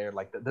Peter Laird,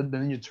 like the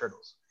Ninja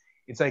Turtles.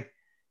 It's like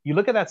you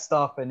look at that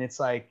stuff and it's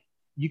like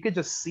you could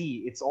just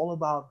see it's all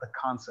about the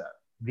concept,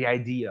 the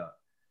idea.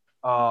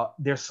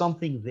 There's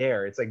something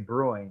there. It's like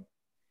brewing.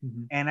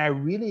 Mm-hmm. And I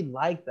really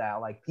like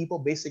that. Like people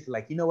basically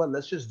like, you know what?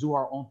 Let's just do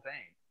our own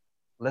thing.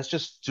 Let's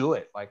just do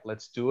it. Like,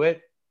 let's do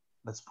it.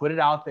 Let's put it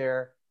out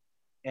there.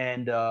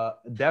 And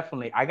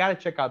definitely, I gotta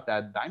check out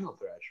that Dino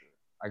Thrasher.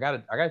 I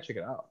gotta check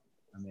it out.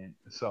 I mean,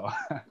 so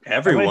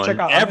every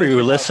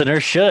listener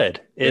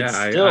should. It's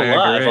still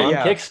live on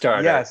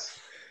Kickstarter. Yes.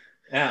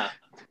 Yeah.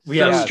 We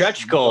have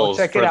stretch goals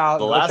for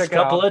the last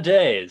couple of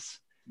days.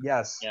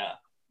 Yes. Yeah.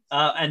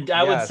 And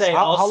I would say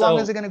how long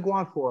is it going to go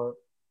on for?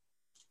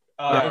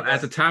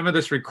 At the time of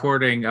this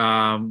recording,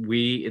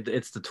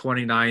 it's the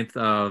 29th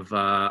of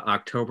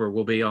October.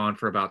 We'll be on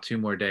for about 2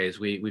 more days.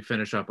 We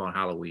finish up on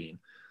Halloween.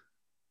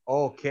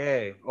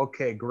 Okay,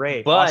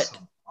 great. But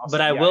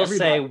I will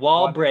say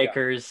Wall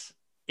Breakers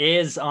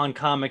is on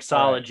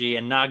Comixology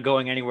and not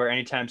going anywhere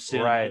anytime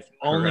soon. Right. It's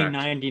only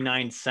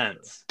 99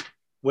 cents,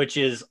 which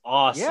is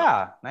awesome.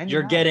 Yeah, 99.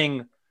 You're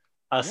getting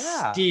a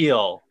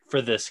steal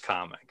for this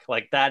comic.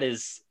 Like that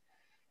is,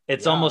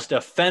 it's almost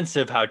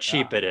offensive how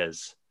cheap it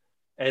is.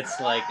 It's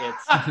like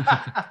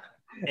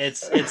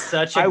it's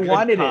such a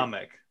good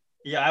comic.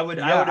 Yeah, I would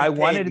have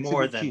paid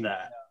more than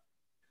that.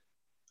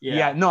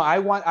 Yeah, no, I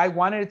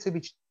wanted it to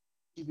be cheap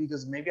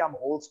because maybe I'm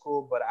old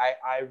school, but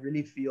I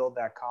really feel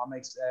that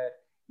comics,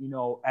 you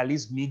know, at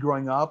least me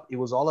growing up, it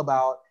was all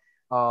about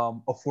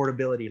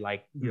affordability.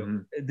 Like, you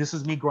know, this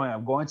is me growing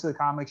up, going to the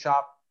comic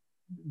shop.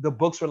 The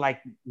books were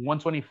like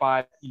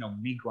 $125. You know,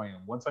 me growing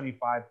up,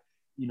 $125.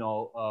 You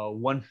know,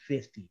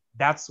 $150.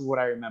 That's what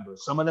I remember.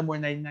 Some of them were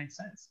 99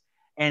 cents.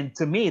 And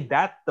to me,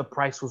 the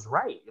price was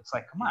right. It's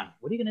like, come on,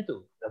 what are you gonna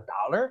do?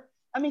 $1?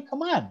 I mean,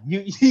 come on.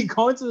 You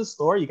go into the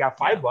store, you got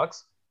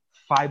 $5,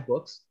 5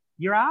 books,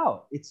 you're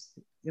out. It's,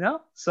 you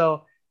know,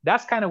 so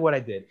that's kind of what I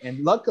did.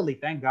 And luckily,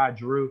 thank God,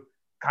 Drew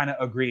kind of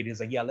agreed. He's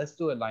like, yeah, let's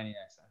do it 99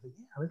 cents. I was like,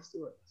 yeah, let's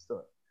do it.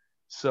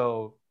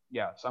 So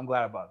yeah, so I'm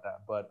glad about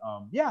that. But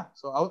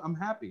so I'm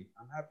happy.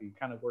 It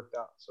kind of worked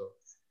out.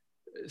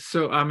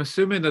 So I'm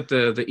assuming that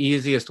the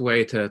easiest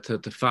way to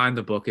find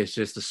the book is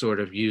just to sort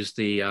of use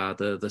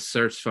the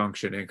search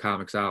function in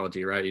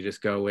Comixology, right? You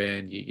just go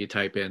in, you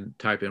type in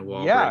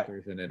Wall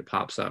Breakers, and it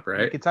pops up,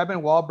 right? You can type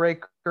in Wall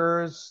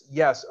Breakers,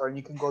 yes, or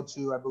you can go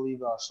to, I believe,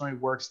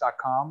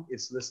 snowyworks.com.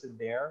 It's listed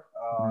there.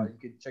 You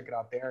can check it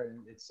out there,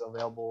 and it's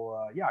available.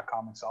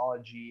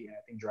 Comixology, and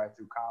I think Drive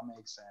Through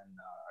Comics, and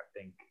I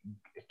think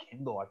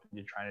Kindle. I think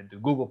they're trying to do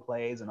Google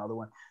Plays, another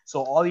one.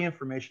 So all the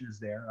information is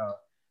there.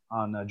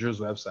 On Drew's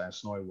website,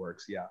 Snowy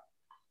Works. Yeah.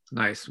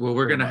 Nice. Well,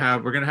 we're gonna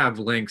have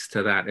links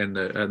to that in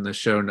the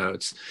show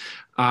notes.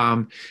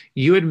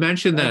 You had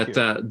mentioned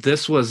that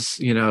this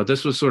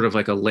was sort of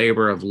like a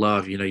labor of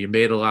love. You know, you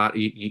made a lot.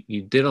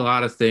 You did a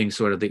lot of things,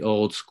 sort of the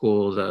old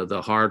school,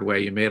 the hard way.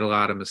 You made a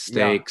lot of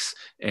mistakes,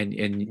 and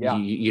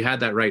you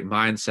had that right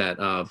mindset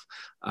of,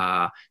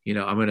 you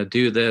know, I'm going to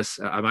do this.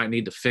 I might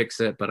need to fix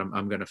it, but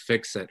I'm going to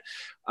fix it.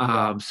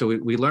 So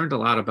we learned a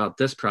lot about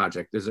this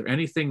project. Is there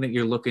anything that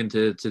you're looking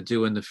to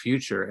do in the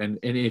future? And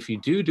if you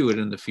do it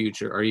in the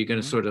future, are you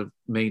going to sort of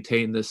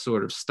maintain this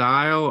sort of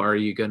style? Or are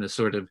you going to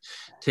sort of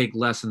take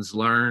lessons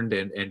learned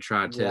and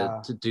try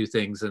to do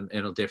things in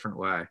a different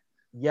way?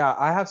 Yeah,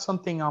 I have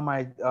something on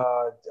my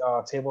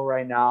table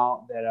right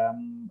now that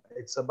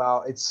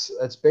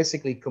it's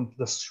basically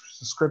the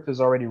script is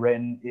already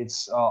written.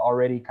 It's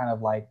already kind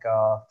of like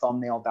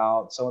thumbnailed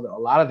out. A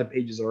lot of the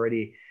pages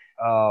already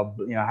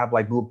have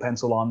like blue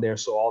pencil on there,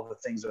 so all the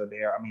things are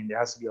there. I mean, there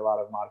has to be a lot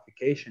of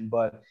modification,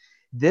 but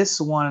this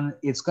one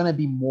it's going to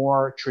be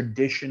more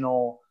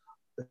traditional,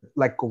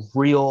 like a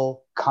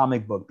real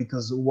comic book,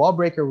 because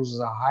Wallbreaker was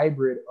a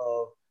hybrid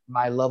of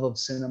my love of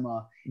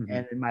cinema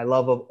and my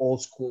love of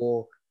old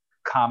school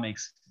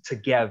comics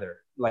together,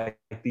 like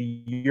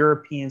the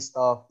European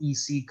stuff,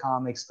 EC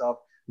comic stuff,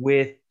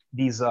 with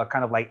these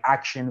kind of like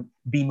action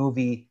B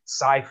movie,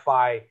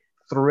 sci-fi,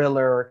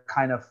 thriller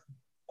kind of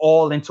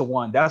all into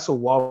one. That's what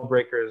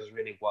Wallbreakers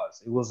really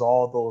was. It was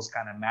all those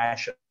kind of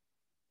mashup.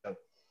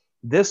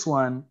 This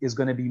one is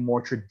going to be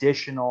more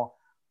traditional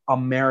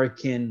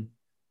American,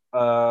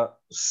 I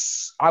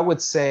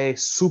would say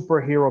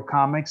superhero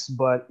comics,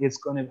 but it's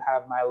going to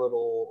have my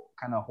little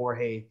kind of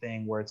Jorge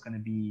thing where it's going to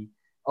be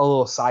a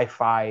little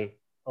sci-fi,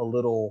 a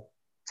little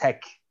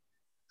tech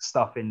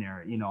stuff in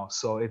there,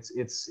 So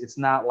it's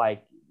not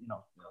like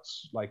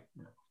like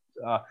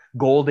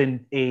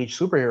golden age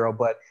superhero,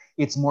 but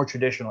it's more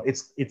traditional.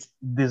 It's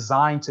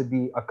designed to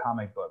be a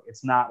comic book.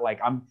 It's not like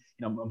I'm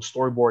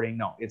storyboarding.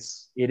 No, it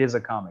is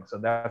a comic. So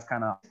that's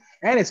kind of,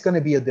 and it's going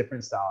to be a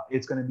different style.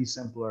 It's going to be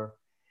simpler.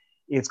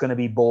 It's going to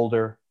be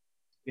bolder.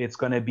 It's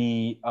going to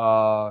be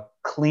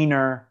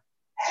cleaner,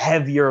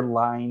 heavier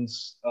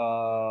lines.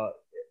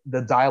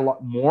 The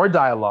dialogue, more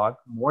dialogue,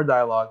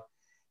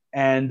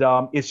 and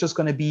it's just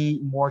going to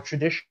be more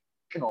traditional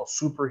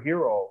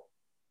superhero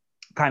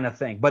kind of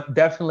thing, but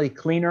definitely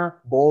cleaner,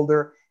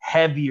 bolder,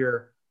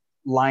 heavier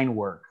line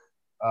work,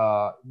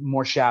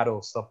 more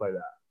shadows, stuff like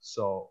that.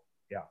 So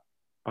yeah.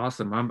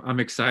 Awesome. I'm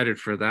excited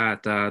for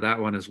that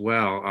one as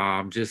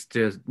well. Just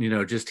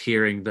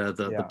hearing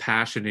the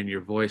passion in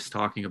your voice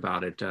talking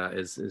about it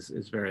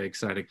is very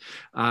exciting.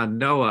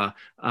 Noah,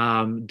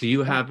 do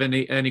you have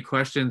any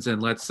questions?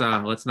 And let's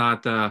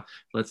not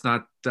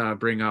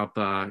bring up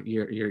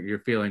your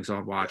feelings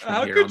on Watchmen.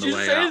 How here could on the you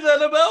way say out.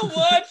 that about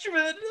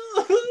Watchmen?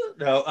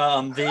 No,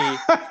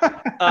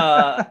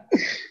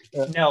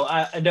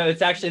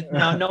 it's actually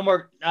no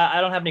more.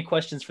 I don't have any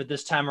questions for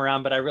this time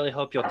around, but I really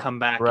hope you'll come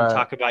back and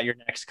talk about your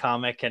next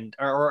comic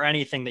or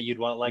anything that you'd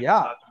want to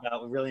talk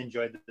about. We really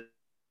enjoyed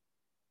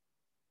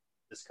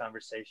this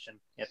conversation.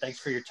 Yeah, thanks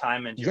for your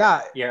time and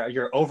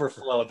your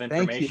overflow of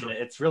information.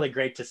 It's really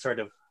great to sort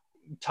of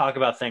talk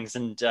about things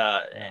and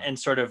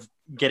sort of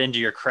get into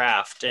your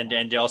craft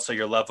and also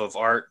your love of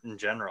art in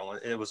general.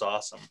 It was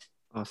awesome.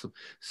 Awesome.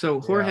 So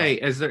Jorge,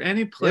 is there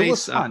any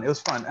place? It was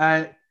fun.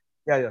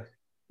 Yeah.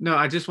 No,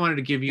 I just wanted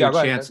to give you a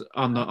chance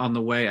on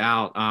the way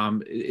out.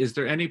 Is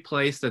there any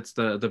place that's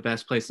the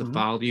best place to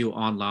follow you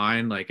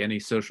online? Like any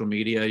social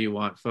media you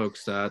want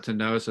folks to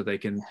know so they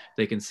can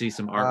see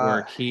some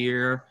artwork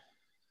here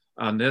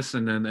on this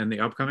and then the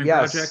upcoming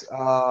project?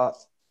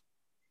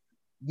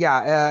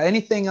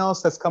 Anything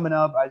else that's coming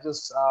up, I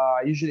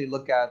usually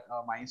look at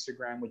my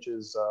Instagram, which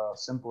is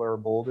Simpler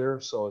Bolder.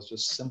 So it's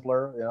just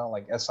simpler,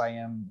 like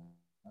SIMPLER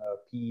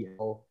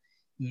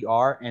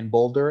and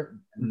Bolder,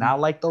 not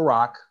like The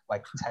Rock,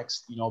 like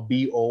text,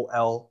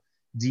 BOLDER,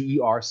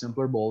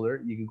 Simpler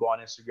Bolder. You can go on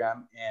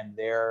Instagram and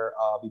there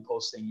I'll be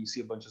posting. You see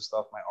a bunch of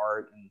stuff, my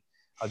art, and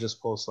I'll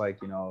just post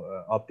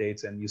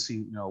updates, and you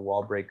see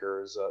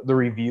Wallbreakers. The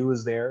review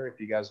is there if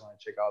you guys want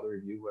to check out the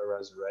review, whoever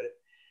hasn't read it.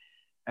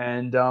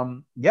 And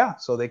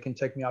so they can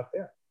check me out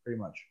there pretty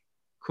much.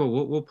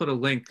 Cool. We'll put a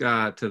link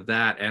to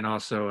that and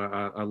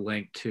also a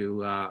link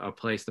to a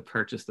place to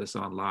purchase this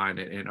online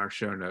in our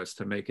show notes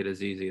to make it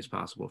as easy as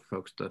possible for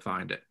folks to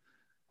find it.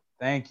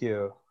 Thank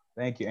you.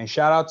 And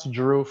shout out to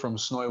Drew from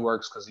Snowy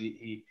Works because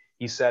he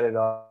set it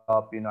up,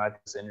 at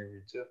this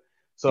interview too.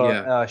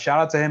 So shout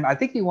out to him. I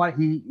think he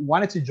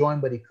wanted to join,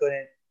 but he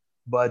couldn't.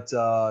 But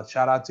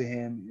shout out to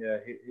him. Yeah,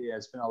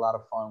 it's been a lot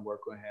of fun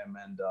working with him.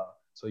 And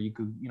so you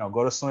could,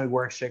 go to Snowy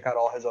Works, check out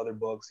all his other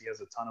books. He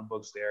has a ton of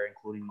books there,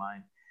 including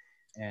mine.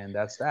 And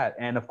that's that.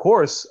 And of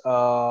course,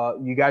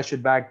 you guys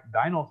should back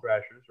Dino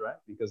Thrashers, right?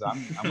 Because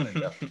I'm going to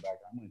definitely back.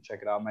 I'm going to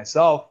check it out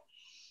myself.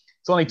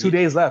 It's only 2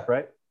 days left,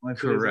 right?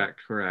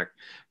 Correct.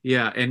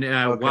 Yeah. And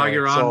while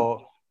you're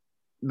on,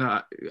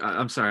 no,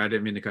 I'm sorry, I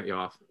didn't mean to cut you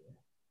off.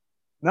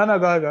 No,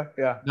 go ahead.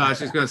 Yeah. No, I was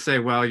just going to say,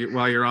 while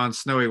you're on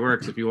Snowy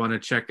Works, if you want to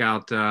check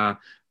out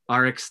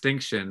Our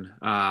Extinction,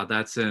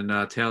 that's in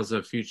Tales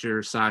of Future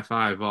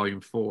Sci-Fi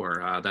Volume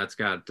 4. That's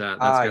got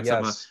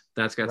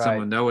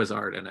some of Noah's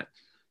art in it.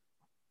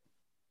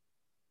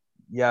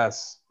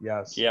 Yes. Yeah,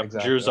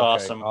 exactly. Drew's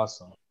awesome.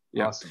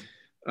 Yep. Awesome.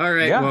 All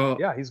right.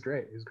 Yeah, he's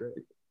great.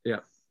 Yeah.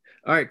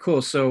 All right,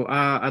 cool. So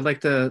I'd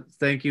like to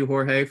thank you,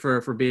 Jorge,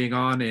 for being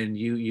on, and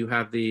you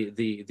have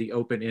the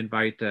open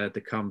invite to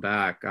come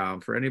back.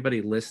 For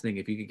anybody listening,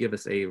 if you could give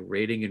us a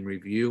rating and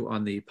review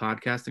on the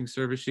podcasting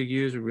service you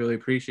use, we really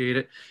appreciate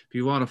it. If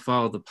you want to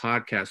follow the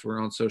podcast, we're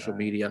on social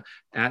media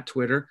at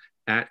Twitter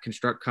at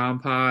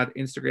ConstructComPod.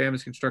 Instagram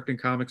is Constructing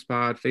Comics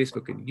Pod.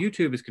 Facebook and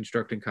YouTube is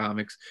Constructing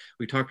Comics.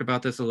 We talked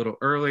about this a little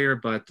earlier,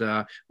 but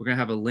we're going to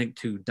have a link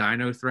to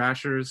Dino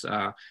Thrashers.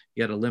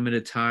 You had a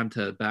limited time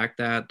to back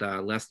that,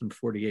 less than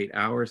 48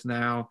 hours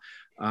now.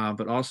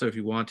 But also, if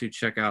you want to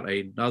check out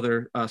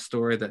another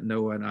story that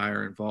Noah and I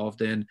are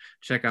involved in,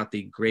 check out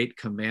the Great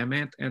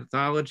Commandment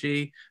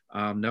anthology.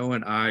 Noah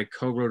and I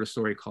co-wrote a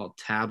story called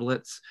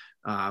Tablets.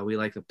 We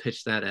like to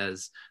pitch that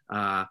as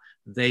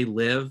They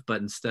Live,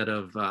 but instead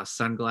of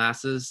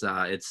sunglasses,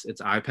 it's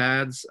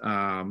iPads.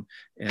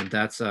 And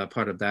that's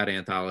part of that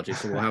anthology.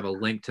 So we'll have a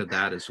link to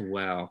that as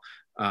well.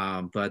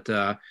 But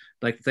I'd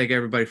like to thank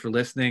everybody for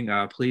listening.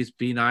 Please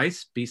be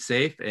nice, be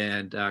safe,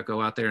 and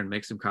go out there and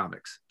make some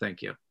comics.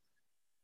 Thank you.